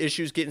he's going to have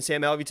issues getting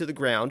Sam Alvey to the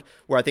ground,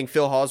 where I think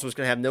Phil Hawes was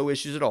going to have no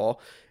issues at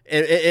all.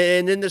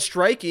 And in the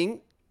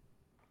striking,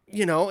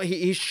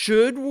 he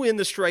should win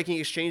the striking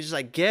exchanges,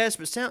 I guess,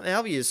 but Sam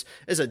Alvey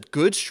is a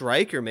good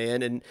striker,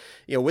 man. And,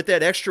 with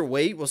that extra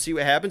weight, we'll see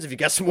what happens. If you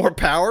got some more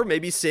power,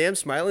 maybe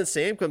Smiling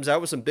Sam comes out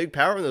with some big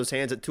power in those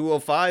hands at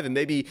 205, and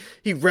maybe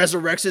he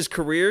resurrects his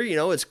career.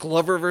 It's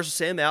Glover versus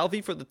Sam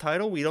Alvey for the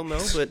title. We don't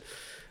know, but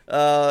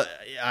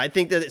I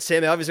think that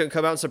Sam Alvey is going to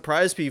come out and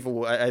surprise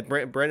people.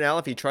 Brendan Allen,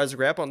 if he tries to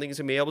grapple, I think he's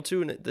going to be able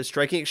to. And the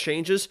striking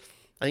exchanges,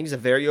 I think he's a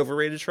very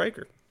overrated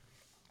striker.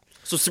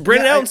 So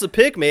Brendan Allen's the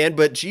pick, man,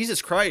 but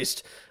Jesus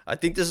Christ, I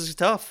think this is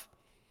tough.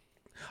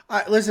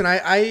 Listen,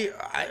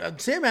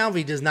 Sam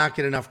Alvey does not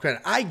get enough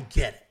credit. I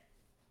get it.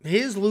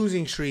 His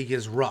losing streak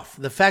is rough.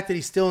 The fact that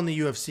he's still in the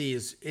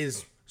UFC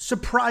is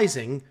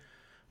surprising.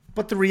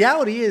 But the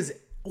reality is,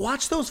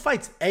 watch those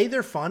fights. A,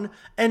 they're fun.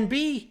 And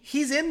B,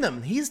 he's in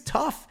them. He's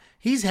tough.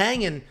 He's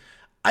hanging.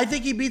 I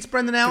think he beats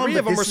Brendan Allen. 3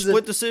 of them are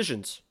split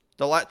decisions.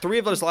 3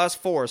 of those last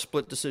 4 are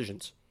split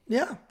decisions.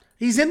 Yeah,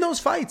 he's in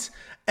those fights.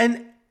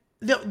 And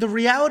the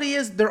reality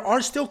is there are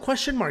still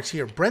question marks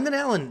here. Brendan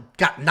Allen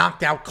got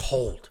knocked out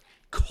cold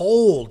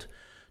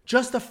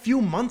just a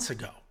few months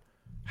ago.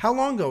 How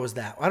long ago was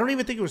that? I don't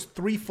even think it was 3-4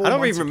 months I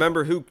don't even ago.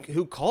 remember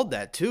who called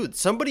that, too.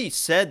 Somebody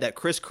said that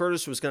Chris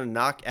Curtis was going to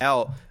knock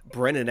out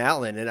Brendan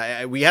Allen,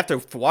 and we have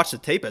to watch the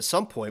tape at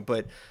some point,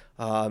 but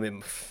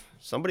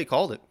somebody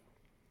called it.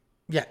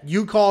 Yeah,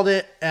 you called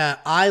it.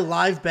 I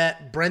live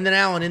bet Brendan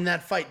Allen in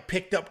that fight,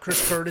 picked up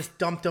Chris Curtis,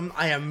 dumped him.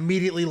 I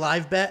immediately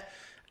live bet,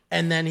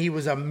 and then he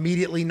was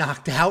immediately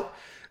knocked out.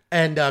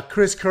 And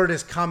Chris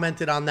Curtis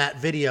commented on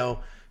that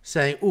video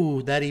saying,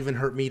 "Ooh, that even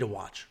hurt me to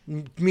watch,"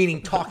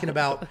 meaning talking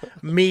about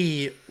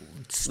me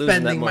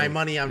spending my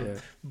money on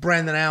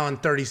Brendan Allen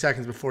 30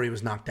 seconds before he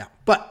was knocked out.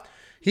 But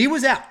he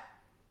was out,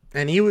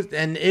 and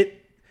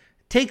it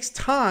takes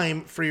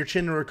time for your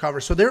chin to recover.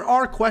 So there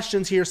are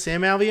questions here.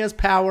 Sam Alvey has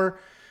power.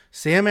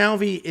 Sam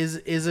Alvey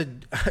is a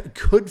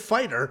good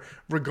fighter,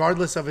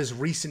 regardless of his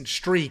recent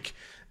streak.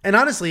 And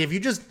honestly, if you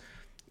just,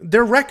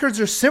 their records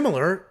are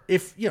similar,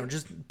 if,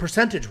 just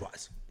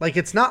percentage-wise. Like,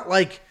 it's not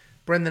like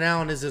Brendan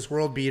Allen is this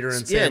world beater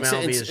and Sam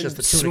Alvey is just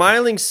a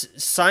smiling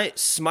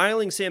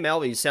Sam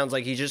Alvey sounds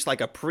like he's just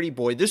like a pretty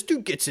boy. This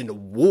dude gets into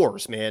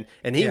wars, man,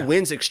 and he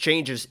wins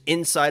exchanges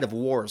inside of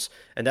wars,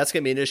 and that's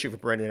going to be an issue for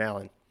Brendan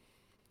Allen.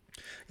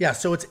 Yeah,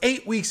 so it's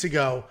 8 weeks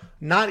ago,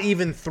 not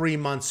even 3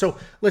 months. So,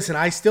 listen,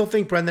 I still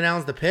think Brendan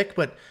Allen's the pick,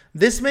 but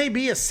this may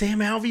be a Sam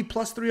Alvey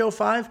plus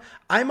 305.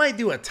 I might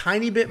do a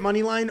tiny bit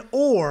money line,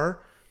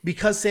 or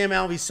because Sam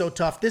Alvey's so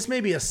tough, this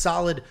may be a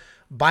solid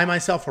buy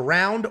myself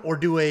around or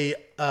do a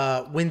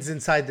wins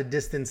inside the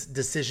distance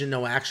decision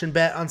no action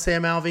bet on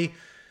Sam Alvey.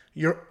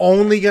 You're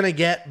only going to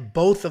get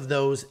both of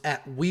those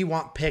at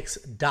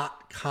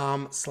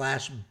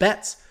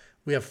wewantpicks.com/bets.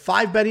 We have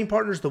 5 betting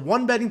partners. The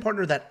one betting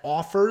partner that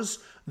offers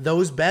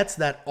those bets,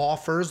 that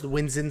offers the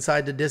wins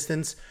inside the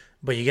distance,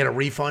 but you get a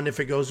refund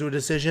if it goes to a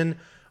decision,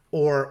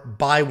 or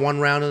buy 1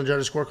 round on the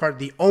judge's scorecard.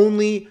 The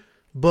only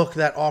book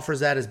that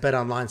offers that is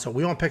BetOnline. So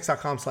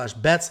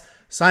wewantpicks.com/bets.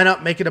 Sign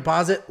up, make a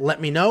deposit, let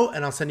me know,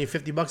 and I'll send you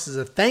 $50 as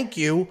a thank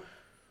you.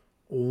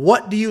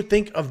 What do you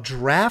think of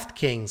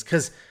DraftKings?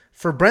 Because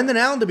for Brendan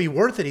Allen to be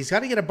worth it, he's got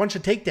to get a bunch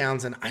of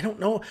takedowns, and I don't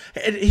know.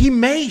 He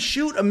may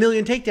shoot 1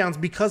 million takedowns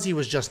because he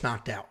was just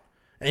knocked out,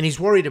 and he's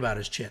worried about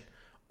his chin.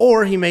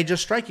 Or he may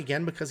just strike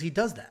again because he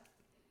does that.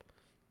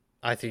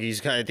 I think he's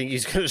going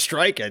to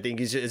strike. I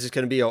think it's just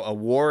going to be a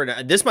war.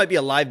 And this might be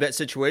a live bet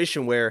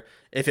situation where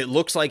if it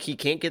looks like he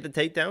can't get the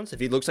takedowns,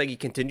 if he looks like he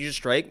continues to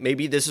strike,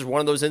 maybe this is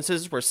one of those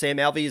instances where Sam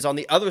Alvey is on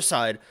the other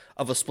side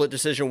of a split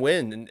decision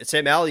win. And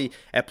Sam Alvey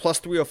at plus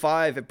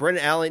 305, if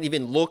Brendan Allen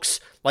even looks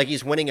like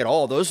he's winning at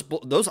all, those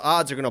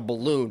odds are going to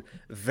balloon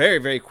very,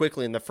 very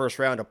quickly in the first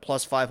round to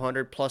plus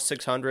 500, plus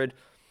 600.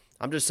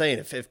 I'm just saying,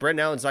 if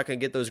Brendan Allen's not going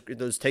to get those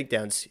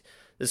takedowns,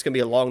 this is going to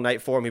be a long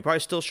night for him. He probably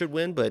still should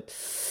win, but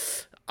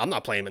I'm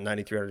not playing him at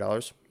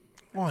 $9,300.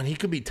 Oh, and he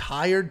could be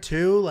tired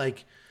too.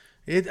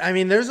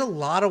 There's a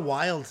lot of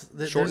wild.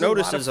 Short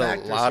notice is a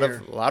lot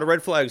of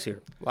red flags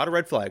here. A lot of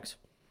red flags.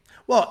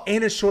 Well,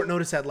 and it's short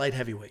notice at light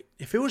heavyweight.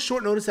 If it was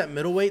short notice at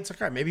middleweight, it's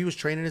like, all right, maybe he was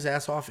training his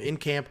ass off in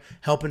camp,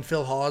 helping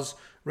Phil Hawes,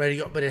 ready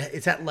to go. But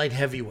it's at light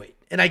heavyweight.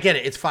 And I get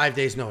it. It's 5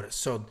 days notice.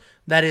 So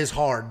that is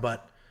hard.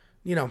 But,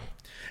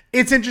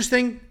 it's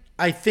interesting.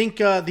 I think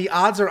the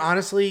odds are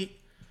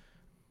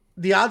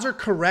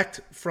correct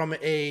from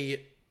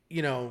a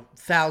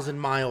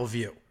 1,000-mile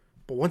view.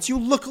 But once you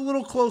look a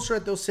little closer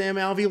at those Sam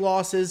Alvey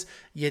losses,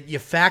 you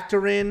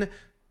factor in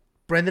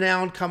Brendan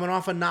Allen coming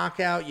off a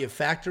knockout, you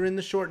factor in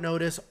the short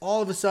notice,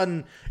 all of a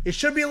sudden it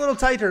should be a little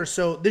tighter.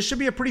 So this should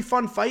be a pretty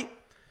fun fight.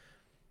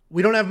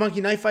 We don't have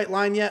Monkey Knife Fight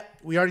line yet.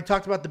 We already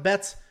talked about the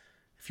bets.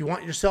 If you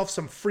want yourself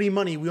some free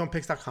money,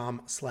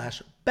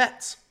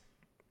 wewantpicks.com/bets.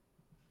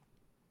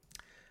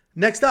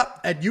 Next up,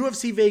 at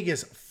UFC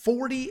Vegas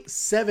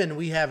 47,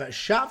 we have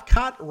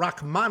Shavkat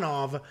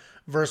Rakhmonov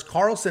versus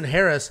Carlston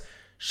Harris.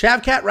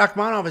 Shavkat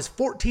Rakhmonov is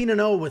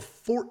 14-0 with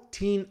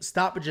 14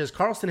 stoppages.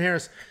 Carlston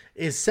Harris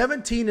is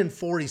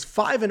 17-4. He's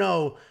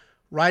 5-0,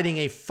 riding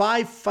a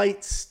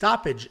 5-fight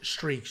stoppage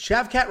streak.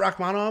 Shavkat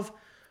Rakhmonov,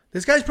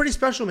 this guy's pretty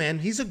special, man.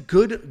 He's a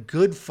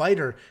good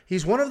fighter.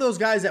 He's one of those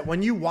guys that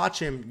when you watch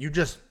him, you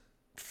just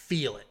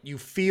feel it. You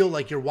feel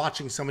like you're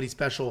watching somebody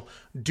special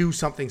do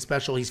something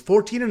special. He's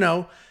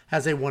 14-0,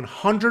 has a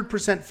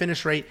 100%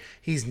 finish rate.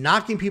 He's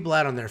knocking people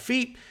out on their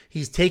feet.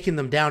 He's taking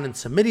them down and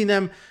submitting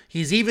them.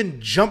 He's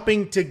even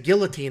jumping to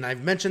guillotine.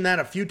 I've mentioned that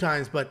a few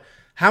times, but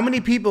how many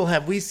people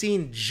have we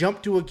seen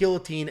jump to a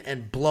guillotine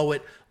and blow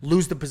it,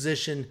 lose the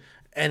position,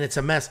 and it's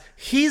a mess?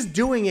 He's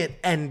doing it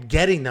and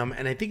getting them,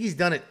 and I think he's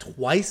done it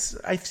twice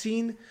I've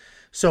seen.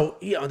 So,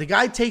 the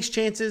guy takes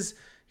chances.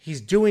 He's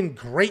doing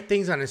great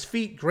things on his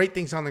feet, great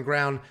things on the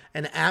ground,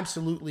 and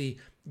absolutely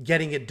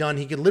getting it done.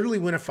 He could literally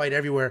win a fight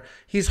everywhere.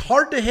 He's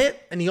hard to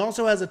hit, and he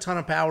also has a ton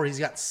of power. He's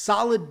got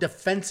solid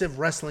defensive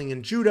wrestling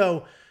and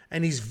judo,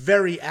 and he's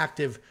very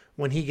active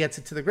when he gets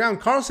it to the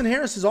ground. Carlston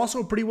Harris is also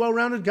a pretty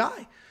well-rounded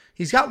guy.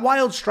 He's got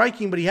wild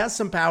striking, but he has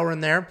some power in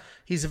there.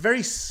 He's a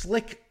very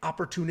slick,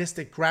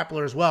 opportunistic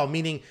grappler as well,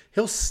 meaning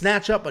he'll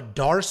snatch up a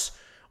Darce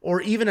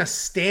or even a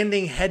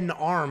standing head and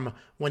arm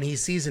when he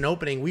sees an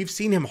opening. We've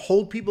seen him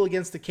hold people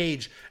against the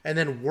cage and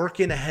then work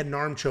in a head and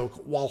arm choke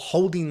while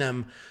holding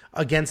them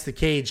against the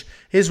cage.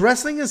 His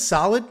wrestling is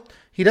solid.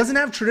 He doesn't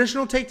have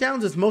traditional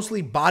takedowns. It's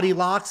mostly body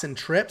locks and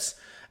trips.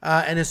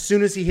 And as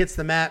soon as he hits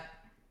the mat,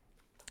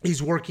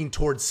 he's working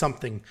towards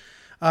something.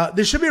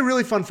 This should be a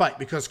really fun fight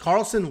because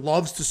Carlston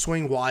loves to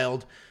swing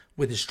wild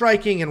with his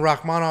striking, and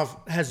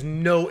Rakhmonov has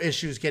no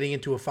issues getting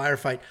into a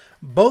firefight.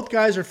 Both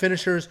guys are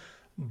finishers.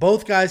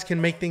 Both guys can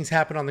make things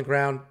happen on the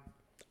ground.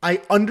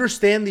 I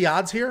understand the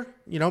odds here,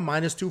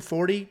 minus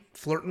 240,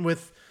 flirting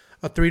with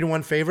a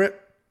 3-1 favorite.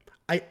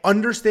 I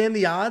understand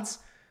the odds.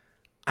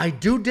 I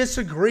do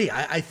disagree.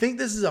 I think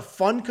this is a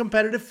fun,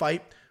 competitive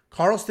fight.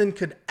 Carlston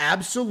could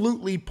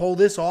absolutely pull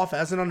this off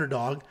as an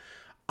underdog.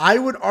 I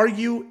would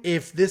argue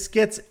if this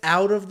gets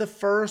out of the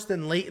first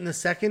and late in the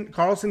second,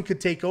 Carlston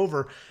could take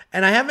over.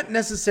 And I haven't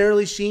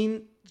necessarily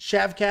seen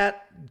Shavkat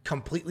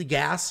completely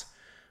gas,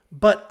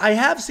 but I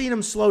have seen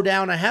him slow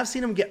down. I have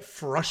seen him get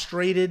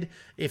frustrated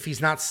if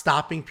he's not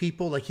stopping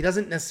people. Like, he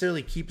doesn't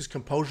necessarily keep his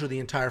composure the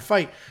entire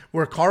fight,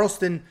 where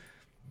Carlston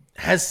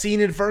has seen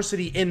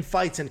adversity in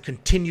fights and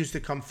continues to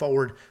come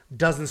forward,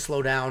 doesn't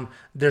slow down.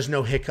 There's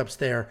no hiccups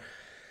there.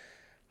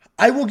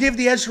 I will give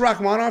the edge to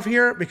Rakhmonov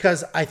here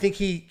because I think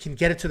he can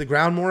get it to the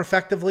ground more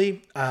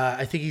effectively.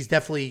 I think he's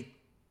definitely,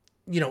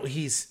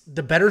 he's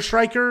the better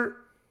striker.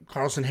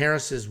 Carlston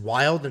Harris is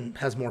wild and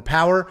has more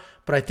power,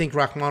 but I think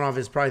Rakhmonov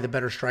is probably the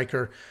better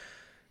striker.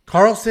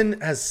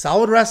 Carlston has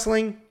solid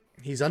wrestling.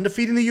 He's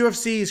undefeated in the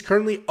UFC. He's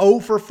currently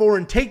 0-for-4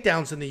 in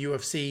takedowns in the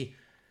UFC,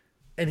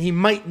 and he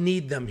might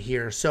need them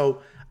here.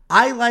 So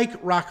I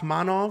like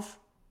Rakhmonov,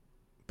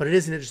 but it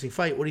is an interesting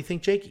fight. What do you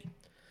think, Jakey?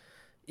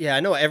 Yeah, I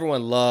know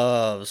everyone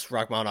loves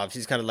Rakhmonov.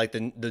 He's kind of like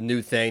the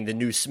new thing, the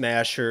new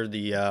smasher,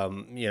 the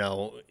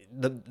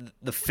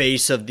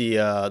face of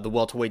the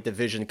welterweight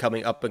division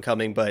coming up and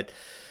coming. But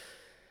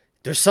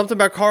there's something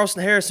about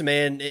Carlston Harris,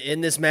 man,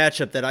 in this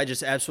matchup that I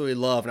just absolutely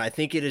love, and I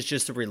think it is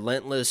just the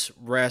relentless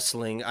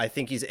wrestling. I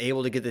think he's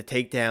able to get the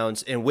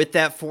takedowns, and with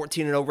that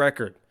 14-0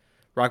 record,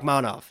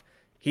 Rakhmonov,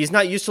 he's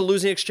not used to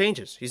losing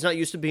exchanges. He's not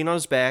used to being on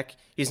his back.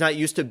 He's not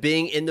used to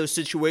being in those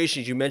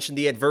situations. You mentioned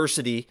the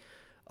adversity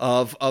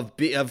of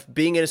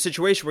being in a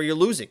situation where you're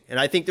losing. And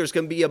I think there's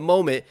going to be a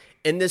moment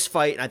in this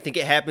fight, and I think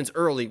it happens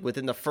early,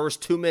 within the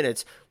first 2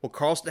 minutes, where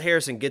Carlston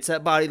Harrison gets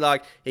that body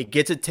lock, he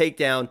gets a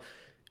takedown.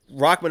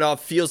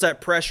 Rakhmonov feels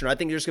that pressure, and I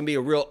think there's going to be a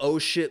real oh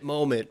shit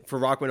moment for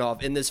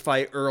Rakhmonov in this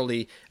fight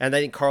early, and I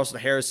think Carlston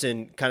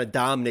Harrison kind of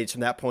dominates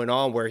from that point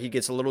on, where he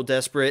gets a little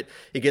desperate,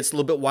 he gets a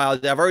little bit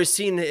wild. I've already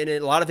seen in a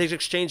lot of his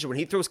exchanges, when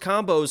he throws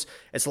combos,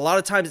 it's a lot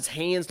of times it's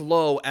hands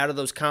low out of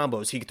those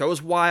combos. He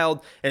throws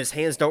wild, and his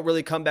hands don't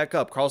really come back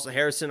up. Carlston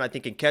Harrison, I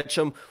think, can catch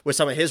him with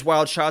some of his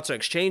wild shots or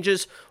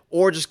exchanges,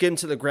 or just get him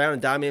to the ground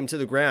and dominate him to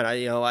the ground.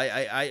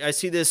 I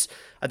see this.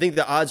 I think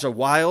the odds are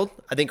wild.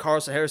 I think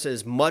Carlston Harrison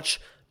is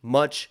much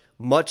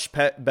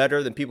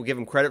better than people give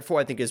him credit for.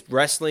 I think his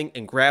wrestling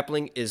and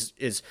grappling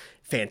is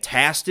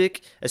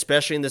fantastic,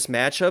 especially in this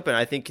matchup. And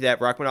I think that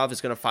Rakhmonov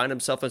is going to find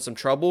himself in some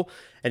trouble,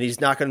 and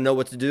he's not going to know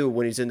what to do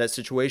when he's in that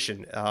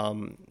situation.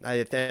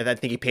 I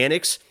think he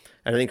panics,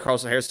 and I think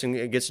Carlston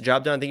Harrison gets the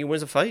job done. I think he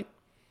wins the fight.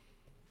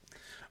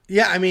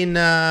 Yeah, I mean,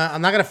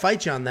 I'm not going to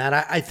fight you on that.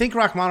 I think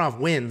Rakhmonov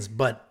wins,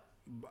 but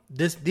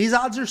these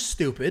odds are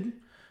stupid.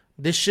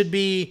 This should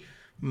be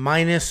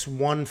minus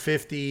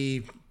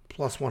 150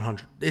 plus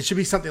 100. It should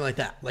be something like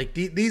that. Like,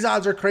 these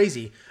odds are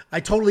crazy. I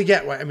totally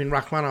get why. I mean,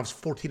 Rakhmonov's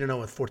 14-0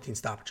 with 14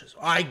 stoppages.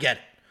 I get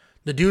it.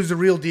 The dude's the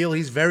real deal.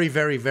 He's very,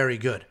 very, very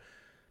good.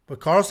 But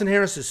Carlston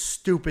Harris is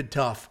stupid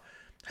tough.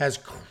 Has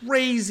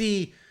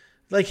crazy,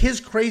 like,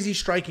 his crazy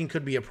striking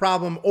could be a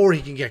problem, or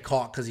he can get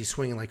caught because he's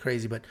swinging like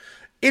crazy. But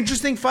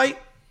interesting fight.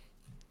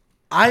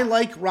 I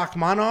like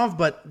Rakhmonov,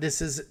 but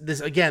this is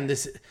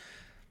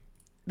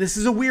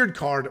a weird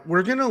card.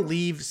 We're going to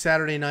leave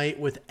Saturday night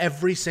with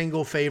every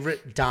single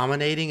favorite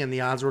dominating and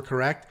the odds were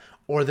correct,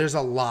 or there's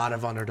a lot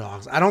of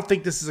underdogs. I don't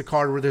think this is a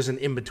card where there's an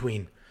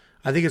in-between.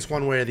 I think it's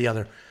one way or the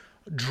other.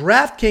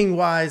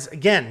 DraftKings-wise,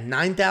 again,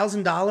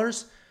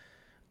 $9,000.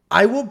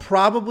 I will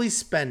probably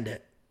spend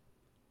it.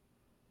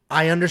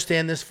 I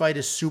understand this fight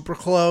is super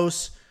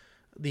close.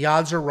 The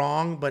odds are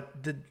wrong, but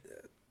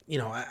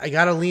I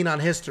got to lean on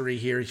history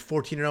here. He's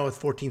 14-0 with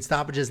 14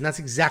 stoppages, and that's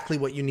exactly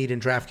what you need in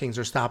DraftKings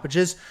or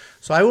stoppages.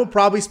 So I will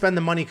probably spend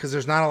the money because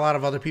there's not a lot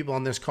of other people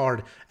on this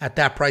card at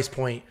that price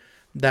point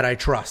that I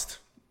trust.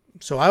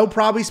 So I will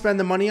probably spend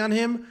the money on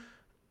him.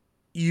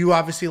 You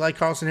obviously like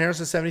Carlston Harris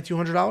at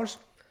 $7,200?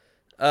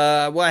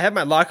 Well, I have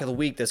my lock of the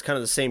week that's kind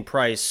of the same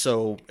price,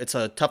 so it's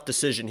a tough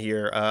decision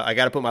here. I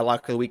got to put my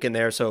lock of the week in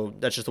there, so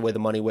that's just the way the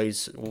money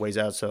weighs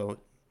out. So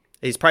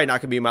he's probably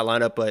not going to be in my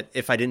lineup, but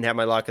if I didn't have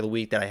my lock of the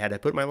week that I had to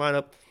put in my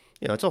lineup,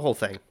 it's a whole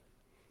thing.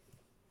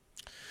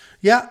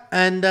 Yeah,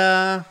 and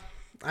I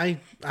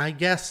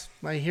guess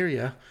I hear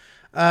you.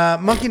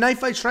 Monkey Knife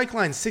Fight strike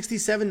line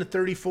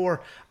 67-34.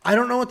 I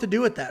don't know what to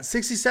do with that.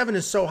 67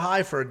 is so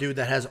high for a dude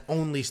that has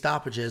only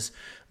stoppages,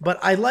 but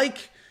I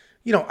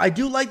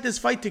do like this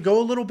fight to go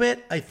a little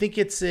bit. I think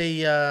it's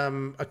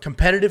a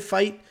competitive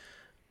fight,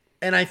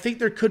 and I think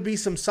there could be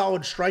some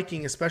solid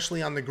striking,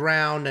 especially on the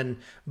ground. And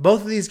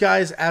both of these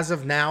guys, as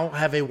of now,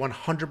 have a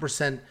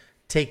 100%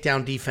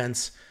 takedown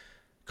defense.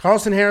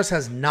 Carlston Harris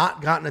has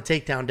not gotten a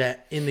takedown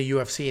debt in the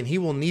UFC, and he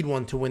will need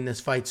one to win this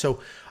fight.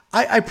 So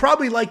I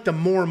probably like the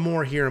more and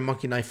more here in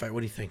Monkey Knife Fight.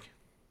 What do you think?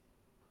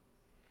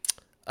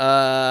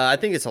 I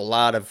think it's a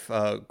lot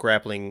of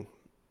grappling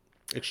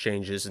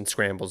exchanges and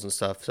scrambles and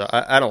stuff. So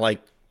I don't like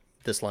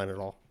this line at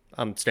all.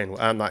 I'm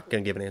not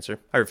going to give an answer.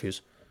 I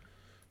refuse.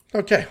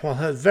 Okay.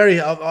 Well,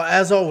 very,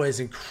 as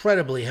always,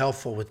 incredibly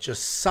helpful with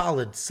just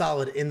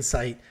solid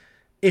insight.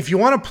 If you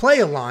want to play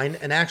a line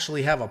and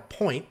actually have a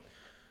point,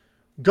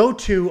 go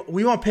to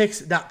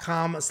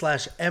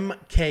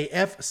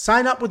wewantpicks.com/MKF.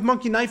 Sign up with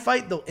Monkey Knife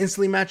Fight. They'll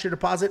instantly match your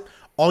deposit.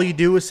 All you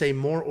do is say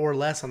more or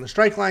less on the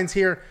strike lines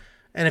here.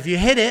 And if you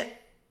hit it,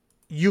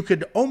 you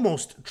could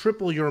almost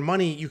triple your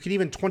money. You could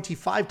even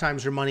 25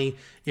 times your money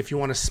if you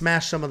want to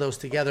smash some of those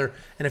together.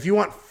 And if you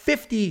want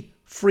 $50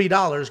 free,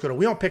 go to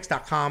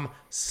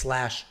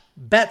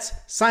wewantpicks.com/bets.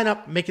 Sign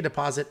up, make a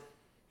deposit,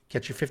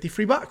 get your 50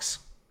 free bucks.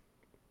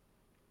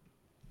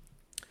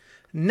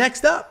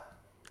 Next up,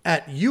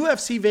 at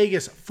UFC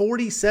Vegas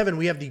 47,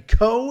 we have the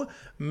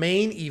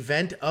co-main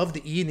event of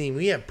the evening.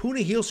 We have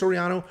Punahele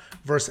Soriano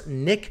versus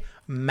Nick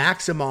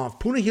Maximov.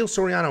 Punahele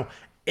Soriano,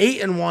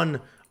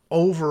 8-1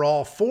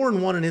 overall,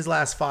 4-1 in his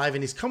last 5,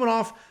 and he's coming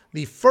off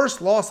the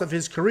first loss of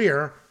his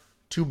career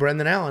to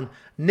Brendan Allen.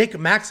 Nick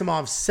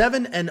Maximov,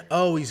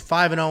 7-0. He's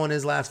 5-0 in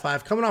his last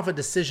 5, coming off a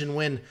decision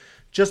win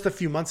just a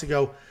few months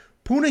ago.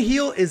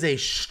 Punahele is a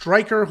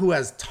striker who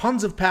has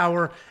tons of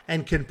power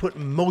and can put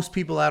most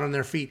people out on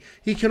their feet.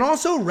 He can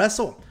also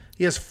wrestle.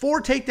 He has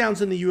 4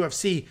 takedowns in the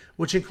UFC,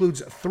 which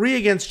includes 3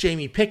 against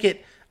Jamie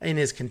Pickett in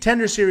his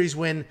Contender Series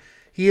win.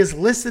 He is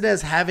listed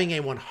as having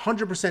a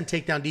 100%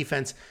 takedown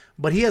defense,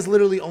 but he has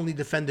literally only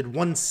defended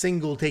 1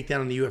 single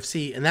takedown in the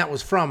UFC, and that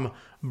was from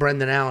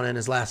Brendan Allen in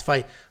his last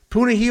fight.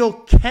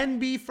 Punahele can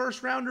be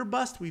first round or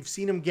bust. We've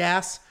seen him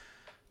gas,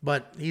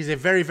 but he's a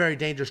very, very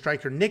dangerous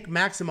striker. Nick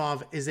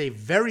Maximov is a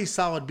very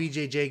solid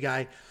BJJ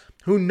guy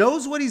who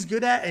knows what he's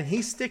good at, and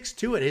he sticks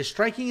to it. His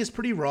striking is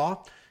pretty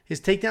raw.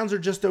 His takedowns are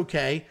just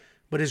okay,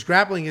 but his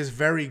grappling is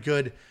very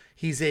good.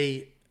 He's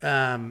a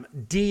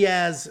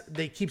Diaz.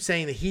 They keep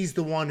saying that he's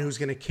the one who's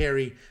going to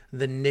carry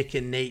the Nick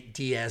and Nate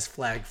Diaz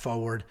flag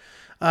forward.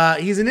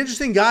 He's an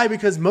interesting guy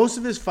because most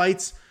of his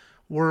fights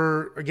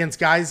were against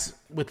guys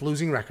with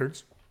losing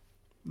records.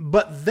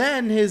 But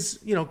then his,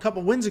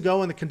 couple wins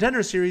ago in the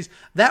Contender Series,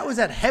 that was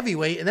at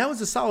heavyweight, and that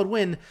was a solid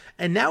win.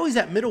 And now he's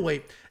at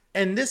middleweight.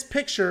 And this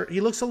picture,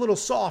 he looks a little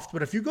soft,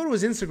 but if you go to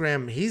his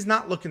Instagram, he's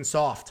not looking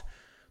soft.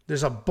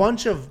 There's a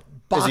bunch of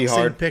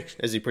boxing pictures.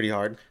 Is he pretty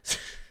hard?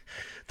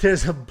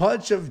 There's a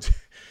bunch of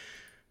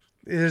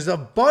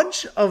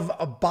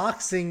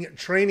boxing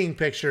training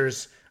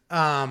pictures.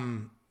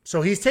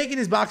 So he's taking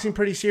his boxing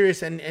pretty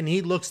serious, and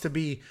he looks to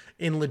be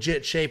in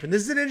legit shape. And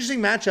this is an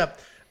interesting matchup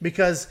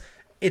because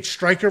it's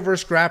striker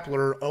versus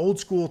grappler, old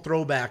school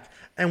throwback.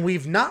 And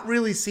we've not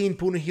really seen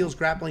Punahele's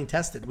grappling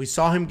tested. We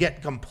saw him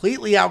get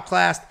completely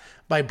outclassed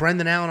by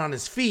Brendan Allen on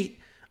his feet,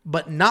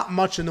 but not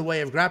much in the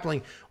way of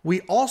grappling.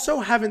 We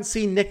also haven't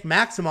seen Nick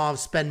Maximov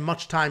spend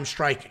much time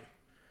striking.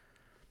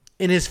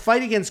 In his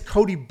fight against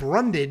Cody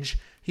Brundage,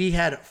 he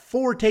had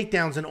 4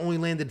 takedowns and only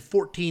landed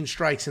 14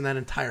 strikes in that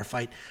entire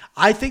fight.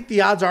 I think the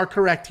odds are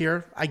correct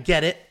here. I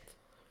get it.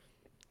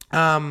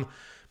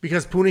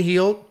 Because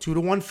Punahele,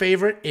 2-1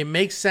 favorite, it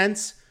makes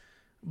sense.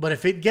 But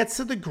if it gets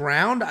to the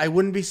ground, I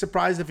wouldn't be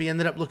surprised if he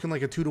ended up looking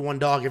like a 2-1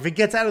 dog. If it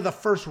gets out of the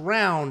first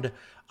round,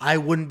 I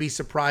wouldn't be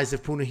surprised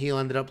if Punahele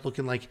ended up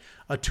looking like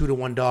a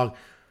 2-1 dog.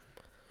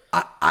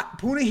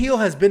 Punahele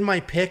has been my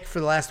pick for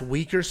the last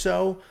week or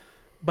so,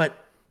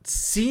 but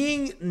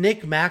seeing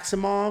Nick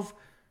Maximov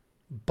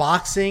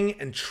boxing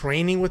and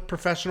training with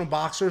professional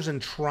boxers and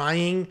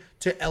trying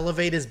to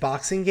elevate his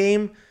boxing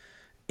game,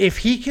 if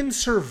he can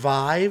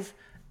survive,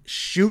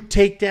 shoot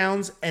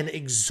takedowns, and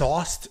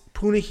exhaust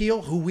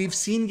Punahele, who we've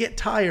seen get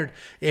tired,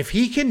 if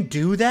he can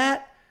do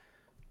that,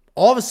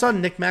 all of a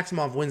sudden Nick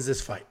Maximov wins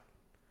this fight.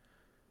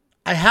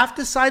 I have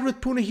to side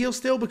with Punahele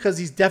still because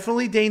he's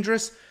definitely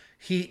dangerous.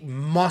 He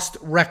must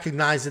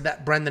recognize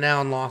that Brendan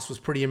Allen loss was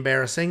pretty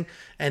embarrassing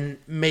and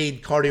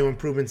made cardio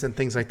improvements and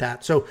things like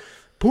that. So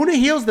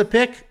Punahele's the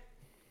pick.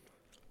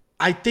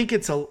 I think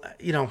it's a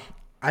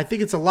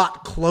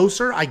lot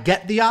closer. I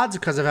get the odds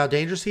because of how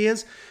dangerous he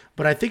is,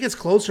 but I think it's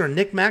closer.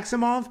 Nick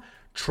Maximov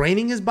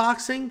training his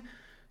boxing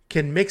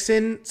can mix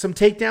in some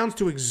takedowns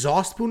to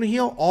exhaust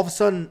Punahil, all of a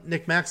sudden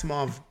Nick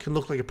Maximov can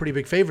look like a pretty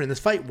big favorite in this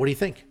fight. What do you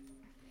think?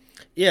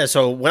 Yeah,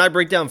 so when I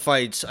break down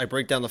fights, I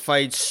break down the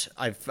fights.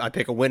 I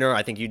pick a winner.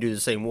 I think you do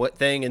the same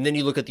thing, and then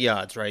you look at the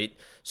odds, right?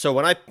 So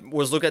when I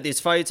was looking at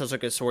these fights, I was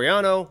looking at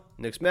Soriano,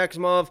 Nick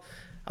Maximov.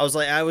 I was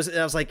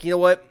like, you know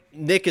what?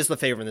 Nick is the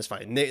favorite in this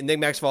fight. Nick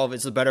Maximov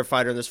is the better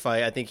fighter in this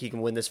fight. I think he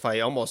can win this fight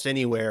almost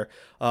anywhere.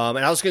 And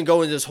I was going to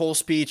go into this whole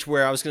speech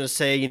where I was going to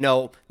say, you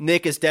know,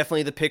 Nick is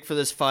definitely the pick for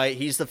this fight.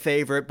 He's the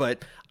favorite,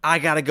 but I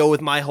got to go with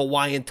my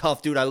Hawaiian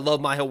tough dude. I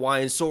love my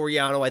Hawaiian.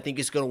 Soriano, I think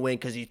he's going to win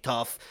because he's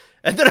tough.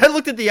 And then I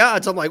looked at the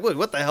odds. I'm like, wait,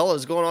 what the hell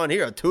is going on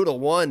here? A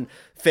 2-1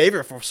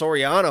 favorite for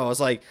Soriano. I was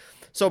like,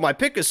 so my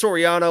pick is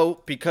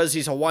Soriano because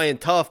he's Hawaiian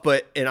tough.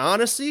 But in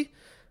honesty,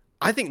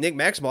 I think Nick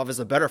Maximov is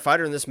the better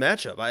fighter in this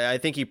matchup. I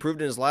think he proved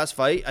in his last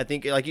fight. I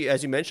think,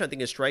 as you mentioned, I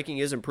think his striking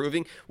is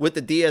improving with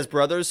the Diaz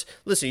brothers.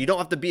 Listen, you don't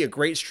have to be a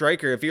great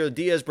striker. If you're the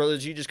Diaz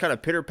brothers, you just kind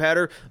of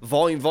pitter-patter,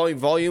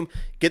 volume,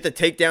 get the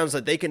takedowns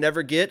that they can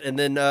never get, and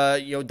then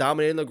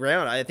dominate on the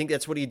ground. I think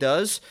that's what he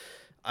does.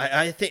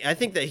 I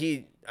think that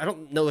he... I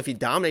don't know if he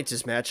dominates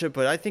this matchup,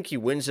 but I think he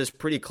wins this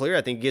pretty clear.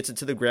 I think he gets it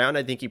to the ground.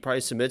 I think he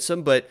probably submits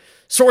him, but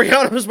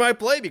Soriano is my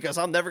play because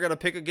I'm never going to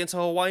pick against a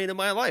Hawaiian in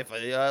my life.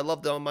 I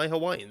love my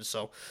Hawaiians,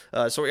 so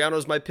Soriano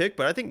is my pick,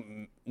 but I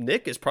think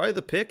Nick is probably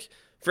the pick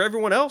for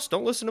everyone else.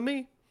 Don't listen to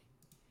me.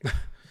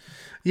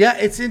 Yeah,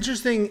 it's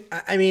interesting.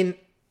 I mean,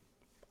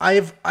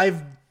 I've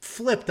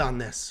flipped on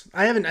this.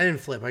 I didn't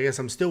flip. I guess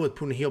I'm still with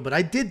Punahil, but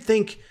I did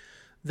think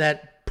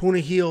that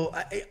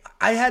Punahil,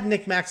 I had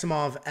Nick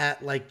Maximov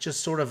at like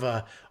just sort of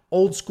a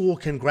old school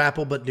can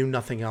grapple but do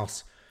nothing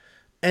else.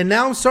 And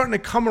now I'm starting to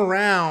come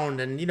around,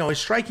 and his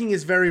striking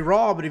is very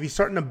raw, but if he's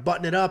starting to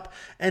button it up,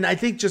 and I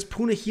think just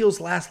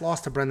Punahil's last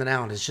loss to Brendan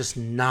Allen is just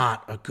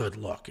not a good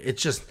look.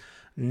 It's just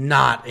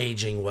not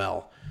aging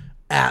well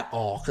at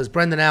all because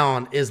Brendan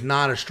Allen is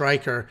not a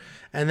striker.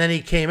 And then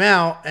he came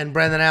out and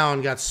Brendan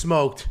Allen got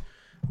smoked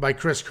by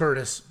Chris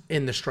Curtis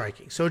in the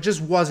striking. So it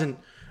just wasn't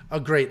a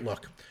great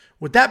look.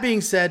 With that being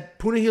said,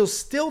 Punahil's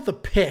still the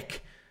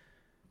pick.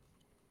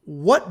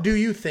 What do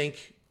you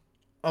think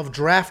of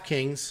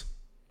DraftKings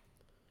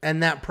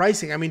and that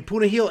pricing? I mean,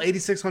 Punahil,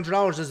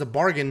 $8,600 is a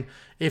bargain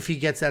if he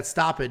gets that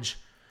stoppage.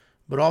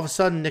 But all of a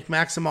sudden, Nick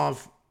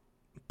Maximov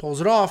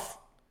pulls it off.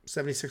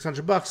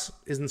 $7,600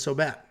 isn't so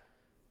bad.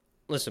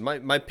 Listen,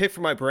 my pick for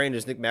my brain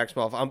is Nick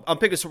Maximov. I'm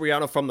picking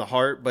Soriano from the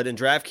heart, but in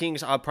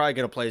DraftKings, I'm probably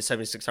going to play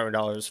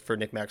 $7,600 for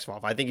Nick Maximov.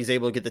 I think he's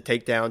able to get the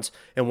takedowns,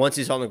 and once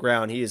he's on the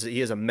ground, he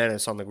is a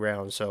menace on the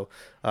ground. So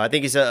I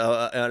think he's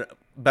a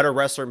better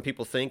wrestler than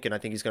people think, and I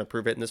think he's going to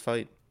prove it in this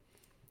fight.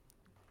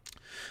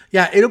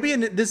 Yeah, it'll be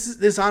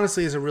this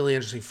honestly is a really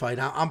interesting fight.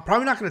 I'm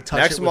probably not going to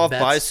touch Maximov it with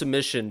bets. by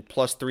submission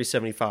plus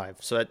 375.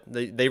 So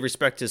that they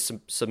respect his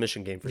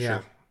submission game for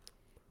sure.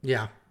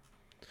 Yeah.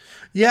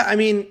 I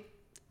mean,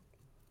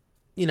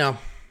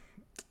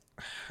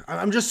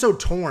 I'm just so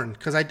torn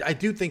because I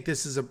do think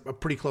this is a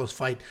pretty close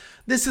fight.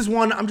 This is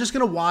one I'm just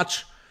going to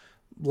watch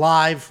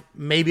live.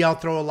 Maybe I'll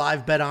throw a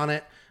live bet on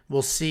it.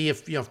 We'll see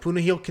if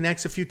Punahil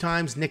connects a few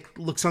times, Nick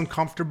looks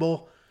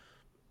uncomfortable,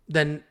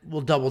 then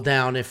we'll double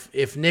down.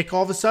 If Nick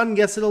all of a sudden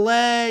gets to the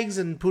legs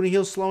and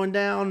Punahil's slowing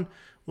down,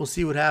 we'll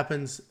see what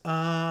happens.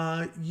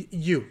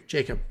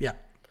 Jacob, yeah.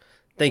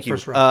 Thank you.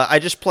 I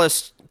just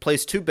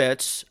placed two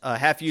bets,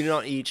 half unit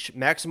on each.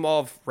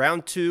 Maximov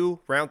round 2,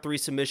 round 3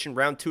 submission.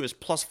 Round 2 is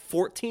plus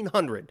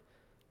 1,400,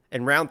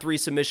 and round 3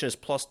 submission is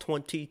plus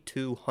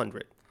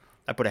 2,200.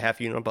 I put a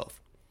half unit on both.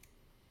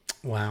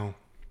 Wow.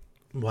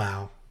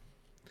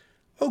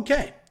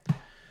 Okay.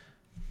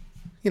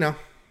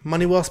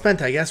 Money well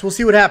spent, I guess. We'll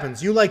see what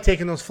happens. You like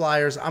taking those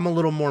flyers. I'm a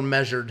little more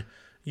measured.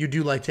 You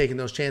do like taking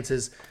those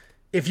chances.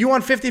 If you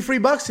want 50 free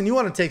bucks and you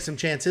want to take some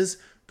chances,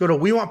 go to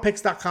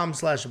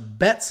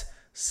wewantpicks.com/bets.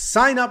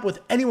 Sign up with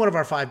any one of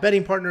our 5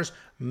 betting partners.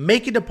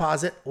 Make a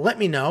deposit. Let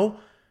me know.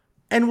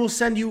 And we'll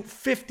send you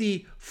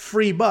 50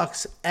 free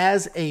bucks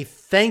as a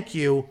thank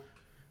you.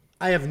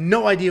 I have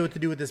no idea what to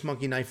do with this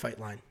monkey knife fight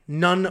line.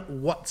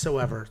 None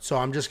whatsoever. So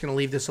I'm just going to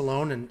leave this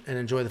alone and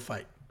enjoy the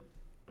fight.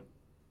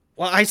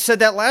 Well, I said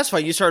that last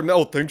fight. You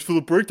started, thanks for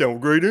the breakdown.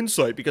 Great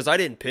insight. Because I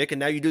didn't pick, and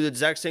now you do the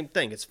exact same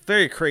thing. It's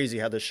very crazy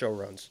how this show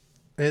runs.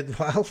 Get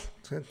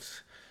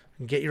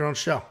your own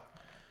show.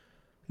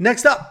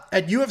 Next up,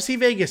 at UFC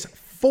Vegas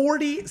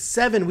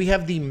 47, we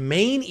have the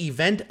main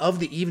event of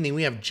the evening.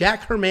 We have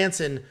Jack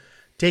Hermansson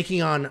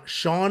taking on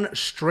Sean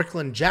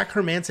Strickland. Jack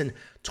Hermansson,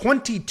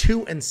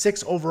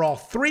 22-6 overall,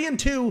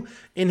 3-2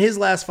 in his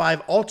last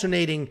 5,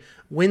 alternating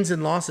wins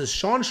and losses.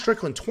 Sean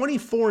Strickland,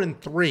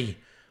 24-3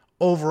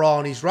 overall,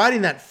 and he's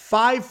riding that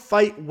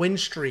 5-fight win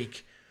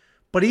streak.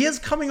 But he is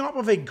coming off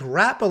of a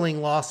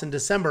grappling loss in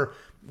December.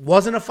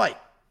 Wasn't a fight.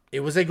 It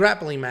was a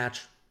grappling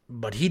match,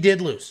 but he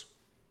did lose.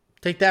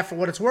 Take that for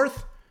what it's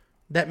worth.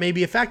 That may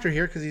be a factor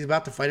here because he's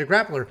about to fight a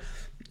grappler.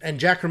 And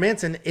Jack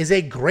Hermansson is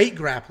a great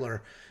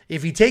grappler.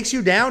 If he takes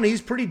you down,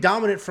 he's pretty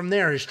dominant from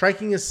there. His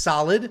striking is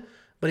solid,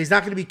 but he's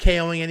not going to be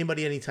KOing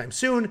anybody anytime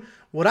soon.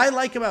 What I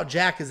like about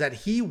Jack is that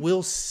he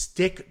will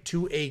stick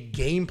to a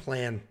game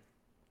plan.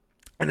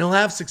 and he'll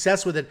have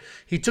success with it.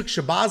 He took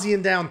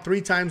Shabazian down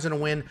 3 times in a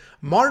win.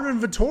 Marvin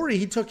Vettori,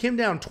 he took him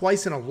down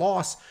twice in a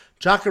loss.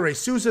 Jacare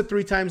Souza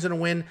 3 times in a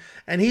win.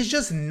 And he's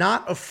just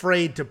not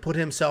afraid to put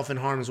himself in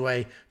harm's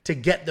way to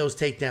get those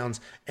takedowns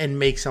and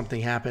make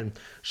something happen.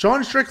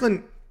 Sean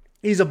Strickland,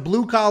 he's a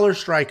blue-collar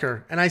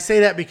striker. And I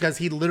say that because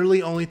he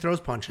literally only throws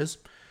punches.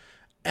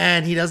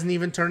 And he doesn't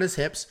even turn his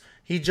hips.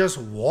 He just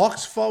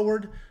walks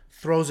forward,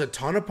 throws a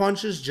ton of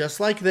punches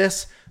just like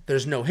this.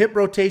 There's no hip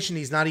rotation.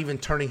 He's not even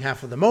turning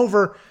half of them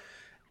over.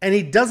 And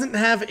he doesn't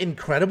have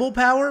incredible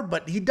power,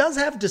 but he does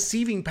have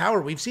deceiving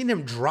power. We've seen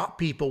him drop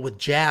people with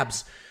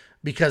jabs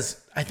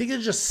because I think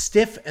it's just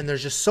stiff and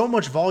there's just so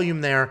much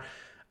volume there.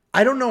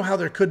 I don't know how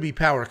there could be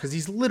power because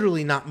he's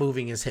literally not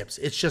moving his hips.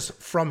 It's just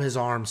from his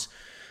arms.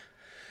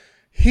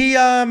 He's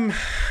a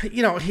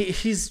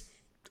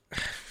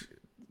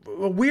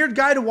weird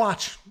guy to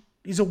watch.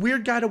 He's a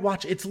weird guy to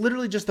watch. It's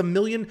literally just a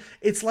million.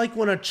 It's like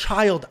when a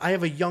child, I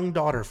have a young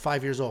daughter,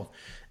 5 years old.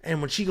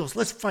 And when she goes,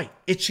 let's fight,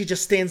 she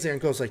just stands there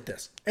and goes like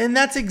this. And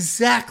that's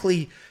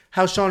exactly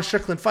how Sean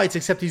Strickland fights,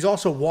 except he's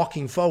also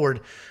walking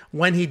forward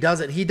when he does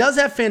it. He does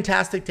have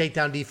fantastic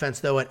takedown defense,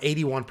 though, at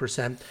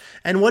 81%.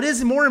 And what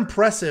is more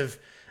impressive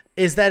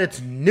is that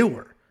it's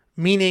newer,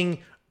 meaning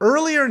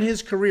earlier in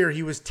his career,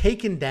 he was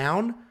taken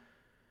down,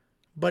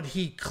 but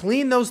he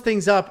cleaned those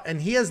things up,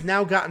 and he has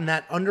now gotten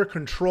that under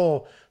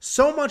control,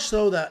 so much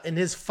so that in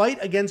his fight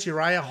against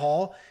Uriah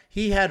Hall,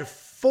 he had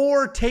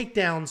 4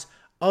 takedowns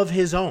of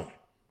his own.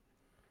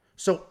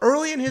 So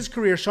early in his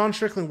career, Sean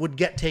Strickland would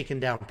get taken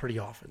down pretty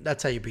often.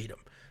 That's how you beat him.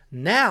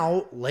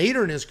 Now,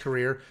 later in his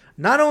career,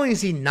 not only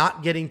is he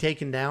not getting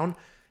taken down,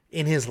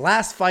 in his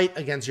last fight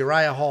against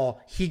Uriah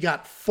Hall, he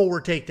got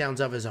 4 takedowns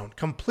of his own.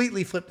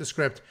 Completely flipped the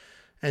script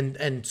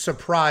and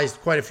surprised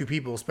quite a few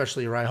people,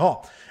 especially Uriah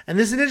Hall. And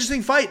this is an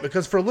interesting fight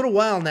because for a little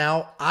while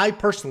now, I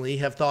personally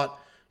have thought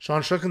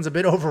Sean Strickland's a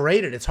bit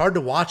overrated. It's hard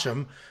to watch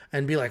him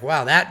and be like,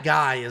 wow, that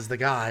guy is the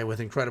guy with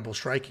incredible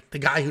striking. The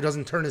guy who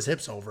doesn't turn his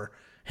hips over.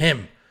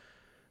 Him.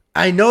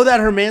 I know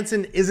that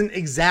Hermansson isn't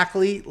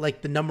exactly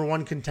like the number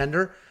 1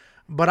 contender,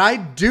 but I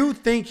do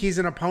think he's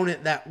an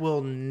opponent that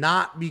will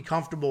not be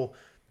comfortable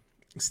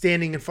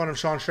standing in front of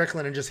Sean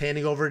Strickland and just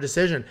handing over a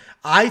decision.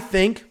 I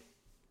think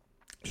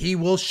he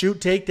will shoot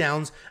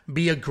takedowns,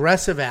 be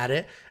aggressive at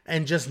it,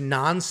 and just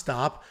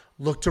nonstop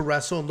look to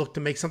wrestle and look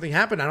to make something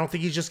happen. I don't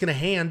think he's just going to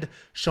hand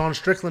Sean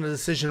Strickland a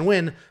decision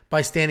win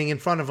by standing in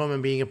front of him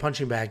and being a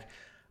punching bag.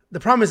 The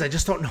problem is I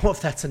just don't know if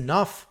that's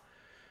enough.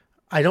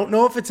 I don't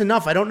know if it's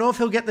enough. I don't know if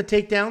he'll get the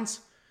takedowns.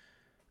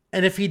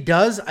 And if he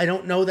does, I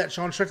don't know that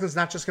Sean Strickland's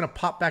not just going to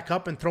pop back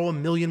up and throw a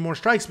million more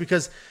strikes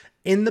because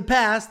in the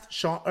past,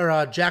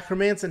 Jack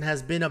Hermansson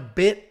has been a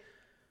bit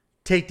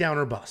takedown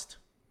or bust.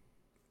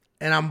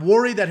 And I'm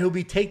worried that he'll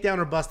be takedown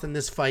or bust in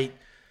this fight.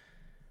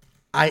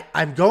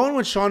 I'm going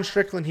with Sean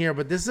Strickland here,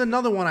 but this is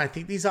another one. I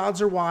think these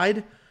odds are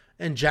wide.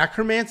 And Jack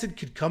Hermansson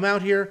could come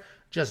out here,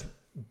 just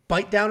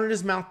bite down at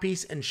his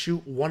mouthpiece and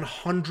shoot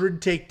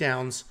 100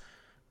 takedowns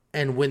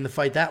and win the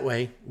fight that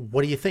way.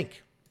 What do you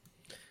think?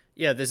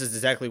 Yeah, this is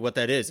exactly what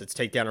that is. It's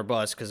takedown or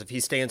bust, because if he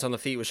stands on the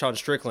feet with Sean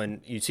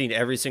Strickland, you've seen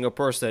every single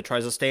person that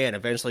tries to stand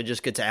eventually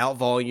just gets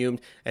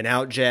out-volumed and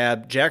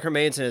out-jabbed. Jack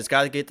Hermansson has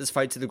got to get this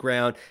fight to the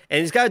ground,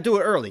 and he's got to do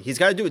it early. He's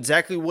got to do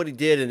exactly what he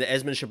did in the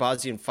Esmond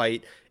Shabazian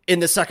fight in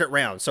the second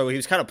round. So he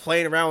was kind of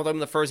playing around with him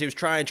in the first. He was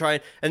trying,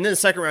 and then the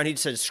second round, he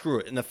just said, screw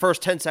it. In the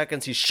first 10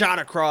 seconds, he shot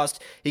across,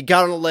 he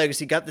got on the legs,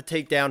 he got the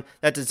takedown.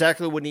 That's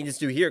exactly what he needs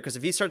to do here, because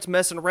if he starts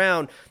messing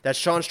around, that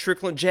Sean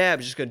Strickland jab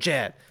is just going to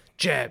jab,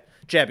 jab,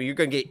 jab. You're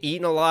going to get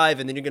eaten alive,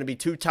 and then you're going to be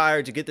too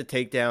tired to get the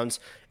takedowns.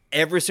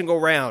 Every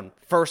single round,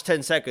 first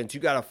 10 seconds, you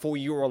got to, for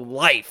your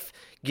life,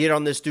 get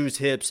on this dude's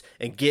hips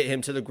and get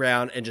him to the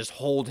ground and just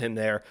hold him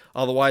there.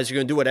 Otherwise, you're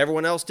going to do what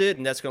everyone else did,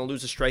 and that's going to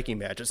lose a striking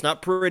match. It's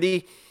not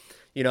pretty,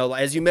 you know,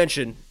 as you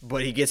mentioned,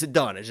 but he gets it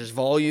done. It's just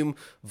volume,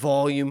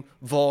 volume,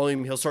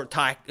 volume. He'll start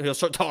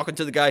talking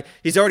to the guy.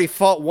 He's already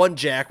fought one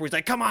Jack where he's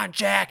like, come on,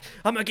 Jack.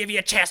 I'm going to give you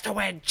a chance to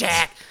win,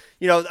 Jack.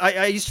 You know,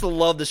 I used to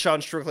love the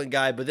Sean Strickland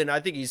guy, but then I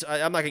think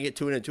I'm not going to get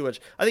too into it too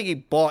much. I think he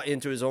bought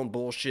into his own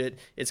bullshit.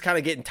 It's kind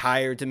of getting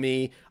tired to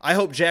me. I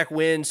hope Jack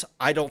wins.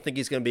 I don't think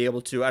he's going to be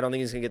able to. I don't think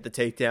he's going to get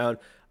the takedown.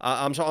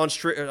 I'm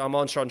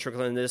on Sean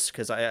Strickland in this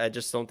because I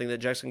just don't think that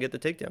Jack's going to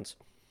get the takedowns.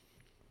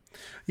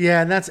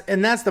 Yeah,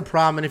 and that's the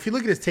problem. And if you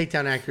look at his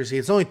takedown accuracy,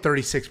 it's only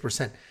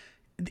 36%.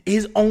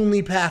 His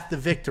only path to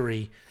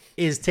victory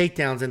is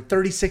takedowns, and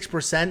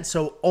 36%,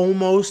 so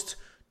almost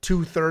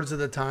 2/3 of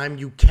the time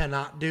you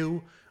cannot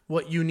do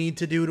what you need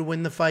to do to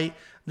win the fight.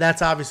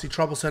 That's obviously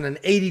troublesome. And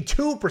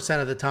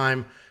 82% of the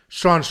time,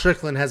 Sean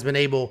Strickland has been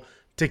able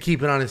to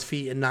keep it on his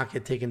feet and not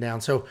get taken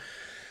down. So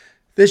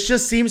this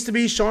just seems to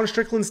be Sean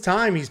Strickland's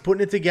time. He's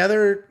putting it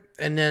together,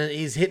 and then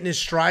he's hitting his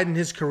stride in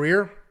his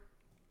career.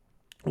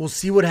 We'll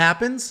see what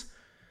happens.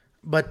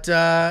 But,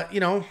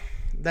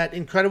 that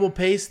incredible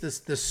pace,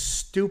 the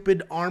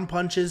stupid arm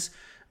punches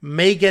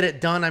may get it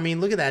done. I mean,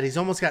 look at that. He's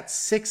almost got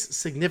 6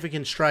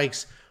 significant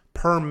strikes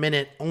per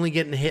minute, only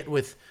getting hit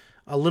with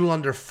a little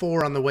under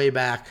 4 on the way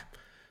back.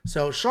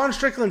 So Sean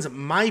Strickland's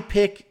my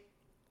pick.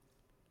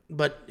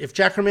 But if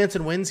Jack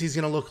Hermanson wins, he's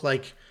going to look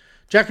like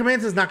Jack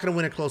Hermanson's not going to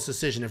win a close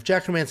decision. If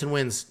Jack Hermanson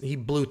wins, he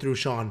blew through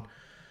Sean.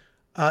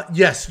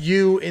 Yes,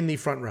 you in the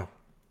front row.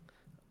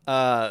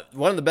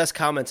 One of the best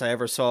comments I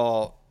ever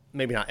saw,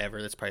 maybe not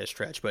ever, that's probably a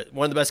stretch, but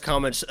one of the best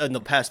comments in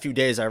the past few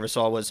days I ever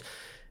saw was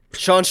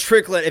Sean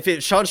Strickland.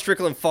 If Sean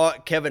Strickland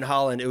fought Kevin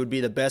Holland, it would be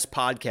the best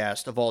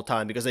podcast of all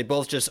time because they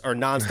both just are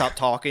nonstop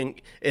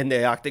talking in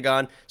the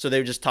octagon. So they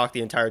would just talk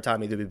the entire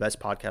time. It would be the best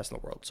podcast in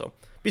the world. So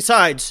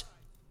besides,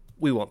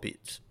 we want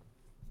beats.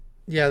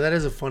 Yeah, that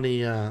is a funny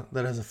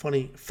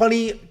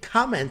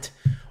comment.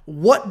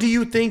 What do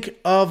you think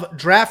of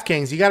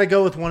DraftKings? You got to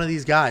go with one of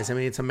these guys. I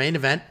mean, it's a main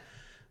event.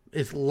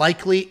 It's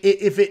likely,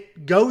 if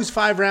it goes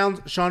 5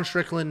 rounds, Sean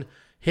Strickland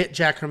hit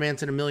Jack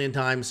Hermanson a million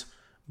times,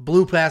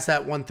 blew past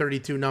that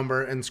 132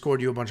 number, and scored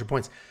you a bunch of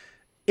points.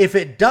 If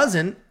it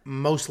doesn't,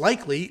 most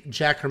likely,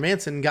 Jack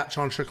Hermanson got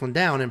Sean Strickland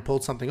down and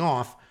pulled something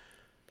off.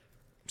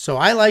 So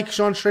I like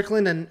Sean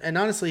Strickland, and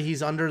honestly,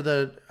 he's under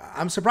the.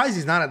 I'm surprised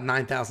he's not at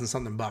 9,000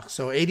 something bucks.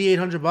 So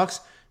 $8,800,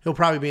 he'll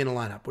probably be in the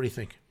lineup. What do you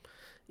think?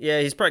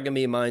 Yeah, he's probably going to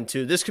be in mine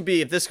too. This could be,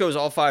 if this goes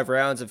all 5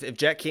 rounds, if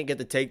Jack can't get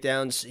the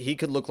takedowns, he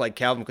could look like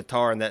Calvin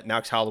Kattar in that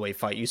Max Holloway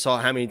fight. You saw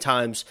how many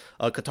times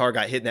Kattar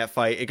got hit in that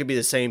fight. It could be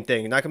the same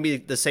thing. Not going to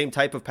be the same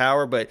type of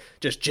power, but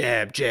just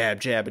jab, jab,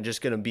 jab, and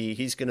just going to be,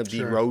 he's going to be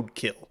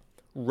roadkill.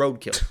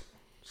 Roadkill.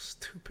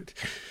 Stupid.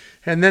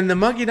 And then the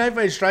Monkey Knife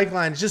Fight strike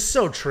line is just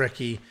so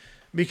tricky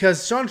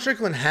because Sean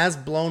Strickland has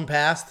blown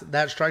past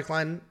that strike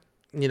line,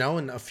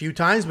 in a few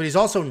times, but he's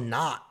also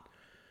not.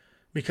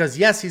 Because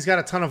yes, he's got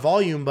a ton of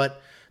volume,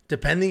 but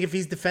depending if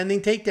he's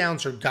defending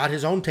takedowns or got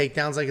his own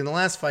takedowns like in the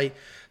last fight.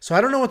 So I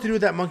don't know what to do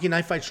with that Monkey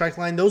Knife Fight strike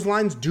line. Those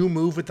lines do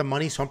move with the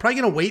money, so I'm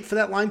probably going to wait for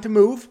that line to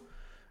move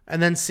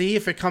and then see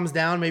if it comes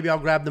down. Maybe I'll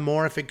grab the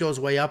more. If it goes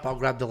way up, I'll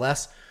grab the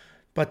less.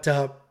 But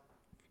I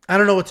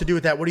don't know what to do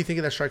with that. What do you think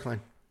of that strike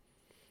line?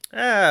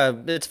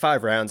 It's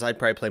 5 rounds. I'd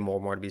probably play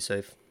more to be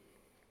safe.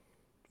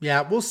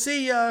 Yeah, we'll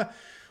see.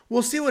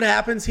 We'll see what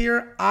happens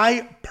here.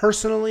 I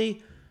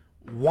personally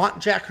want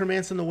Jack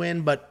Hermanson to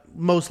win, but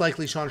most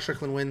likely Sean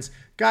Strickland wins.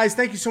 Guys,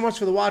 thank you so much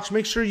for the watch.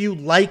 Make sure you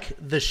like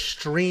the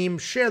stream,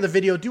 share the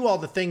video, do all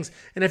the things.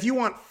 And if you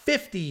want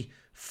 $50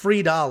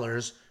 free,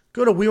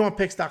 go to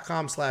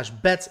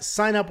WeWantPicks.com/bets.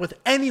 Sign up with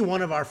any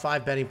one of our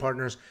 5 betting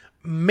partners.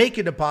 Make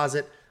a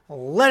deposit.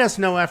 Let us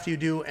know after you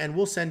do, and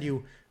we'll send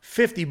you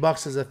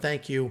 $50 as a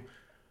thank you.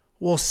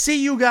 We'll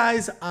see you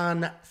guys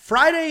on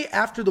Friday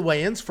after the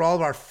weigh-ins for all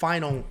of our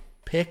final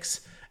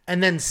picks.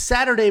 And then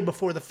Saturday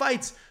before the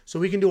fights, so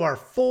we can do our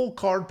full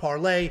card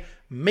parlay.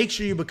 Make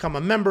sure you become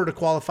a member to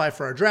qualify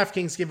for our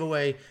DraftKings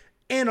giveaway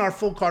and our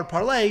full card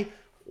parlay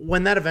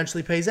when that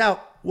eventually pays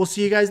out. We'll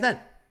see you guys then.